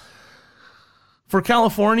 For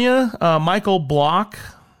California, Michael Block,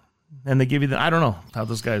 and they give you I don't know how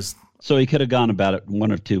those guys. So he could have gone about it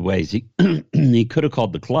one of 2 ways. He could have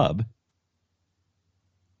called the club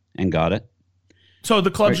and got it. So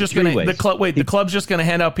the club's just going to the club's just going to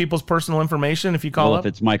hand out people's personal information if you call up. If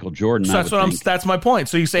it's Michael Jordan, so that's my point.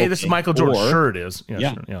 So you say this is Michael Jordan. Sure, it is.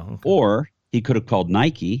 Yeah. Sure. Okay. Or he could have called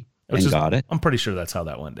Nike and got it. I'm pretty sure that's how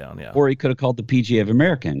that went down. Yeah. Or he could have called the PGA of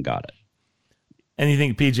America and got it. And you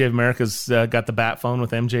think PGA of America's got the bat phone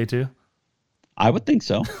with MJ too? I would think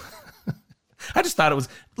so. I just thought it was,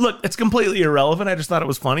 look, it's completely irrelevant. I just thought it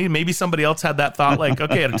was funny. Maybe somebody else had that thought, like,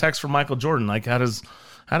 okay, I had a text from Michael Jordan. Like, how does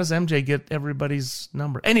MJ get everybody's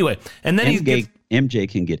number? Anyway, and then MJ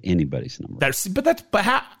can get anybody's number.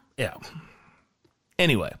 Yeah.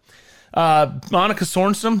 Anyway, Monica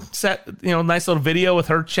Sorensen set, nice little video with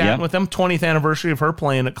her chatting with them. 20th anniversary of her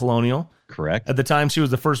playing at Colonial. Correct. At the time, she was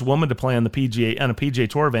the first woman to play on a PGA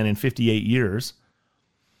Tour event in 58 years.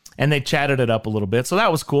 And they chatted it up a little bit. So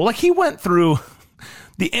that was cool. Like, he went through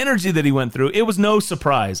the energy that he went through. It was no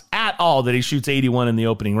surprise at all that he shoots 81 in the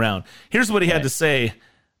opening round. Here's what he had to say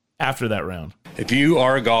after that round. If you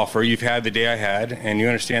are a golfer, you've had the day I had, and you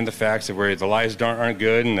understand the facts of where the lies aren't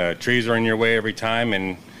good and the trees are in your way every time,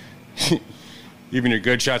 and even your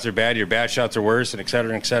good shots are bad, your bad shots are worse, and et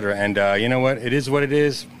cetera, et cetera. And you know what? It is what it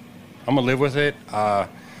is. I'm going to live with it.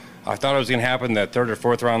 I thought it was going to happen that third or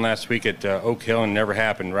fourth round last week at Oak Hill, and it never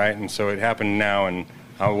happened, right? And so it happened now, and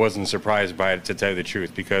I wasn't surprised by it, to tell you the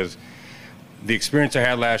truth, because the experience I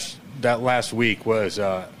had last week was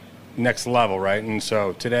next level, right? And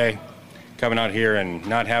so today, coming out here and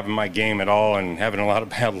not having my game at all and having a lot of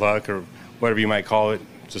bad luck, or whatever you might call it,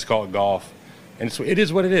 just call it golf. And it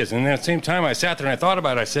is what it is. And at the same time, I sat there and I thought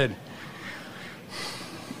about it. I said,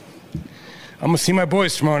 I'm going to see my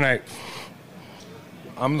boys tomorrow night.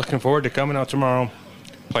 I'm looking forward to coming out tomorrow,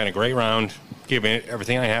 playing a great round, giving it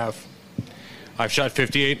everything I have. I've shot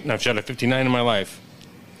 58 and I've shot a 59 in my life.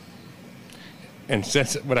 And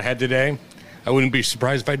since what I had today, I wouldn't be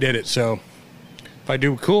surprised if I did it. So if I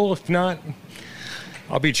do, cool. If not,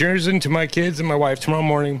 I'll be cheersing to my kids and my wife tomorrow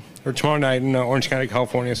morning or tomorrow night in Orange County,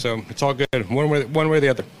 California. So it's all good, one way or the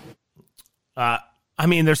other. I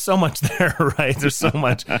mean, there's so much there, right? There's so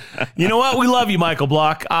much. You know what? We love you, Michael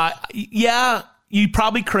Block. Yeah, you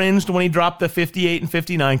probably cringed when he dropped the 58 and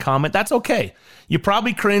 59 comment. That's okay. You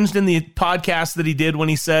probably cringed in the podcast that he did when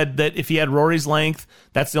he said that if he had Rory's length,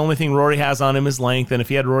 that's the only thing Rory has on him is length. And if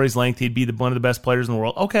he had Rory's length, he'd be one of the best players in the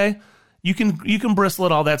world. Okay. You can bristle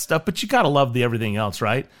at all that stuff, but you got to love everything else,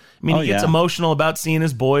 right? I mean, he gets emotional about seeing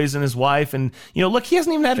his boys and his wife. And, look, he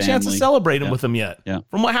hasn't even had a chance to celebrate with them yet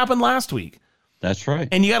from what happened last week. That's right.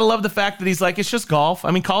 And you got to love the fact that he's like, it's just golf. I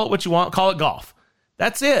mean, call it what you want. Call it golf.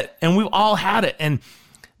 That's it. And we've all had it. And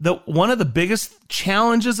one of the biggest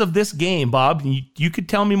challenges of this game, Bob, you could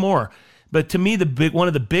tell me more, but to me, one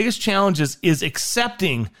of the biggest challenges is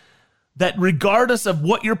accepting that regardless of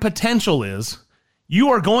what your potential is, you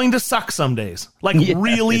are going to suck some days,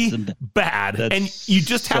 really bad. And you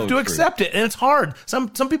just have to accept it. And it's hard. Some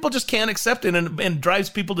people just can't accept it, and drives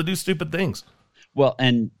people to do stupid things. Well,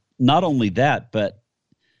 and not only that, but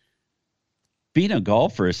being a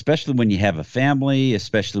golfer, especially when you have a family,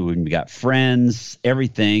 especially when you got friends,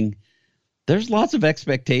 everything, there's lots of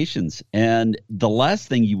expectations. And the last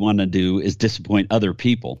thing you want to do is disappoint other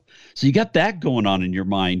people. So you got that going on in your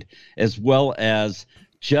mind, as well as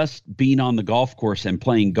just being on the golf course and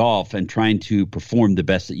playing golf and trying to perform the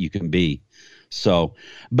best that you can be. So,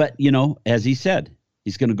 but, as he said,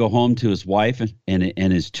 he's going to go home to his wife and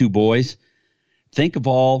his two boys. Think of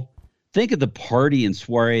the party and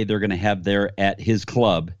soiree they're going to have there at his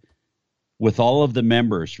club with all of the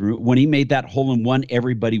members. When he made that hole-in-one,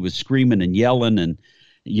 everybody was screaming and yelling, and,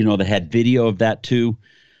 they had video of that too.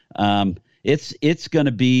 It's going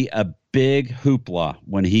to be a big hoopla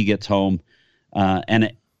when he gets home,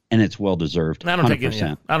 and it's well-deserved. I don't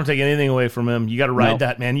take anything away from him. You got to ride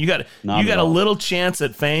that, man. You got a little chance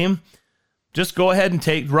at fame. Just go ahead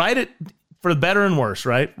and ride it. For the better and worse,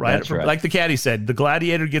 right? Right. Like the caddy said, the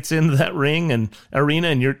gladiator gets into that ring and arena,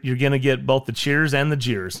 and you're going to get both the cheers and the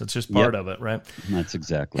jeers. That's just part of it, right? That's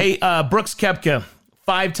exactly. Hey, Brooks Koepka,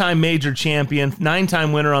 5-time major champion,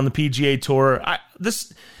 9-time winner on the PGA Tour.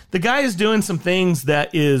 The guy is doing some things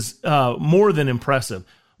that is more than impressive.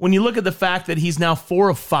 When you look at the fact that he's now 4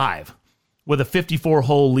 of 5 with a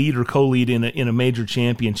 54-hole lead or co-lead in a major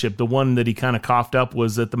championship. The one that he kind of coughed up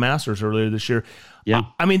was at the Masters earlier this year. Yeah,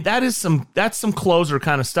 I mean that's some closer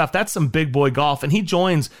kind of stuff. That's some big boy golf, and he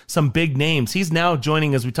joins some big names. He's now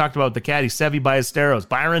joining, as we talked about, the caddy Seve Ballesteros,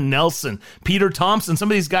 Byron Nelson, Peter Thompson,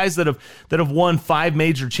 some of these guys that have won 5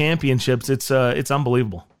 major championships. It's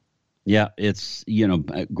unbelievable. Yeah, it's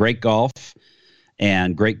great golf.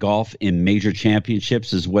 And great golf in major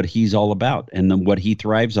championships is what he's all about, and then what he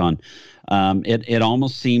thrives on. It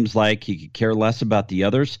almost seems like he could care less about the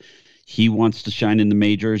others. He wants to shine in the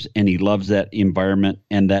majors, and he loves that environment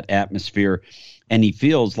and that atmosphere. And he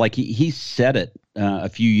feels like he said it a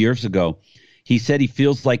few years ago. He said he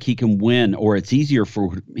feels like he can win, or it's easier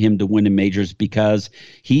for him to win in majors because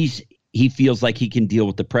he feels like he can deal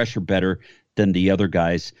with the pressure better than the other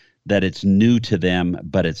guys that it's new to them,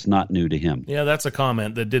 but it's not new to him. Yeah, that's a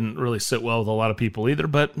comment that didn't really sit well with a lot of people either,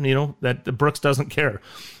 but, that Brooks doesn't care.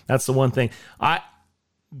 That's the one thing.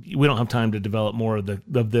 We don't have time to develop more of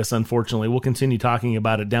this, unfortunately. We'll continue talking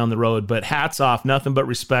about it down the road, but hats off, nothing but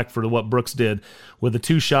respect for what Brooks did with a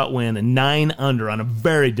 2-shot win and 9 under on a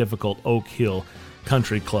very difficult Oak Hill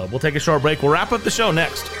Country Club. We'll take a short break. We'll wrap up the show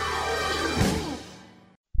next.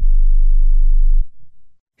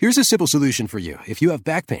 Here's a simple solution for you if you have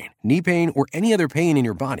back pain, knee pain, or any other pain in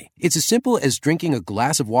your body. It's as simple as drinking a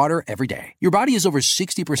glass of water every day. Your body is over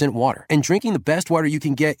 60% water, and drinking the best water you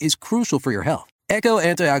can get is crucial for your health. Echo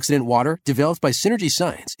Antioxidant Water, developed by Synergy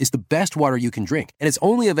Science, is the best water you can drink, and it's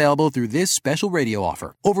only available through this special radio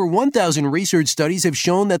offer. Over 1,000 research studies have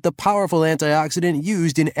shown that the powerful antioxidant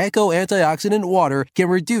used in Echo Antioxidant Water can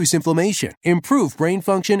reduce inflammation, improve brain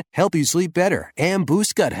function, help you sleep better, and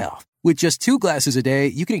boost gut health. With just 2 glasses a day,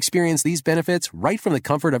 you can experience these benefits right from the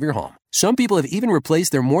comfort of your home. Some people have even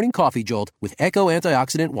replaced their morning coffee jolt with Echo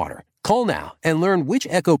Antioxidant Water. Call now and learn which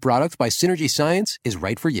Echo product by Synergy Science is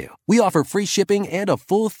right for you. We offer free shipping and a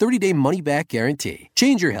full 30-day money-back guarantee.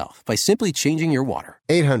 Change your health by simply changing your water.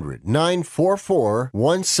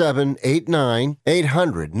 800-944-1789.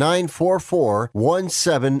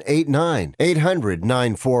 800-944-1789.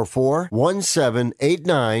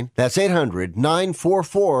 800-944-1789. That's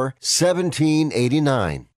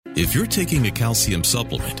 800-944-1789. If you're taking a calcium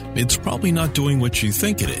supplement, it's probably not doing what you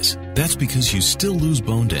think it is. That's because you still lose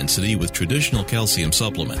bone density with traditional calcium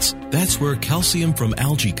supplements. That's where calcium from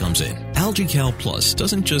algae comes in. AlgaeCal Plus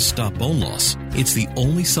doesn't just stop bone loss. It's the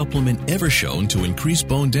only supplement ever shown to increase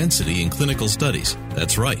bone density in clinical studies.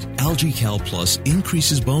 That's right. AlgaeCal Plus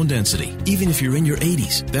increases bone density, even if you're in your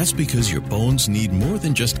 80s. That's because your bones need more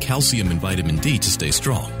than just calcium and vitamin D to stay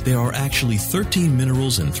strong. There are actually 13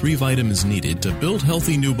 minerals and 3 vitamins needed to build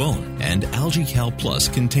healthy new bone, and AlgaeCal Plus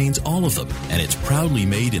contains all of them, and it's proudly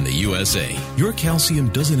made in the USA. Your calcium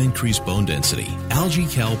doesn't increase bone density.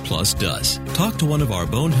 AlgaeCal Plus does. Talk to one of our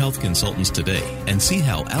bone health consultants today and see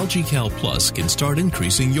how AlgaeCal Plus can start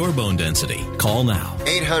increasing your bone density. Call now.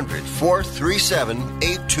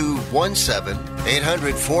 800-437-8217.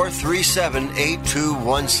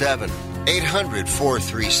 800-437-8217.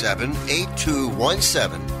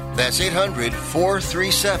 800-437-8217. That's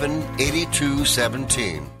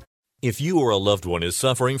 800-437-8217. If you or a loved one is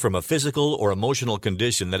suffering from a physical or emotional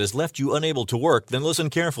condition that has left you unable to work, then listen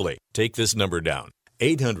carefully. Take this number down.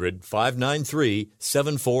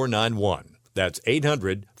 800-593-7491. That's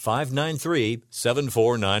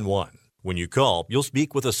 800-593-7491. When you call, you'll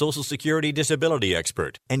speak with a Social Security disability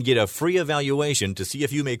expert and get a free evaluation to see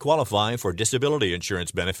if you may qualify for disability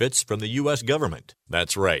insurance benefits from the U.S. government.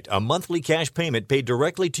 That's right, a monthly cash payment paid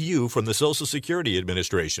directly to you from the Social Security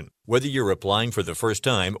Administration. Whether you're applying for the first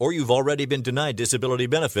time or you've already been denied disability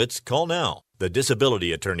benefits, call now. The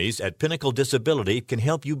disability attorneys at Pinnacle Disability can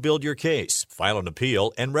help you build your case, file an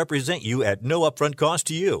appeal, and represent you at no upfront cost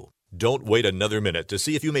to you. Don't wait another minute to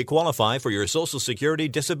see if you may qualify for your Social Security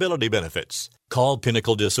disability benefits. Call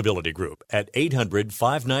Pinnacle Disability Group at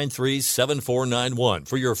 800-593-7491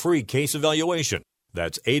 for your free case evaluation.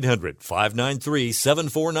 That's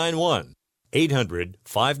 800-593-7491.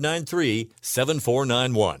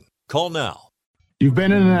 800-593-7491. Call now. You've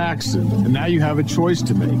been in an accident, and now you have a choice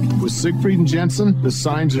to make. With Siegfried and Jensen, the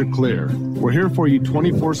signs are clear. We're here for you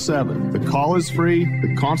 24/7. The call is free,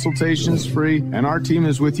 the consultation is free, and our team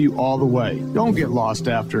is with you all the way. Don't get lost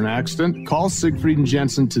after an accident. Call Siegfried and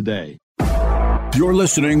Jensen today. You're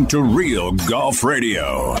listening to Real Golf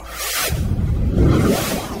Radio.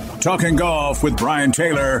 Talking golf with Brian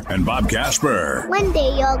Taylor and Bob Casper. One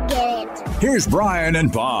day you'll get it. Here's Brian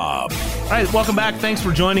and Bob. All right, welcome back. Thanks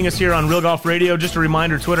for joining us here on Real Golf Radio. Just a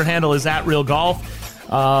reminder, Twitter handle is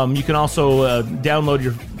 @RealGolf. You can also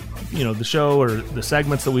download the show or the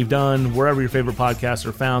segments that we've done wherever your favorite podcasts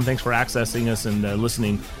are found. Thanks for accessing us and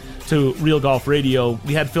listening to Real Golf Radio.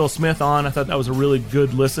 We had Phil Smith on. I thought that was a really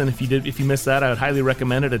good listen. If you missed that, I would highly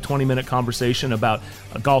recommend it. A 20-minute conversation about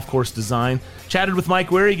golf course design. Chatted with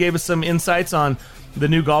Mike Weary, gave us some insights on the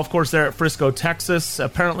new golf course there at Frisco, Texas.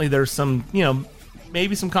 Apparently there's some,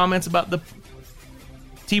 maybe some comments about the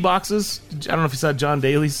tee boxes. I don't know if you saw John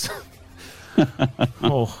Daly's.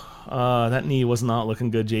 That knee was not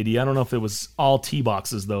looking good, JD. I don't know if it was all tee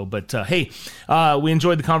boxes, though. But, hey, we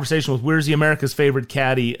enjoyed the conversation with Weirzy, America's favorite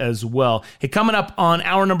caddy, as well. Hey, coming up on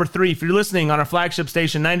hour number 3, if you're listening on our flagship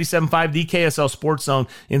station, 97.5, the KSL Sports Zone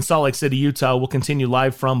in Salt Lake City, Utah, we'll continue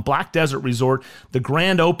live from Black Desert Resort, the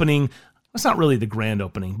grand opening It's not really the grand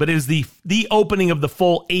opening, but it is the opening of the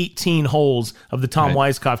full 18 holes of the Tom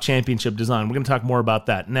Weiskopf Championship design. We're going to talk more about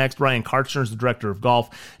that next. Ryan Karchner is the director of golf,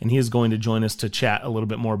 and he is going to join us to chat a little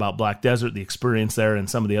bit more about Black Desert, the experience there, and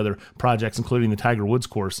some of the other projects, including the Tiger Woods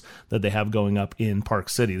course that they have going up in Park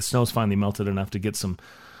City. The snow's finally melted enough to get some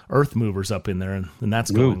earth movers up in there, and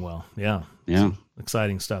that's going well. Yeah. Some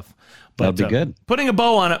exciting stuff. But, that'll be good. Putting a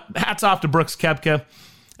bow on it, hats off to Brooks Koepka.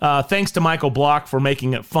 Thanks to Michael Block for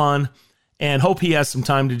making it fun. And hope he has some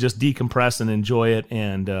time to just decompress and enjoy it,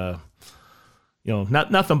 and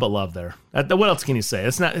nothing but love there. What else can you say?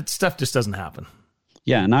 Stuff just doesn't happen.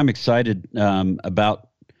 Yeah, and I'm excited about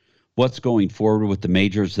what's going forward with the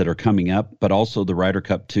majors that are coming up, but also the Ryder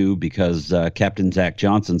Cup too, because Captain Zach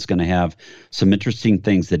Johnson's going to have some interesting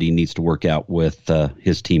things that he needs to work out with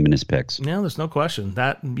his team and his picks. Yeah, there's no question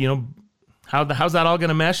that how's that all going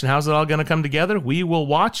to mesh and how's it all going to come together? We will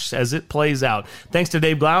watch as it plays out. Thanks to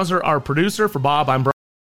Dave Glauser, our producer. For Bob, I'm Brian.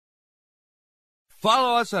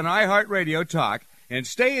 Follow us on iHeartRadio Talk and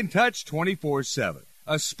stay in touch 24/7.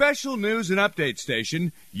 A special news and update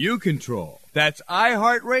station you control. That's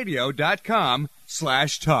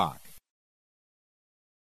iHeartRadio.com/talk.